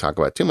really can't talk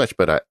about too much,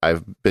 but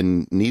I've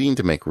been needing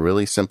to make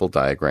really simple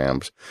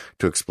diagrams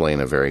to explain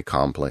a very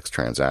complex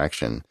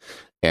transaction.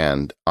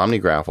 And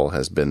OmniGraffle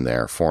has been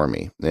there for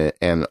me.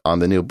 And on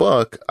the new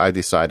book, I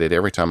decided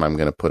every time I'm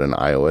going to put an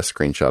iOS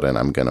screenshot in,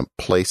 I'm going to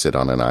place it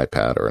on an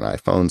iPad or an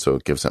iPhone so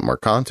it gives it more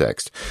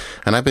context.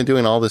 And I've been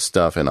doing all this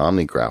stuff in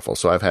OmniGraffle.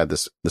 So I've had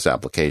this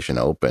application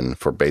open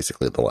for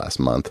basically the last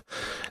month.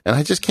 And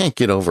I just can't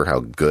get over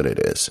how good it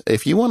is.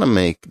 If you want to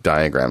make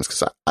diagrams,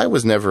 because I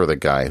was never the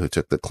guy who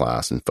took the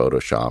class in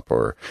Photoshop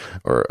or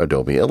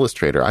Adobe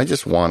Illustrator. I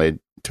just wanted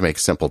to make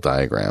simple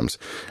diagrams.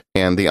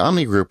 And the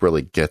Omni Group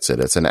really gets it.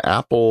 It's an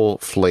Apple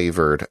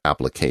flavored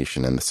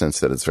application in the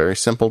sense that it's very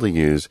simple to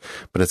use,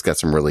 but it's got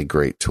some really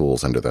great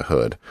tools under the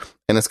hood.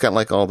 And it's got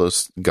like all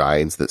those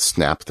guides that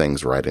snap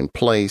things right in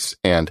place.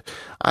 And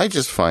I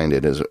just find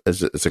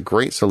it's a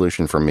great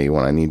solution for me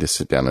when I need to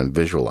sit down and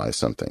visualize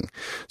something.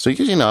 So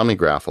using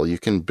OmniGraffle, you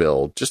can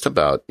build just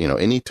about,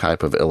 any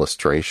type of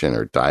illustration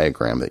or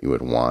diagram that you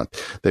would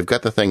want. They've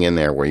got the thing in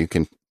there where you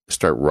can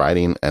start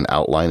writing an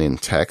outline in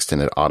text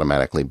and it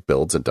automatically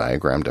builds a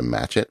diagram to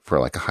match it for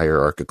like a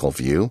hierarchical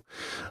view.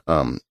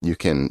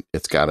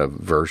 It's got a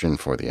version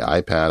for the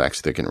iPad.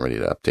 Actually, they're getting ready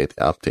to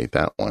update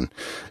that one.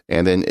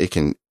 And then it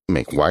can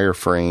make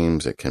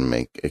wireframes. It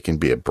can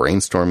be a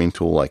brainstorming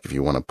tool. Like if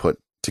you want to put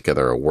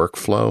together a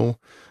workflow.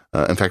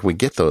 In fact, we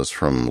get those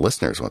from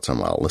listeners once in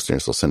a while.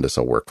 Listeners will send us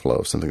a workflow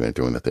of something they're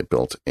doing that they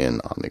built in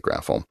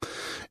OmniGraffle.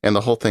 And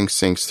the whole thing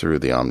syncs through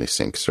the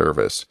OmniSync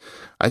service.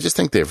 I just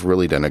think they've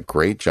really done a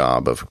great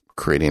job of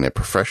creating a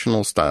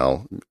professional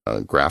style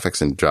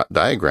graphics and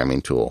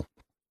diagramming tool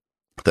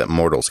that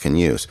mortals can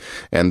use.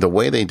 And the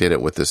way they did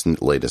it with this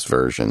latest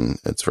version,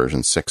 it's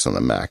version 6 on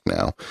the Mac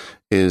now,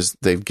 is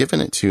they've given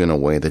it to you in a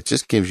way that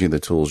just gives you the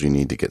tools you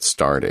need to get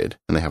started.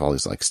 And they have all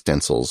these like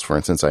stencils. For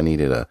instance, I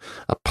needed a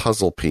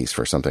puzzle piece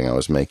for something I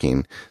was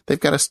making. They've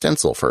got a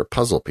stencil for a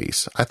puzzle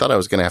piece. I thought I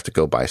was going to have to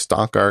go buy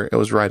stock art. It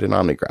was right in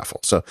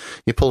OmniGraffle. So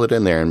you pull it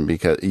in there and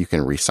because you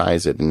can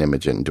resize it and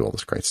image it and do all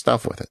this great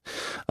stuff with it.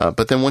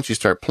 But then once you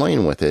start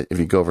playing with it, if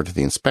you go over to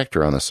the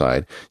inspector on the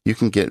side, you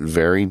can get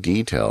very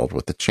detailed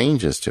with the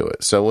changes to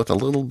it. So with a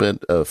little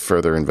bit of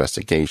further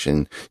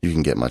investigation, you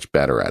can get much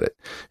better at it.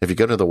 If you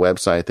go to the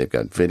website, they've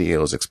got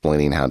videos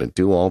explaining how to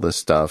do all this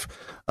stuff.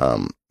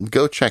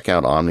 Go check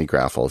out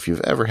OmniGraffle if you've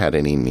ever had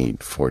any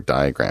need for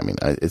diagramming.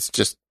 It's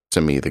just,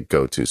 to me, the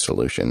go-to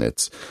solution.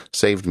 It's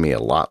saved me a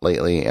lot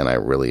lately, and I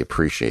really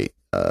appreciate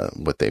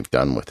what they've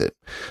done with it.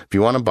 If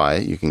you want to buy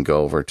it, you can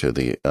go over to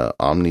the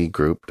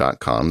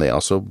omnigroup.com. They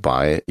also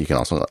buy it. You can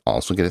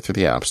also get it through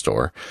the App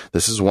Store.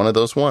 This is one of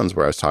those ones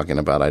where I was talking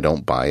about I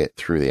don't buy it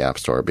through the App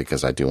Store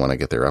because I do want to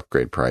get their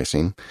upgrade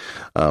pricing.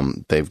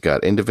 They've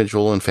got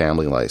individual and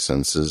family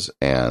licenses,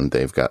 and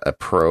they've got a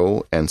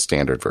pro and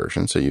standard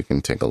version, so you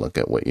can take a look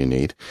at what you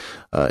need.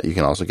 You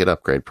can also get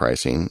upgrade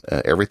pricing.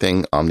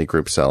 Everything Omni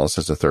Group sells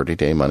has a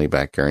 30-day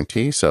money-back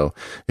guarantee, so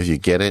if you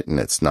get it and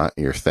it's not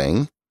your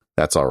thing,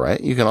 that's all right.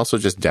 You can also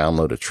just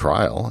download a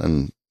trial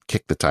and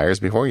kick the tires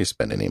before you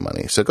spend any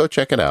money. So go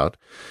check it out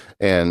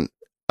and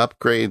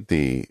upgrade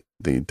the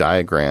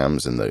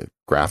diagrams and the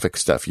graphic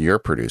stuff you're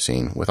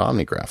producing with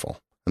OmniGraffle.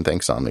 And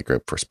thanks, Omni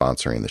Group, for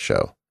sponsoring the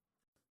show.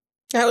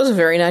 That was a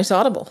very nice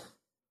audible.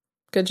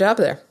 Good job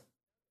there.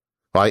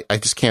 Well, I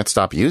just can't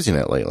stop using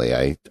it lately.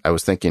 I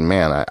was thinking,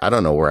 man, I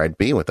don't know where I'd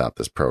be without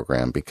this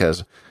program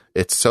because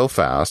it's so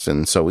fast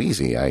and so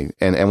easy.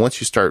 And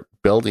once you start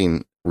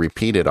building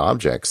repeated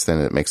objects, then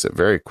it makes it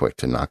very quick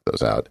to knock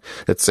those out.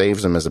 It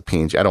saves them as a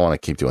PNG. I don't want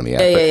to keep doing the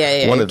ad.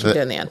 Yeah. Keep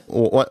doing the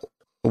ad.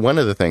 One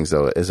of the things,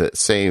 though, is it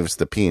saves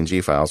the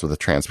PNG files with a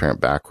transparent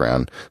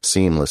background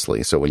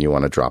seamlessly. So when you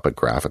want to drop a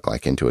graphic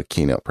like into a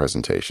keynote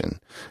presentation,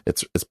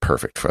 it's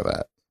perfect for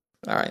that.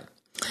 All right.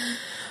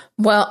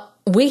 Well,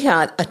 we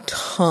had a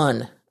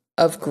ton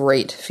of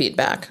great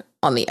feedback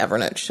on the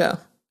Evernote show.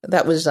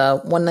 That was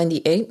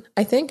 198,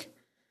 I think.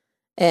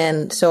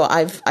 And so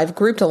I've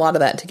grouped a lot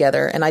of that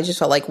together, and I just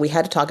felt like we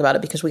had to talk about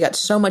it because we got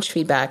so much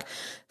feedback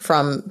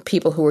from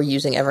people who were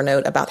using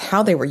Evernote about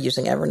how they were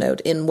using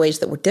Evernote in ways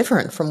that were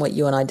different from what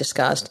you and I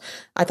discussed.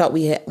 I thought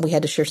we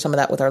had to share some of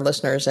that with our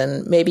listeners,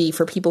 and maybe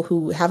for people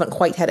who haven't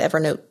quite had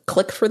Evernote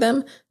click for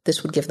them,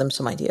 this would give them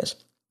some ideas.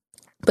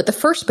 But the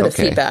first bit of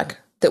feedback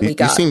that we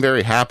got... You seem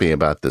very happy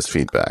about this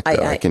feedback,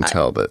 though. I can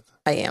tell that.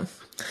 I am.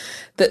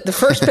 The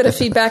first bit of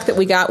feedback that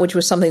we got, which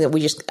was something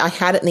that I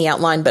had it in the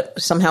outline, but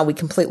somehow we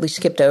completely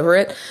skipped over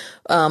it,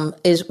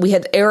 is we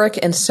had Eric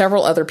and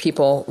several other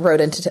people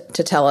wrote in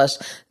to tell us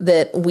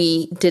that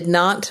we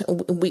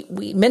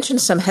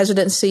mentioned some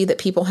hesitancy that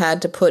people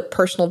had to put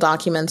personal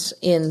documents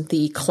in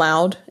the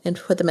cloud and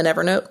put them in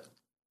Evernote.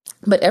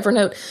 But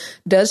Evernote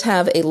does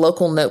have a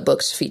local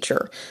notebooks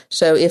feature.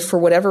 So if for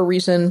whatever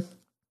reason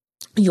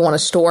you want to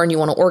store and you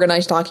want to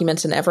organize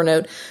documents in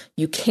Evernote,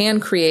 you can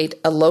create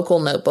a local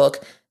notebook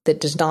that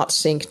does not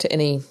sync to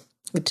the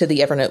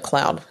Evernote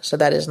cloud. So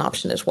that is an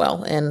option as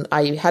well. And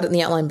I had it in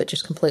the outline, but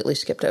just completely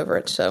skipped over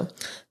it. So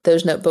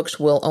those notebooks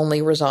will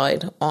only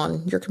reside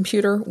on your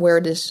computer where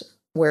it is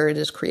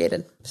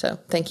created. So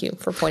thank you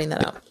for pointing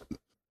that out.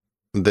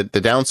 The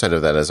downside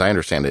of that, as I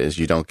understand it, is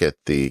you don't get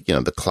the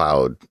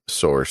cloud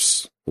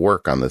source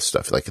work on this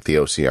stuff. Like if the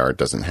OCR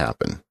doesn't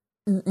happen.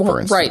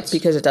 Well, right,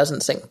 because it doesn't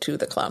sync to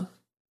the cloud.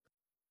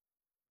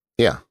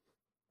 Yeah.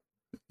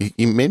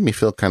 You made me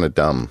feel kind of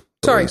dumb.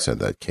 Sorry. You said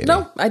that, Katie.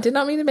 No, I did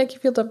not mean to make you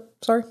feel dumb.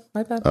 Sorry,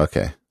 my bad.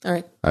 Okay. All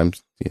right. I'm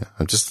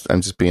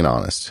just being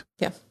honest.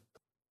 Yeah.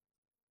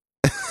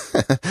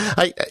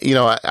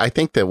 I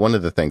think that one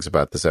of the things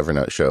about this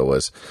Evernote show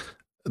was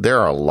there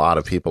are a lot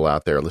of people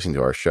out there listening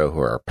to our show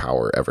who are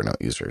power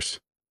Evernote users.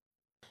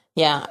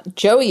 Yeah,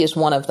 Joey is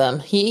one of them.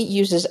 He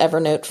uses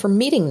Evernote for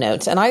meeting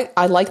notes, and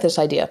I like this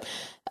idea.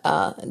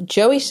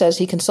 Joey says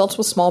he consults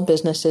with small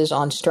businesses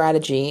on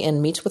strategy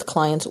and meets with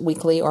clients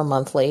weekly or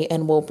monthly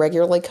and will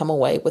regularly come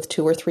away with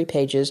 2 or 3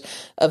 pages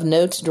of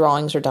notes,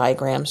 drawings, or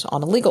diagrams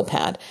on a legal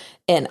pad.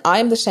 And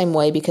I'm the same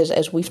way because,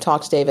 as we've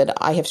talked, David,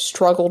 I have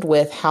struggled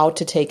with how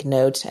to take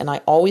notes, and I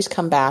always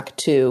come back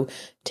to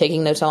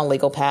taking notes on a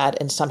legal pad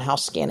and somehow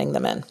scanning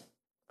them in.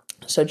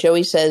 So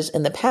Joey says,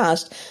 in the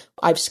past,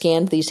 I've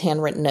scanned these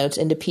handwritten notes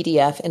into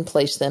PDF and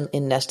placed them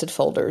in nested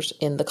folders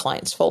in the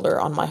client's folder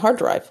on my hard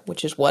drive,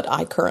 which is what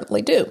I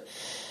currently do.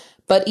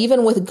 But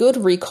even with good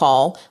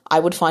recall, I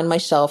would find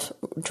myself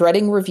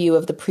dreading review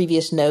of the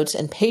previous notes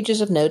and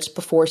pages of notes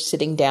before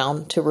sitting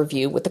down to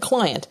review with the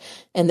client.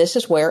 And this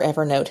is where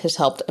Evernote has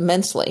helped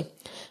immensely.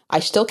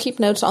 I still keep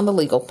notes on the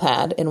legal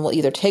pad and will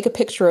either take a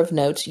picture of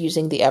notes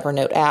using the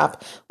Evernote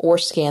app or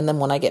scan them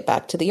when I get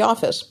back to the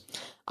office.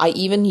 I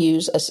even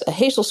use a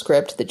Hazel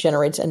script that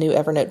generates a new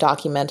Evernote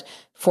document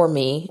for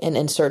me and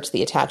inserts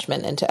the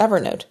attachment into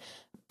Evernote.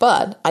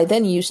 But I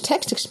then use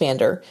Text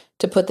Expander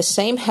to put the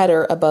same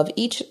header above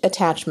each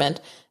attachment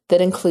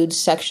that includes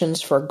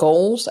sections for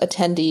goals,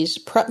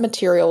 attendees, prep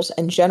materials,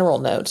 and general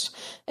notes.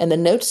 And the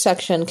notes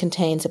section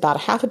contains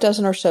about 6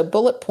 or so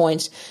bullet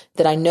points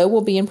that I know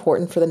will be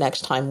important for the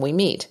next time we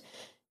meet.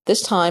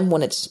 This time,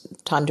 when it's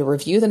time to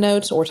review the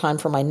notes or time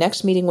for my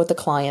next meeting with the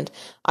client,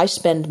 I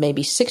spend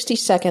maybe 60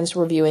 seconds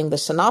reviewing the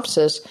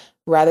synopsis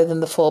rather than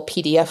the full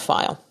PDF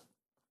file.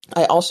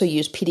 I also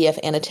use PDF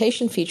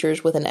annotation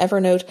features with an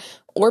Evernote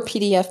or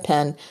PDF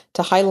pen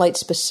to highlight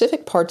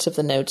specific parts of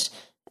the notes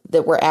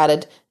that were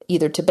added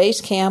either to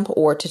Basecamp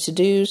or to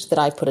to-dos that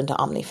I've put into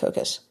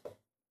OmniFocus.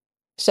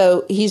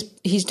 So he's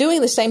doing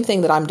the same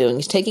thing that I'm doing.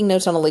 He's taking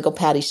notes on a legal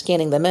pad, he's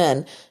scanning them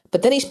in,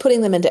 but then he's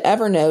putting them into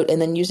Evernote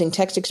and then using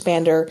Text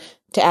Expander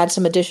to add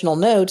some additional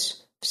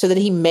notes so that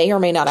he may or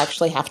may not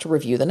actually have to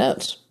review the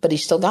notes, but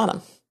he's still got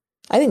them.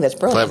 I think that's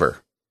brilliant.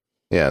 Clever.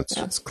 Yeah,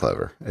 it's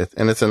clever.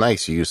 And it's a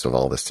nice use of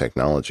all this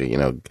technology.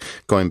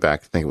 Going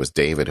back, I think it was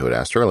David who had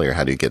asked earlier,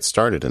 how do you get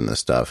started in this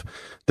stuff?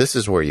 This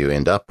is where you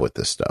end up with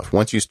this stuff.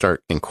 Once you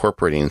start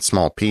incorporating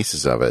small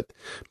pieces of it,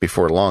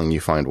 before long, you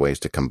find ways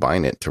to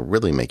combine it to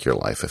really make your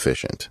life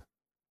efficient.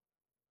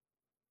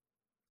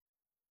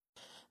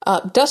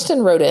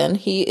 Dustin wrote in,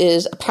 he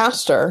is a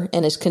pastor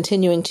and is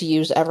continuing to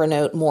use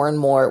Evernote more and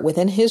more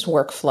within his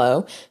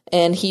workflow.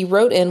 And he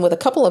wrote in with a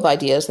couple of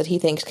ideas that he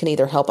thinks can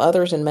either help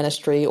others in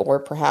ministry or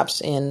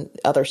perhaps in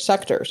other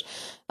sectors.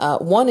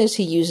 One is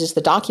he uses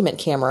the document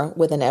camera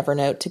within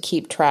Evernote to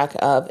keep track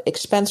of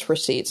expense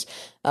receipts.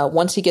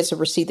 Once he gets a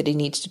receipt that he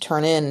needs to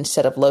turn in,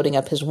 instead of loading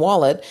up his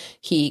wallet,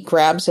 he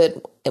grabs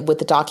it with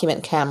the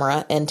document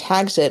camera and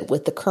tags it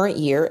with the current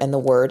year and the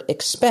word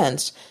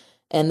expense.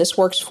 And this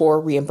works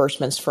for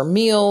reimbursements for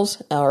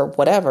meals or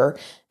whatever.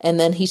 And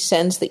then he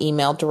sends the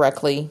email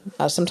directly.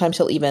 Sometimes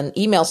he'll even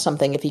email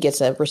something if he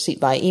gets a receipt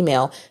by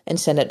email and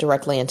send it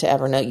directly into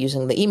Evernote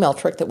using the email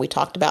trick that we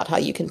talked about, how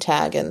you can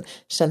tag and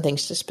send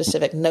things to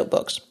specific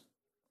notebooks.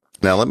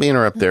 Now, let me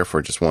interrupt there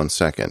for just 1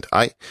 second.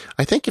 I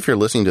think if you're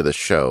listening to the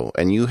show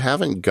and you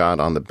haven't got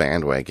on the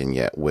bandwagon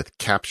yet with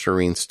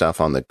capturing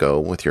stuff on the go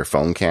with your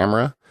phone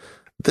camera,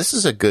 this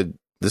is a good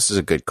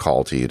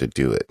call to you to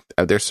do it.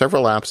 There's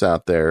several apps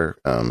out there.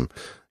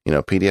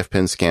 PDF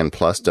Pen Scan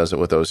Plus does it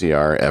with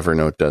OCR.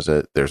 Evernote does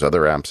it. There's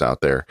other apps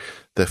out there.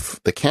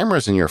 The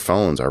cameras in your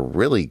phones are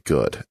really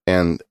good.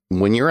 And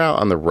when you're out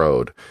on the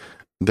road,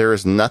 there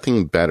is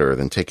nothing better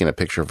than taking a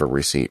picture of a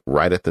receipt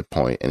right at the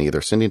point and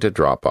either sending it to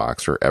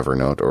Dropbox or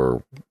Evernote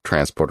or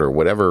Transport or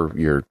whatever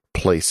your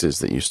place is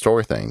that you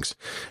store things,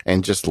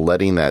 and just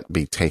letting that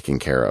be taken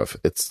care of.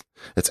 It's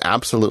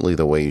absolutely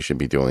the way you should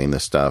be doing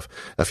this stuff.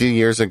 A few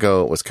years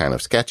ago, it was kind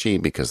of sketchy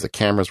because the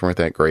cameras weren't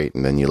that great,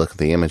 and then you look at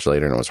the image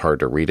later and it was hard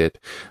to read it.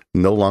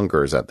 No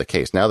longer is that the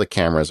case. Now the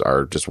cameras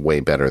are just way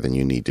better than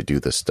you need to do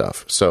this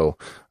stuff. So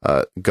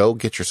go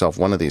get yourself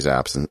one of these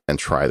apps and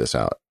try this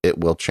out. It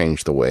will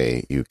change the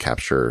way you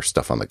capture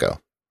stuff on the go.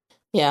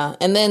 Yeah,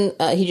 and then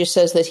he just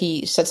says that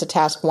he sets a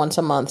task once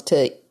a month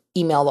to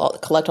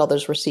collect all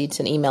those receipts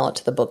and email it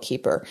to the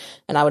bookkeeper.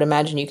 And I would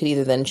imagine you could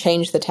either then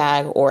change the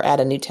tag or add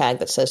a new tag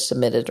that says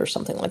submitted or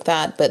something like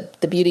that. But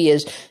the beauty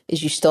is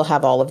you still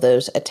have all of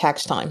those at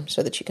tax time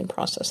so that you can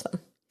process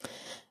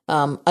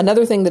them.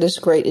 Another thing that is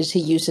great is he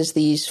uses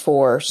these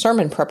for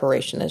sermon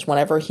preparation, is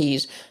whenever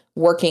he's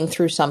working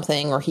through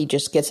something or he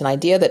just gets an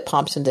idea that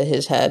pops into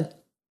his head,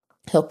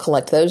 he'll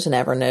collect those in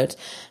Evernote.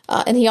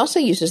 And he also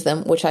uses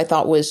them, which I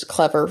thought was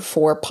clever,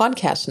 for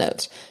podcast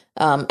notes.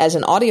 As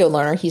an audio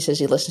learner, he says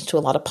he listens to a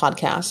lot of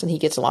podcasts and he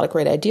gets a lot of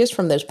great ideas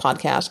from those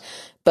podcasts.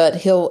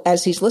 But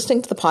as he's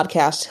listening to the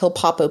podcasts, he'll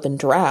pop open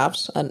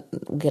drafts, and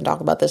we can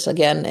talk about this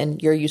again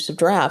and your use of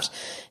drafts.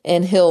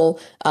 And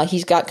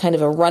he's got kind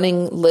of a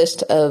running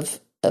list of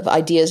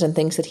ideas and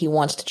things that he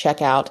wants to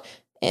check out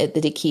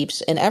that he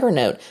keeps in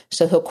Evernote.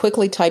 So he'll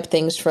quickly type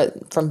things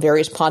from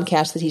various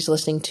podcasts that he's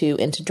listening to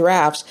into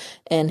drafts,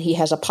 and he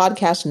has a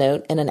podcast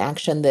note and an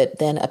action that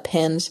then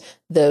appends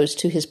those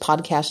to his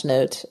podcast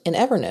note in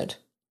Evernote.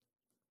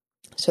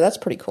 So that's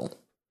pretty cool.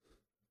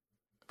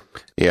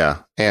 Yeah,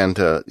 and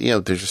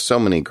there's just so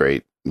many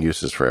great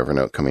uses for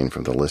Evernote coming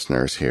from the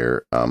listeners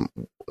here.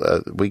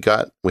 We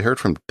heard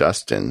from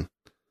Dustin.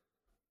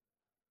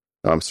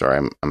 Oh, I'm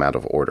sorry, I'm out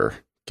of order.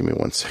 Give me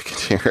 1 second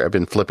here. I've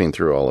been flipping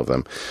through all of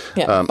them.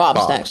 Yeah,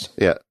 Bob's next.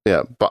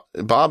 Yeah.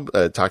 Bob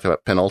talked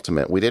about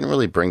Penultimate. We didn't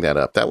really bring that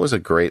up. That was a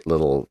great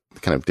little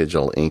kind of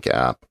digital ink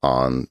app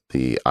on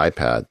the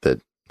iPad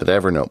that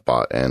Evernote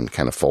bought and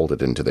kind of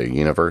folded into their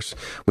universe.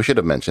 We should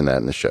have mentioned that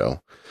in the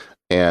show.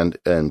 And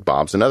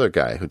Bob's another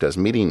guy who does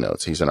meeting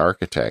notes. He's an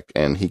architect,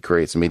 and he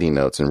creates meeting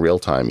notes in real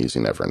time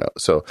using Evernote.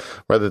 So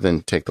rather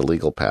than take the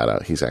legal pad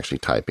out, he's actually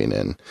typing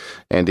in.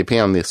 And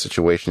depending on the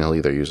situation, he'll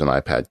either use an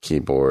iPad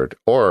keyboard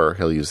or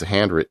he'll use the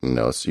handwritten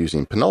notes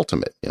using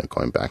Penultimate,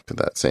 going back to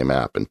that same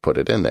app, and put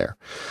it in there.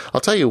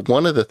 I'll tell you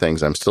one of the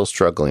things I'm still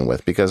struggling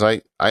with, because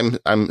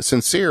I'm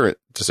sincere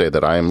to say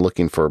that I am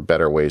looking for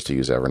better ways to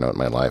use Evernote in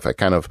my life. I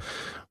kind of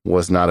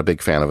was not a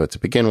big fan of it to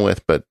begin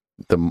with, but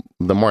the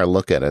more I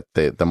look at it,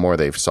 the more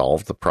they've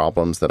solved the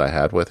problems that I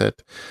had with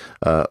it.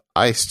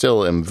 I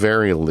still am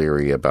very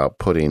leery about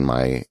putting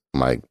my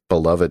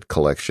beloved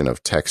collection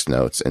of text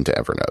notes into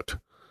Evernote.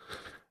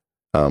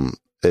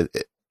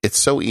 It's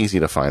so easy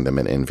to find them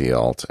in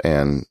NVAlt,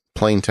 and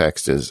plain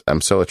text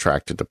I'm so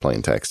attracted to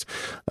plain text.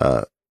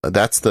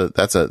 That's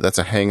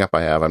a hang up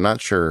I have. I'm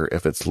not sure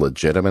if it's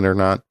legitimate or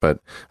not,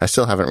 but I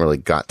still haven't really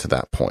got to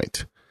that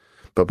point.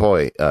 But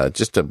boy,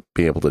 just to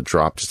be able to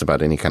drop just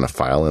about any kind of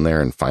file in there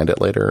and find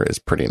it later is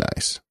pretty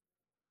nice.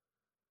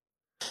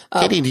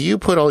 Katie, do you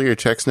put all your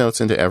text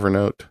notes into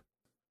Evernote?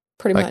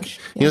 Pretty much.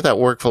 Yeah. You know that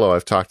workflow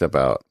I've talked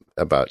about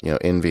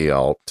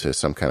NVAlt to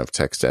some kind of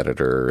text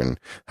editor and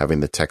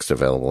having the text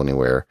available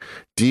anywhere.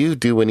 Do you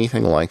do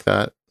anything like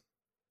that?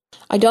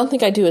 I don't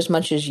think I do as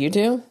much as you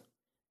do.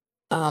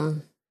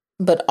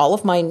 But all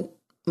of my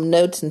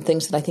notes and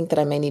things that I think that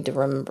I may need to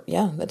remember,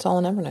 that's all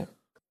in Evernote.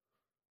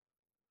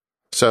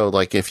 So,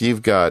 like, if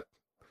you've got,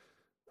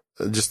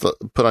 just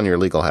put on your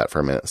legal hat for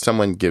a minute,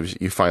 someone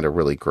you find a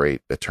really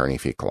great attorney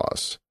fee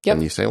clause,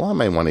 and you say, well, I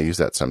may want to use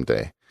that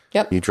someday.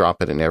 Yep. You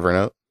drop it in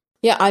Evernote?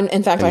 Yeah,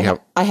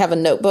 I have a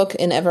notebook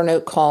in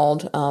Evernote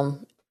called,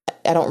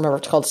 I don't remember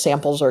if it's called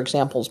samples or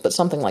examples, but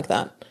something like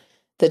that,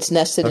 that's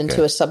nested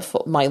into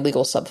my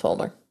legal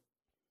subfolder.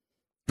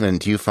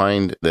 And do you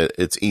find that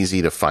it's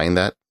easy to find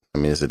that? I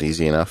mean, is it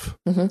easy enough?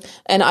 Mm-hmm.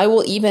 And I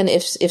will even,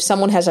 if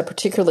someone has a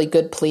particularly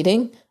good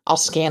pleading, I'll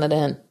scan it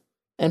in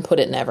and put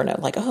it in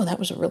Evernote. Like, oh, that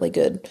was a really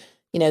good,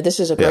 this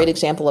is a great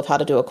example of how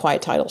to do a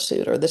quiet title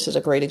suit, or this is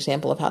a great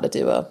example of how to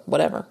do a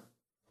whatever.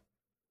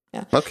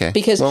 Yeah. Okay.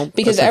 Because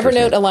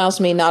Evernote allows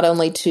me not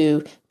only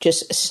to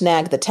just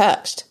snag the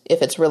text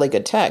if it's really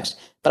good text,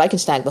 but I can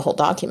snag the whole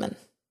document.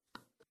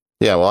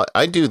 Yeah, well,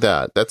 I do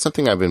that. That's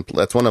something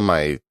that's one of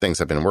my things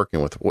I've been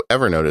working with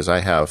Evernote is I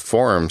have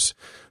forms.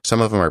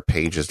 Some of them are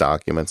Pages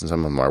documents and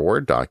some of them are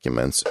Word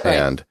documents. Right.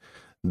 And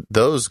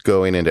those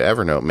going into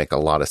Evernote make a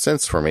lot of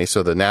sense for me.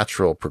 So the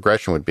natural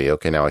progression would be,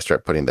 okay, now I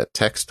start putting that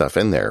text stuff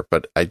in there,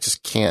 but I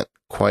just can't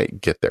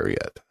quite get there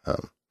yet.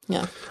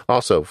 Yeah.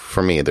 Also,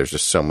 for me, there's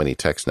just so many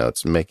text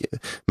notes.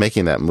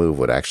 Making that move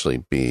would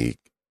actually be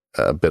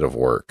a bit of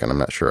work, and I'm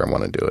not sure I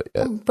want to do it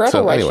yet. Brett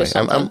will write you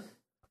something.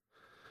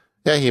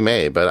 Yeah, he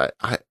may, but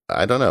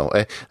I don't know.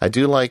 I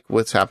do like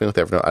what's happening with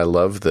Evernote. I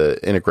love the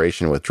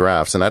integration with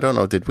drafts, and I don't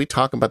know, did we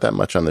talk about that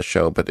much on the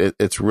show? But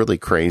it's really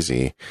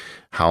crazy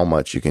how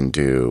much you can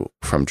do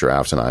from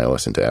drafts and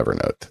iOS into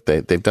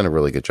Evernote. They've done a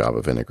really good job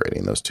of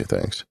integrating those two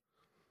things.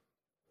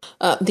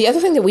 The other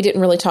thing that we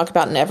didn't really talk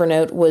about in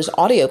Evernote was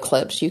audio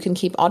clips. You can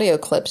keep audio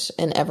clips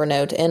in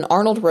Evernote, and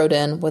Arnold wrote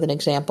in with an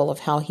example of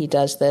how he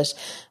does this.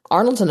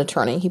 Arnold's an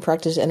attorney. He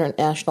practices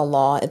international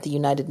law at the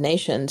United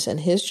Nations, and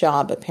his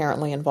job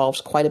apparently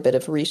involves quite a bit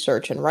of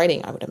research and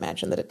writing. I would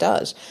imagine that it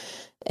does.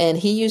 And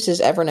he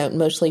uses Evernote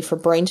mostly for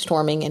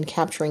brainstorming and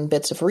capturing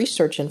bits of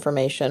research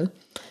information,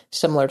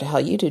 similar to how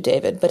you do,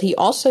 David. But he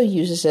also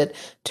uses it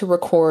to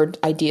record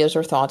ideas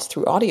or thoughts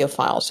through audio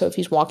files. So if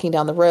he's walking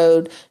down the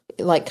road,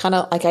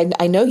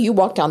 I know you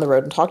walk down the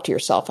road and talk to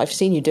yourself. I've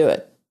seen you do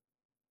it.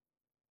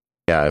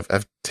 Yeah,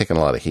 I've taken a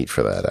lot of heat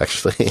for that,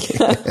 actually.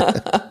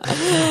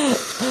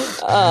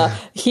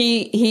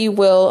 He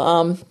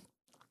will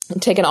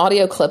take an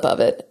audio clip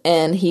of it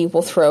and he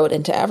will throw it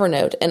into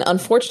Evernote. And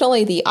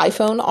unfortunately, the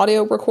iPhone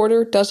audio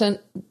recorder doesn't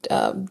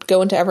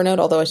go into Evernote,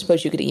 although I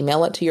suppose you could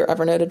email it to your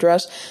Evernote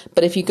address.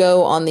 But if you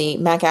go on the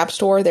Mac App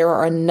Store, there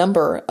are a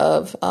number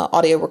of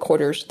audio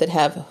recorders that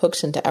have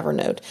hooks into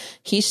Evernote.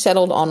 He's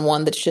settled on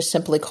one that's just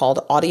simply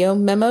called Audio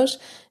Memos.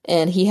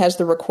 And he has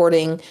the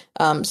recording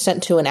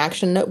sent to an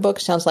action notebook.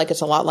 Sounds like it's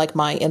a lot like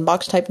my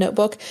inbox type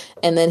notebook.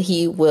 And then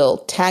he will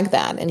tag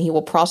that and he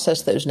will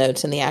process those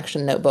notes in the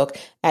action notebook,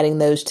 adding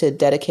those to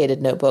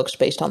dedicated notebooks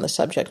based on the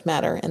subject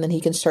matter. And then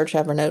he can search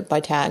Evernote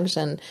by tags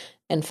and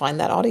find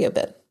that audio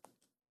bit.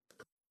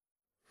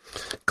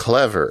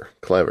 Clever.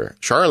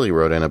 Charlie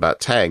wrote in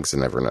about tags in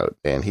Evernote,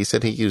 and he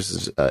said he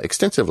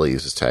extensively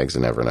uses tags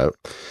in Evernote.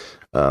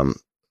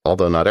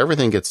 Although not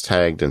everything gets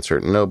tagged in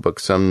certain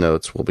notebooks, some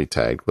notes will be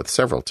tagged with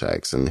several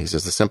tags. And he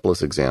says the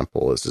simplest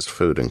example is his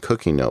food and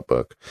cooking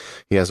notebook.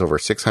 He has over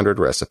 600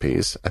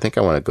 recipes. I think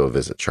I want to go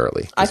visit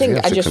Charlie. I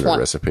think I just want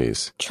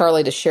recipes.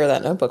 Charlie to share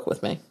that notebook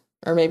with me,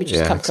 or maybe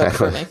just come cook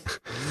for me.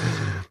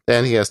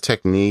 And he has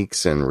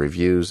techniques and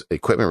reviews,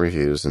 equipment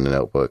reviews in the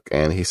notebook.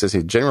 And he says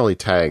he generally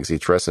tags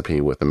each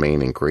recipe with the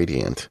main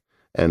ingredient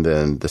and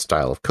then the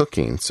style of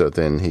cooking. So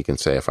then he can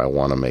say, if I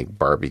want to make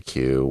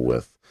barbecue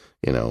with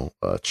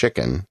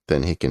chicken,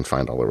 then he can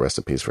find all the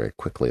recipes very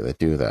quickly that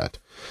do that.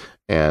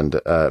 And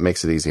it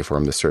makes it easy for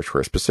him to search for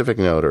a specific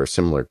note or a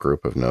similar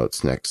group of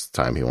notes next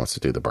time he wants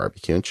to do the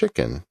barbecue and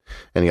chicken.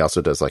 And he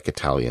also does like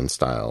Italian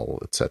style,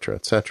 et cetera,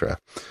 et cetera.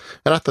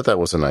 And I thought that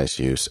was a nice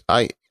use.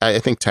 I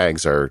think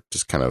tags are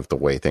just kind of the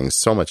way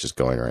so much is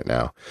going right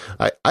now.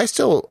 I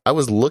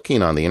was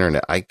looking on the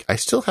internet. I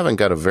still haven't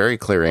got a very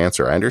clear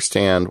answer. I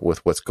understand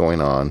with what's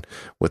going on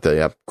with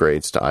the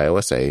upgrades to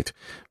iOS 8,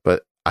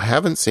 but I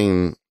haven't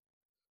seen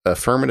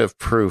affirmative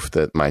proof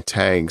that my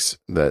tags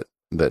that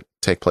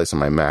take place on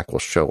my Mac will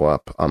show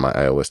up on my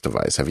iOS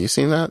device. Have you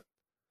seen that?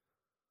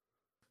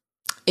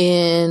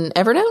 In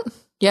Evernote?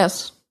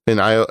 Yes. In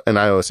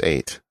iOS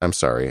 8. I'm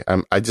sorry.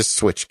 I just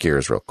switched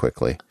gears real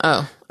quickly.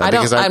 Oh, I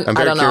don't know. I'm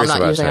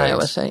not using tags.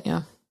 iOS 8.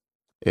 Yeah.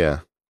 Yeah.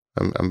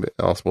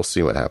 We'll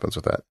see what happens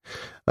with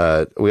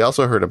that. We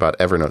also heard about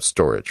Evernote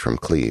storage from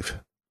Cleve.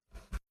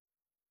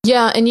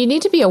 Yeah, and you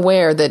need to be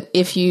aware that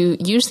if you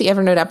use the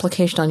Evernote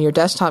application on your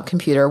desktop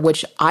computer,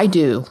 which I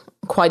do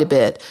quite a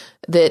bit,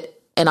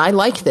 and I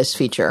like this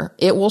feature,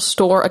 it will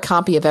store a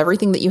copy of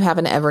everything that you have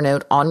in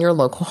Evernote on your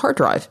local hard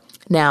drive.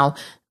 Now,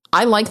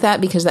 I like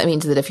that because that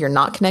means that if you're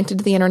not connected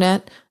to the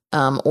internet,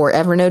 or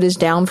Evernote is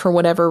down for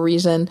whatever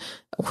reason,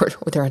 or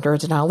they're under a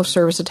denial of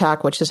service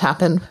attack, which has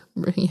happened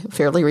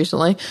fairly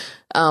recently,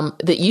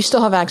 that you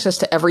still have access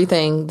to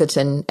everything that's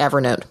in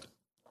Evernote.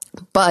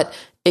 But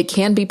it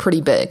can be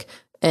pretty big.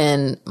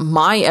 And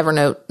my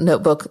Evernote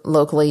notebook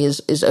locally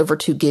is over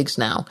 2 gigs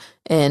now.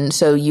 And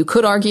so you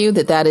could argue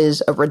that that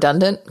is a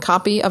redundant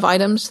copy of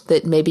items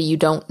that maybe you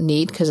don't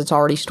need because it's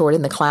already stored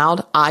in the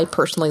cloud. I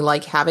personally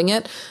like having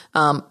it.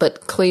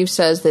 But Cleve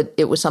says that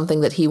it was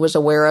something that he was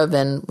aware of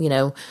and,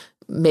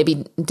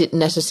 maybe didn't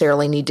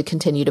necessarily need to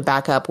continue to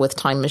back up with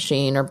Time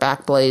Machine or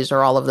Backblaze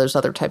or all of those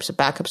other types of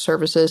backup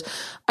services.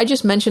 I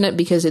just mention it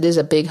because it is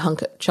a big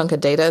chunk of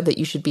data that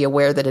you should be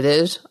aware that it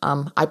is.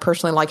 I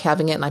personally like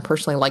having it, and I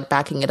personally like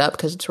backing it up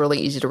because it's really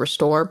easy to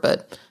restore,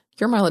 but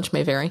your mileage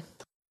may vary.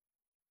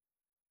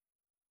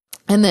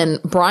 And then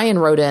Brian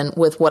wrote in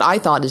with what I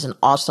thought is an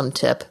awesome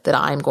tip that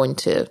I'm going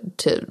to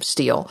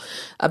steal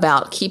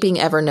about keeping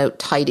Evernote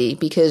tidy,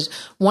 because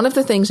one of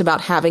the things about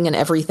having an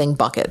everything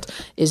bucket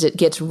is it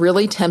gets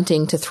really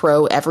tempting to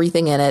throw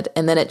everything in it,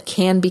 and then it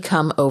can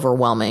become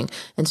overwhelming.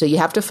 And so you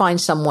have to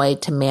find some way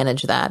to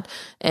manage that.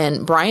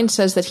 And Brian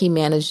says that he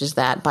manages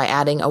that by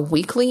adding a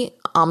weekly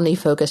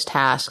OmniFocus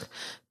task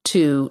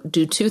to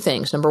do 2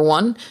 things. Number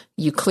 1,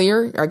 you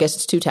clear, or I guess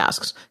it's 2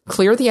 tasks.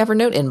 Clear the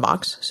Evernote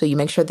inbox. So you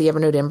make sure the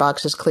Evernote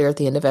inbox is clear at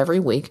the end of every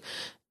week,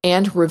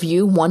 and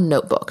review 1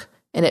 notebook.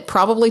 And it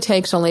probably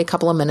takes only a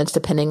couple of minutes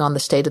depending on the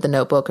state of the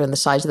notebook and the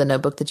size of the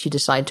notebook that you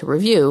decide to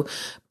review.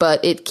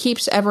 But it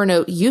keeps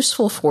Evernote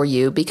useful for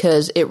you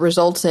because it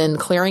results in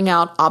clearing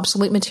out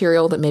obsolete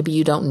material that maybe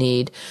you don't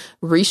need,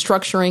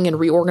 restructuring and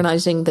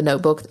reorganizing the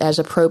notebook as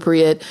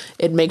appropriate.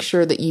 It makes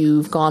sure that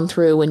you've gone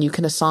through and you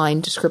can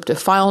assign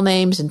descriptive file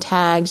names and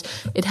tags.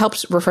 It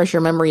helps refresh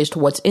your memory as to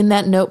what's in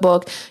that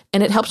notebook.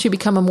 And it helps you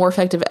become a more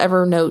effective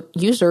Evernote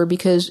user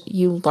because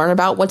you learn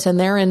about what's in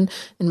there and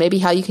maybe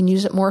how you can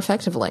use it more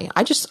effectively.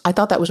 I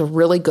thought that was a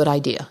really good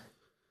idea.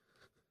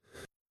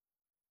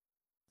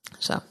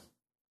 So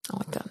I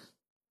like that.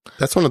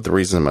 That's one of the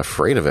reasons I'm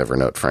afraid of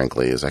Evernote,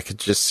 frankly, is I could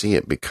just see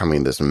it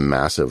becoming this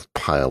massive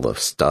pile of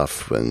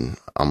stuff and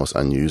almost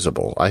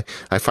unusable. I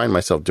find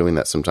myself doing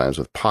that sometimes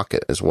with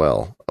Pocket as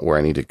well, where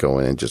I need to go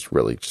in and just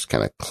really just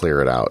kind of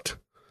clear it out.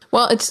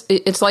 Well,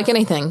 it's like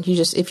anything.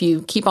 If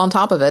you keep on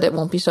top of it, it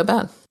won't be so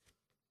bad.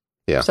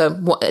 Yeah.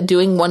 So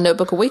doing one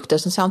notebook a week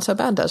doesn't sound so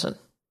bad, does it?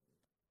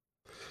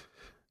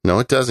 No,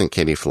 it doesn't,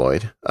 Katie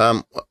Floyd.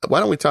 Why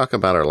don't we talk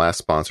about our last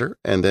sponsor,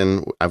 and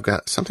then I've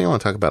got something I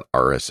want to talk about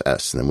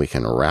RSS, and then we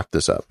can wrap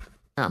this up.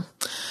 Yeah.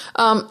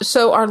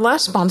 So our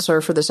last sponsor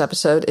for this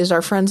episode is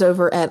our friends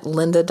over at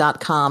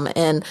lynda.com.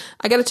 And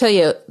I got to tell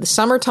you, the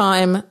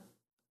summertime,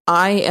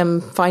 I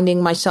am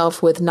finding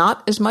myself with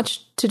not as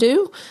much to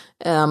do.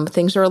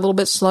 Things are a little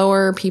bit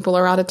slower. People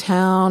are out of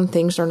town.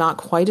 Things are not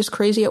quite as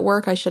crazy at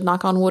work. I should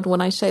knock on wood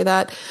when I say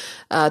that.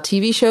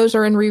 TV shows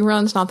are in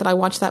reruns. Not that I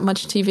watch that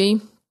much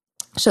TV.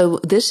 So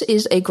this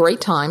is a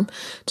great time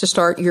to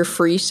start your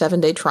free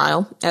 7-day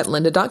trial at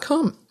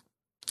lynda.com.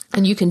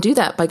 And you can do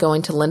that by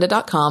going to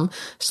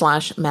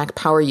lynda.com/Mac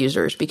Power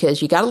Users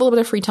because you got a little bit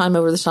of free time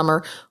over the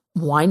summer.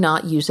 Why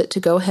not use it to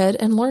go ahead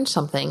and learn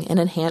something and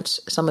enhance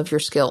some of your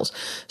skills?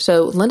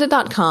 So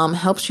lynda.com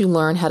helps you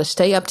learn how to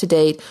stay up to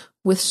date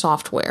with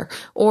software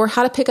or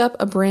how to pick up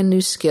a brand new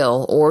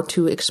skill or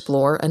to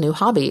explore a new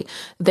hobby.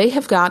 They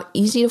have got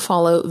easy to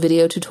follow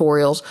video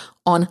tutorials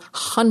on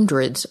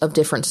hundreds of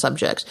different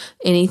subjects,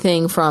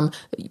 anything from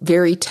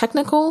very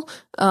technical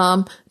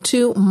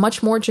to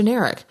much more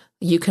generic.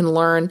 You can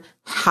learn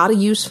how to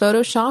use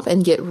Photoshop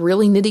and get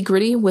really nitty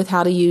gritty with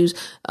how to use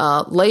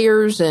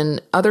layers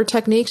and other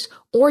techniques,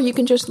 or you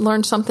can just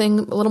learn something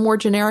a little more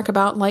generic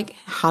about like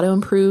how to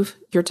improve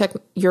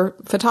your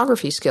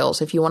photography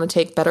skills if you want to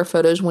take better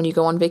photos when you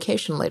go on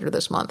vacation later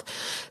this month.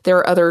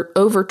 There are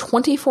over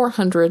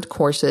 2,400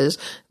 courses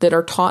that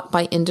are taught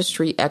by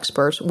industry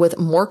experts with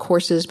more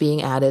courses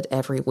being added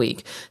every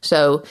week.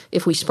 So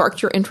if we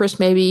sparked your interest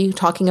maybe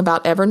talking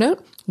about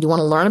Evernote, you want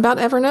to learn about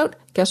Evernote,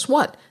 guess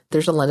what?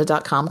 There's a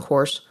lynda.com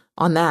course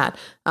on that.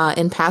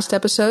 In past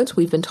episodes,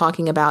 we've been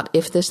talking about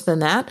if this, then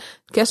that.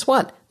 Guess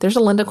what? There's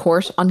a Lynda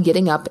course on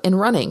getting up and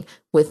running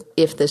with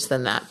if this,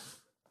 then that.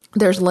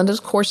 There's Lynda's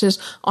courses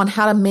on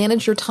how to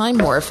manage your time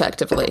more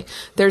effectively.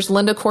 There's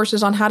Lynda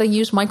courses on how to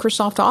use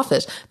Microsoft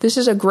Office. This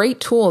is a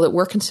great tool that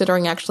we're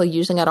considering actually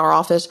using at our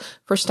office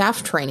for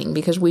staff training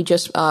because we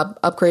just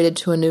upgraded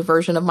to a new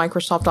version of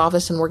Microsoft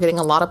Office and we're getting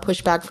a lot of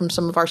pushback from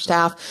some of our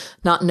staff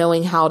not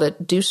knowing how to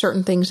do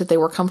certain things that they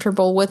were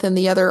comfortable with in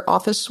the other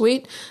Office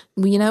suite.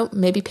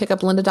 Maybe pick up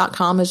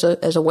lynda.com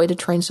as a way to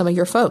train some of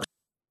your folks.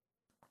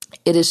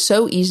 It is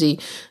so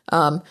easy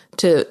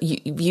to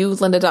view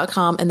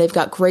lynda.com, and they've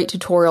got great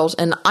tutorials.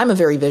 And I'm a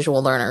very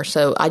visual learner,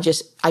 so I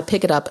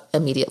pick it up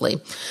immediately.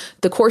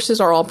 The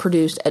courses are all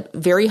produced at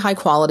very high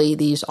quality.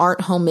 These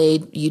aren't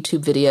homemade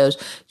YouTube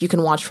videos. You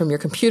can watch from your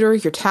computer,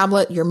 your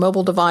tablet, your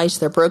mobile device.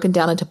 They're broken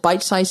down into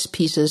bite-sized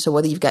pieces, so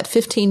whether you've got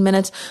 15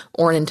 minutes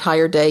or an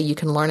entire day, you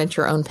can learn at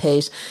your own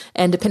pace.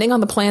 And depending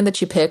on the plan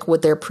that you pick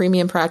with their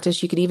premium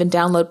practice, you can even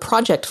download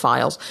project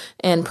files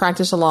and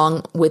practice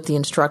along with the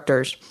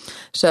instructors.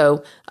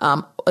 So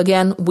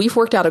again, we've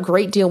worked out a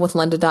great deal with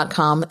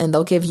lynda.com, and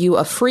they'll give you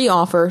a free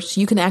offer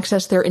so you can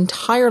access their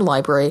entire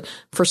library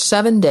for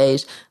 7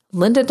 days.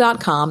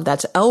 Lynda.com,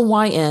 that's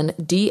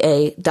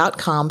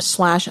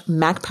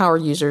lynda.com/Mac Power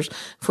Users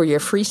for your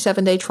free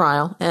 7-day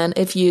trial. And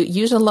if you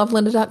use and love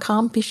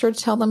lynda.com, be sure to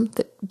tell them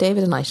that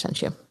David and I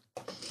sent you.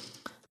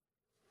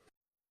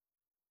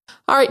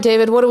 All right,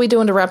 David, what are we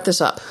doing to wrap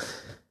this up?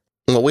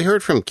 Well, we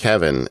heard from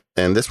Kevin,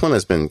 and this one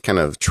has been kind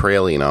of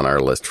trailing on our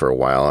list for a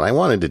while, and I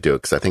wanted to do it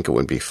because I think it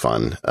would be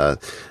fun.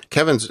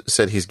 Kevin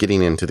said he's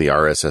getting into the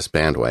RSS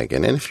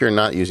bandwagon, and if you're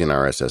not using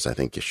RSS, I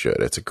think you should.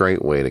 It's a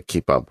great way to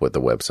keep up with the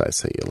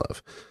websites that you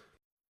love.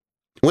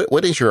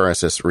 What is your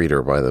RSS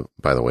reader, by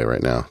the way,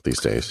 right now,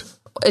 these days?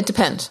 It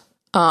depends.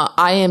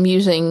 I am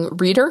using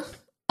Reader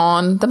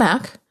on the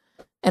Mac,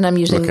 and I'm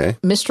using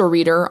Mr.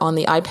 Reader on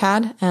the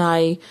iPad,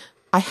 and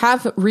I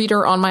have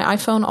Reader on my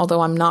iPhone,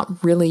 although I'm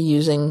not really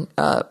using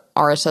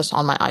RSS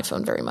on my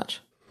iPhone very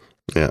much.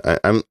 Yeah,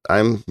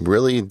 I'm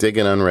really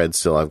digging Unread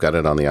still. I've got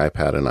it on the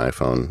iPad and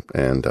iPhone,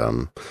 and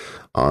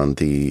on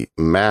the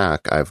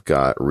Mac I've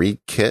got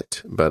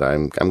ReadKit, but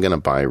I'm going to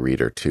buy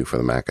Reader too for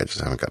the Mac. I just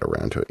haven't got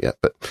around to it yet.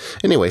 But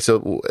anyway,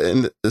 so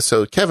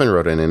Kevin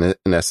wrote in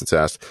essence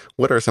asked,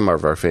 what are some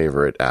of our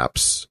favorite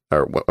apps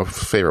or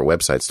favorite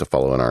websites to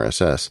follow in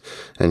RSS?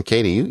 And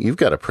Katie, you've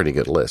got a pretty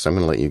good list. I'm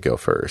going to let you go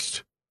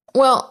first.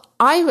 Well,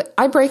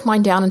 I break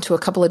mine down into a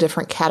couple of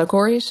different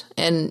categories,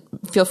 and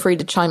feel free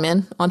to chime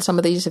in on some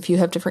of these if you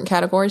have different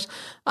categories.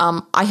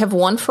 I have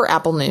one for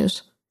Apple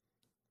News.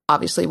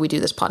 Obviously, we do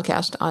this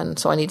podcast,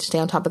 so I need to stay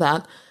on top of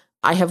that.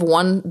 I have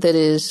one that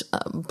is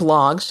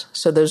blogs.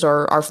 So those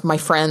are my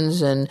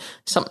friends, and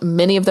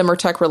many of them are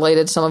tech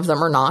related. Some of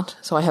them are not.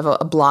 So I have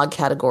a blog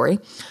category.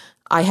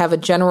 I have a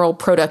general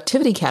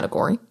productivity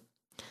category.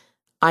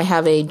 I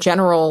have a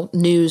general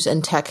news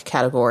and tech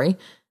category.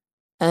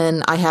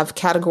 And I have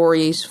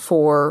categories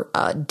for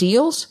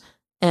deals,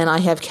 and I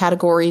have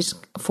categories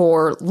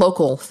for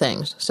local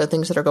things. So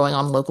things that are going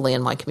on locally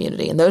in my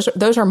community. And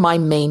those are my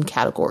main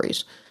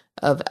categories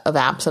of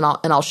apps,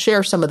 and I'll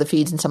share some of the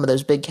feeds in some of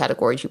those big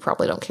categories. You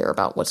probably don't care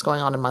about what's going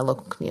on in my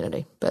local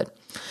community, but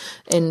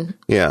in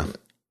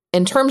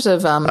terms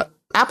of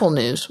Apple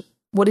News,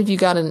 what have you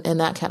got in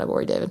that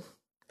category, David?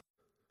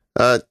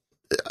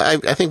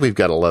 I think we've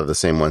got a lot of the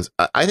same ones.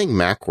 I think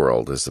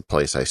Macworld is the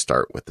place I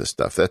start with this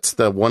stuff. That's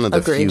one of the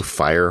Agreed. few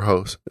fire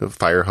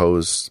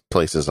hose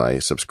places I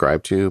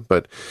subscribe to.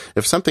 But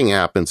if something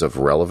happens of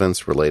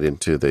relevance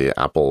related to the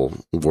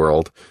Apple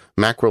world,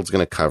 Macworld's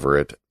going to cover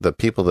it. The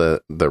people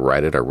that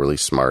write it are really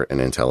smart and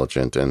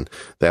intelligent, and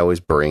they always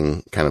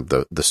bring kind of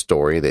the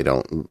story. They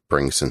don't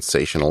bring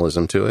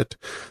sensationalism to it.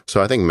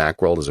 So I think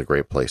Macworld is a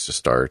great place to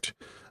start.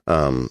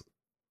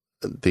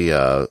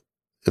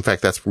 In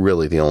fact, that's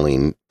really the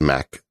only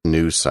Mac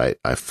news site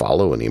I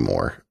follow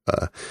anymore.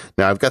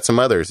 Now, I've got some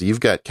others. You've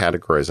got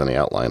categories on the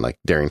outline, like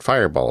Daring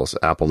Fireballs,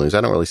 Apple News.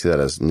 I don't really see that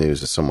as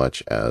news so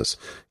much as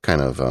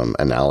kind of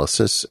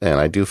analysis. And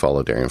I do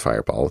follow Daring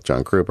Fireball.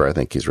 John Gruber, I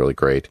think he's really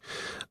great.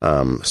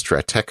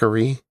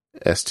 Stratechery,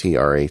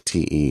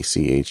 Stratechery.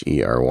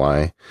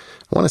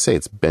 I want to say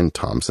it's Ben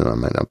Thompson.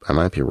 I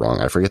might be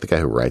wrong. I forget the guy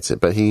who writes it,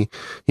 but he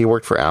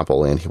worked for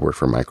Apple and he worked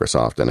for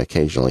Microsoft, and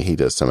occasionally he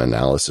does some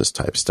analysis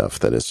type stuff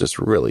that is just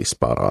really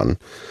spot on.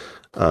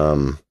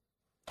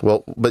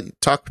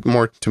 But talk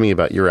more to me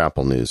about your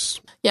Apple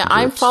News. Yeah, groups.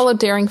 I follow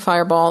Daring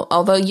Fireball,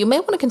 although you may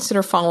want to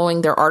consider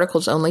following their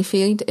articles only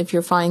feed if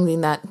you're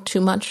finding that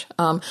too much.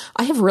 I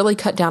have really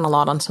cut down a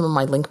lot on some of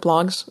my link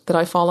blogs that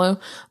I follow.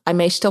 I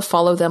may still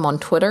follow them on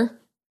Twitter,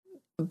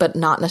 but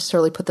not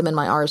necessarily put them in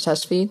my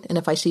RSS feed. And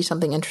if I see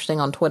something interesting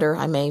on Twitter,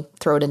 I may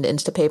throw it into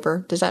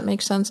Instapaper. Does that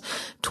make sense?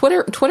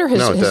 Twitter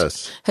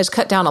has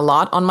cut down a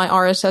lot on my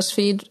RSS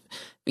feed.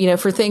 You know,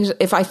 for things,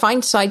 if I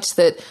find sites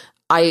that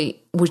I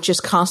was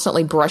just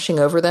constantly brushing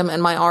over them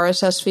in my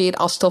RSS feed,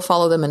 I'll still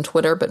follow them in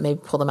Twitter, but maybe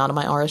pull them out of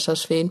my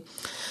RSS feed.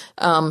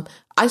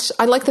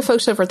 I like the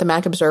folks over at the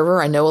Mac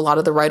Observer. I know a lot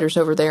of the writers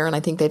over there, and I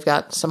think they've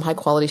got some high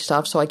quality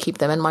stuff. So I keep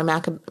them in my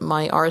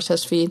my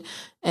RSS feed.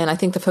 And I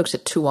think the folks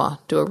at Tua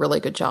do a really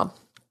good job.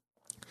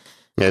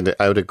 And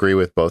I would agree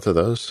with both of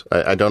those.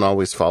 I don't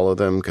always follow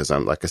them because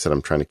like I said,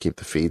 I'm trying to keep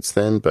the feeds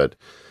thin, but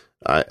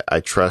I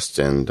trust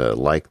and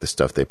like the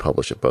stuff they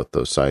publish at both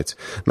those sites.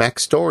 Mac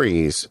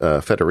Stories,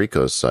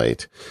 Federico's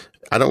site,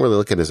 I don't really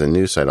look at it as a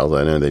news site, although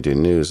I know they do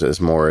news,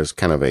 as more as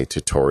kind of a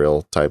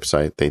tutorial type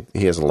site.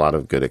 He has a lot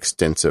of good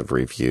extensive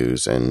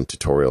reviews and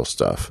tutorial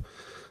stuff.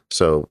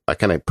 So I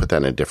kind of put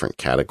that in a different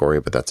category,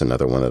 but that's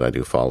another one that I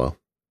do follow.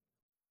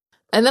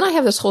 And then I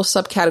have this whole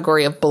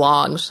subcategory of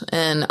blogs,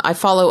 and I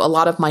follow a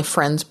lot of my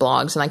friends'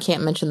 blogs, and I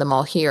can't mention them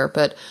all here,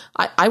 but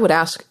I would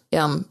ask,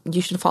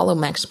 you should follow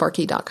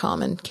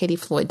maxsparky.com and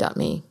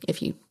katiefloyd.me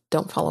if you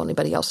don't follow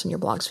anybody else in your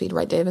blogs feed,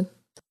 right, David?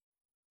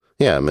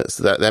 Yeah,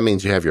 that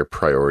means you have your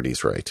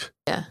priorities right.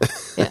 Yeah.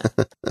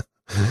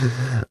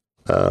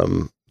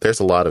 There's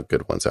a lot of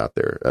good ones out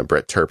there.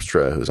 Brett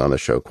Terpstra, who's on the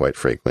show quite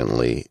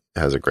frequently,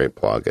 has a great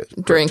blog at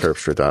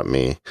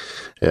brettterpstra.me.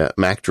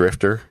 Mac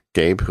Drifter,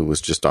 Gabe, who was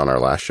just on our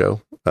last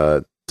show,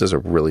 does a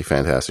really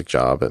fantastic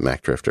job at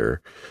Mac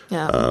Drifter.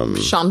 Yeah,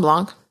 Sean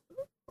Blanc.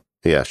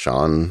 Yeah,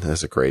 Sean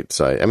has a great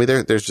site. I mean,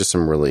 there's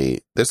some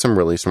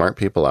really smart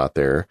people out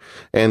there.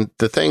 And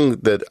the thing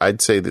that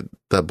I'd say that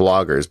the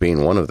bloggers,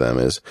 being one of them,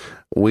 is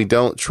we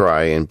don't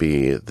try and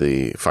be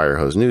the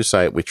Firehose news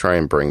site. We try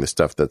and bring the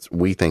stuff that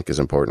we think is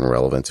important and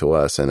relevant to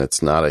us. And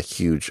it's not a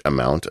huge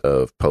amount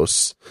of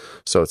posts.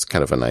 So it's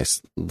kind of a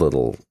nice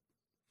little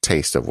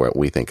taste of what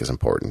we think is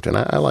important. And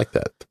I like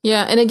that.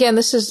 Yeah. And again,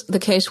 this is the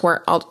case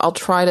where I'll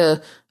try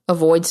to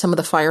avoid some of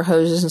the fire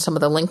hoses and some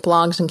of the link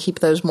blogs and keep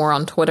those more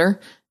on Twitter.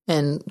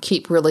 And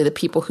keep really the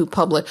people who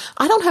publish.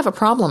 I don't have a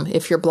problem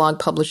if your blog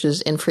publishes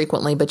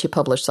infrequently, but you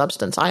publish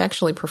substance. I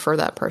actually prefer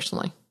that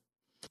personally.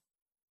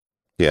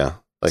 Yeah.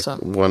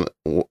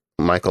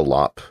 Michael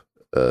Lopp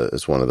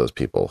is one of those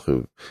people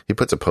who he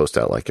puts a post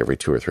out like every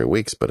 2 or 3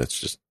 weeks, but it's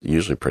just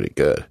usually pretty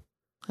good.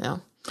 Yeah.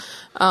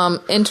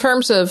 In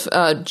terms of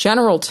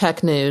general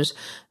tech news,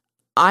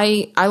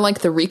 I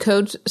like the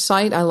Recode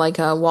site. I like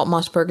Walt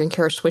Mossberg and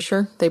Kara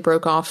Swisher. They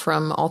broke off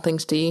from All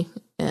Things D,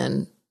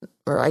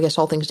 or I guess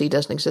All Things D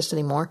doesn't exist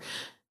anymore,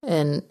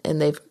 and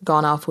they've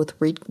gone off with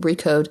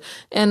Recode.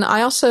 And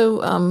I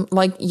also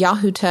like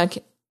Yahoo Tech,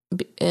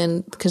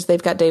 and because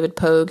they've got David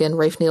Pogue and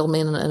Rafe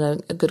Needleman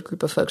and a good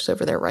group of folks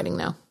over there writing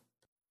now.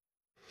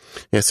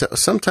 Yeah, so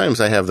sometimes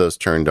I have those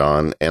turned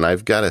on, and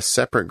I've got a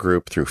separate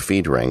group through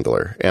Feed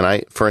Wrangler.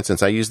 And for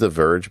instance, I use The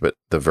Verge, but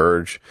The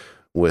Verge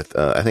with,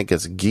 I think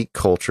it's Geek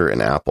Culture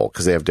and Apple,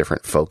 because they have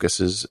different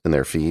focuses in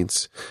their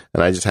feeds.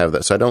 And I just have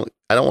that. So I don't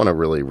want to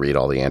really read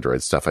all the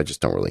Android stuff. I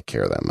just don't really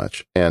care that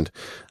much. And,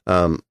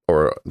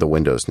 or the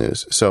Windows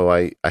news. So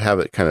I have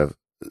it kind of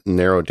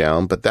narrowed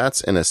down, but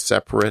that's in a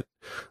separate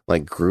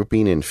like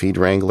grouping in Feed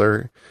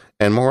Wrangler.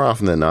 And more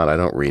often than not, I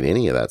don't read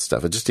any of that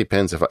stuff. It just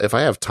depends. If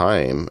I have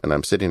time and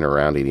I'm sitting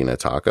around eating a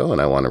taco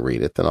and I want to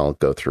read it, then I'll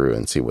go through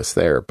and see what's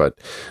there. But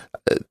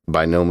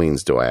by no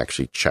means do I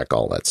actually check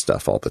all that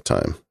stuff all the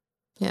time.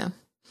 Yeah.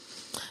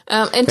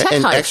 And TechHive,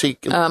 and actually,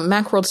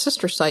 Macworld's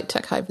sister site,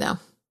 TechHive now.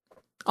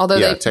 Although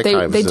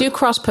they do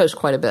cross-post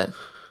quite a bit.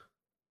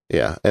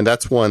 Yeah, and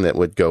that's one that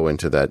would go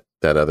into that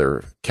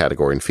other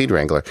category in Feed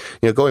Wrangler.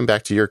 Going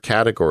back to your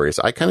categories,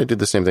 I kind of do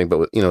the same thing, but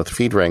with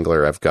Feed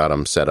Wrangler, I've got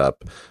them set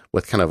up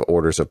with kind of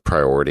orders of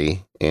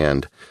priority.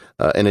 And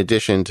in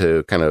addition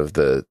to kind of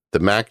the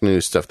Mac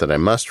news stuff that I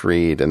must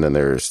read, and then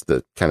there's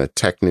the kind of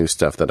tech news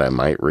stuff that I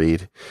might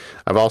read,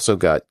 I've also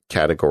got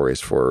categories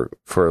for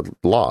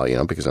law,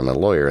 because I'm a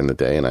lawyer in the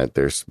day, and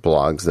there's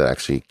blogs that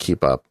actually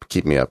keep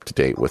me up to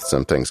date with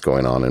some things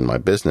going on in my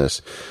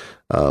business.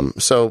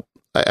 So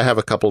I have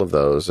a couple of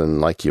those,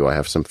 and like you, I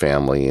have some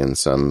family and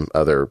some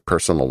other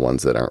personal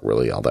ones that aren't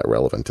really all that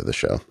relevant to the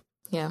show.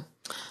 Yeah.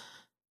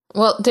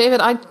 Well,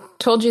 David, I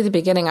told you at the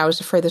beginning I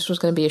was afraid this was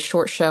going to be a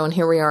short show, and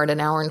here we are at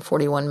 1 hour and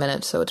 41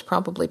 minutes, so it's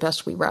probably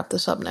best we wrap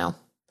this up now.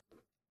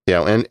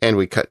 Yeah, and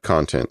we cut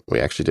content. We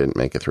actually didn't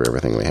make it through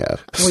everything we had.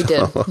 We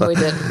did.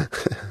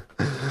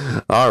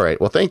 All right.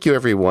 Well, thank you,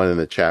 everyone in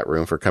the chat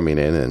room, for coming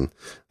in and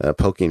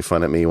poking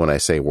fun at me when I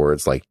say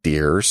words like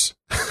deers.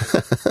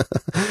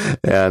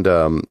 And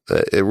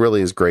it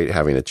really is great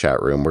having a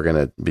chat room. We're going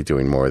to be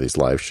doing more of these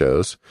live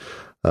shows.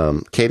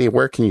 Katie,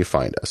 where can you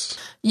find us?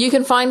 You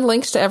can find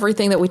links to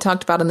everything that we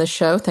talked about in this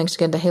show. Thanks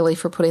again to Haley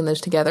for putting those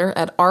together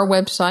at our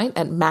website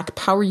at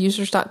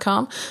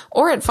macpowerusers.com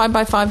or at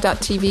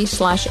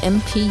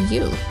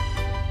 5x5.tv/MPU.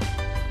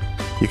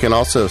 You can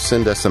also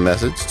send us a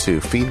message to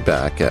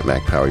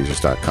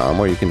feedback@macpowerusers.com,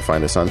 or you can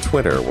find us on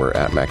Twitter. We're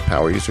at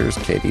MacPowerUsers.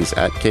 Katie's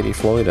at Katie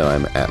Floyd, and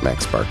I'm at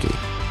MacSparky.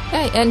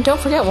 Hey, and don't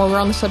forget, while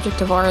we're on the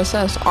subject of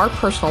RSS, our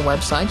personal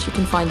websites, you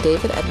can find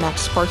David at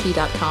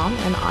MacSparky.com,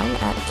 and I'm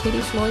at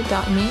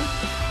KatieFloyd.me,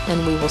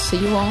 and we will see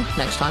you all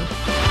next time.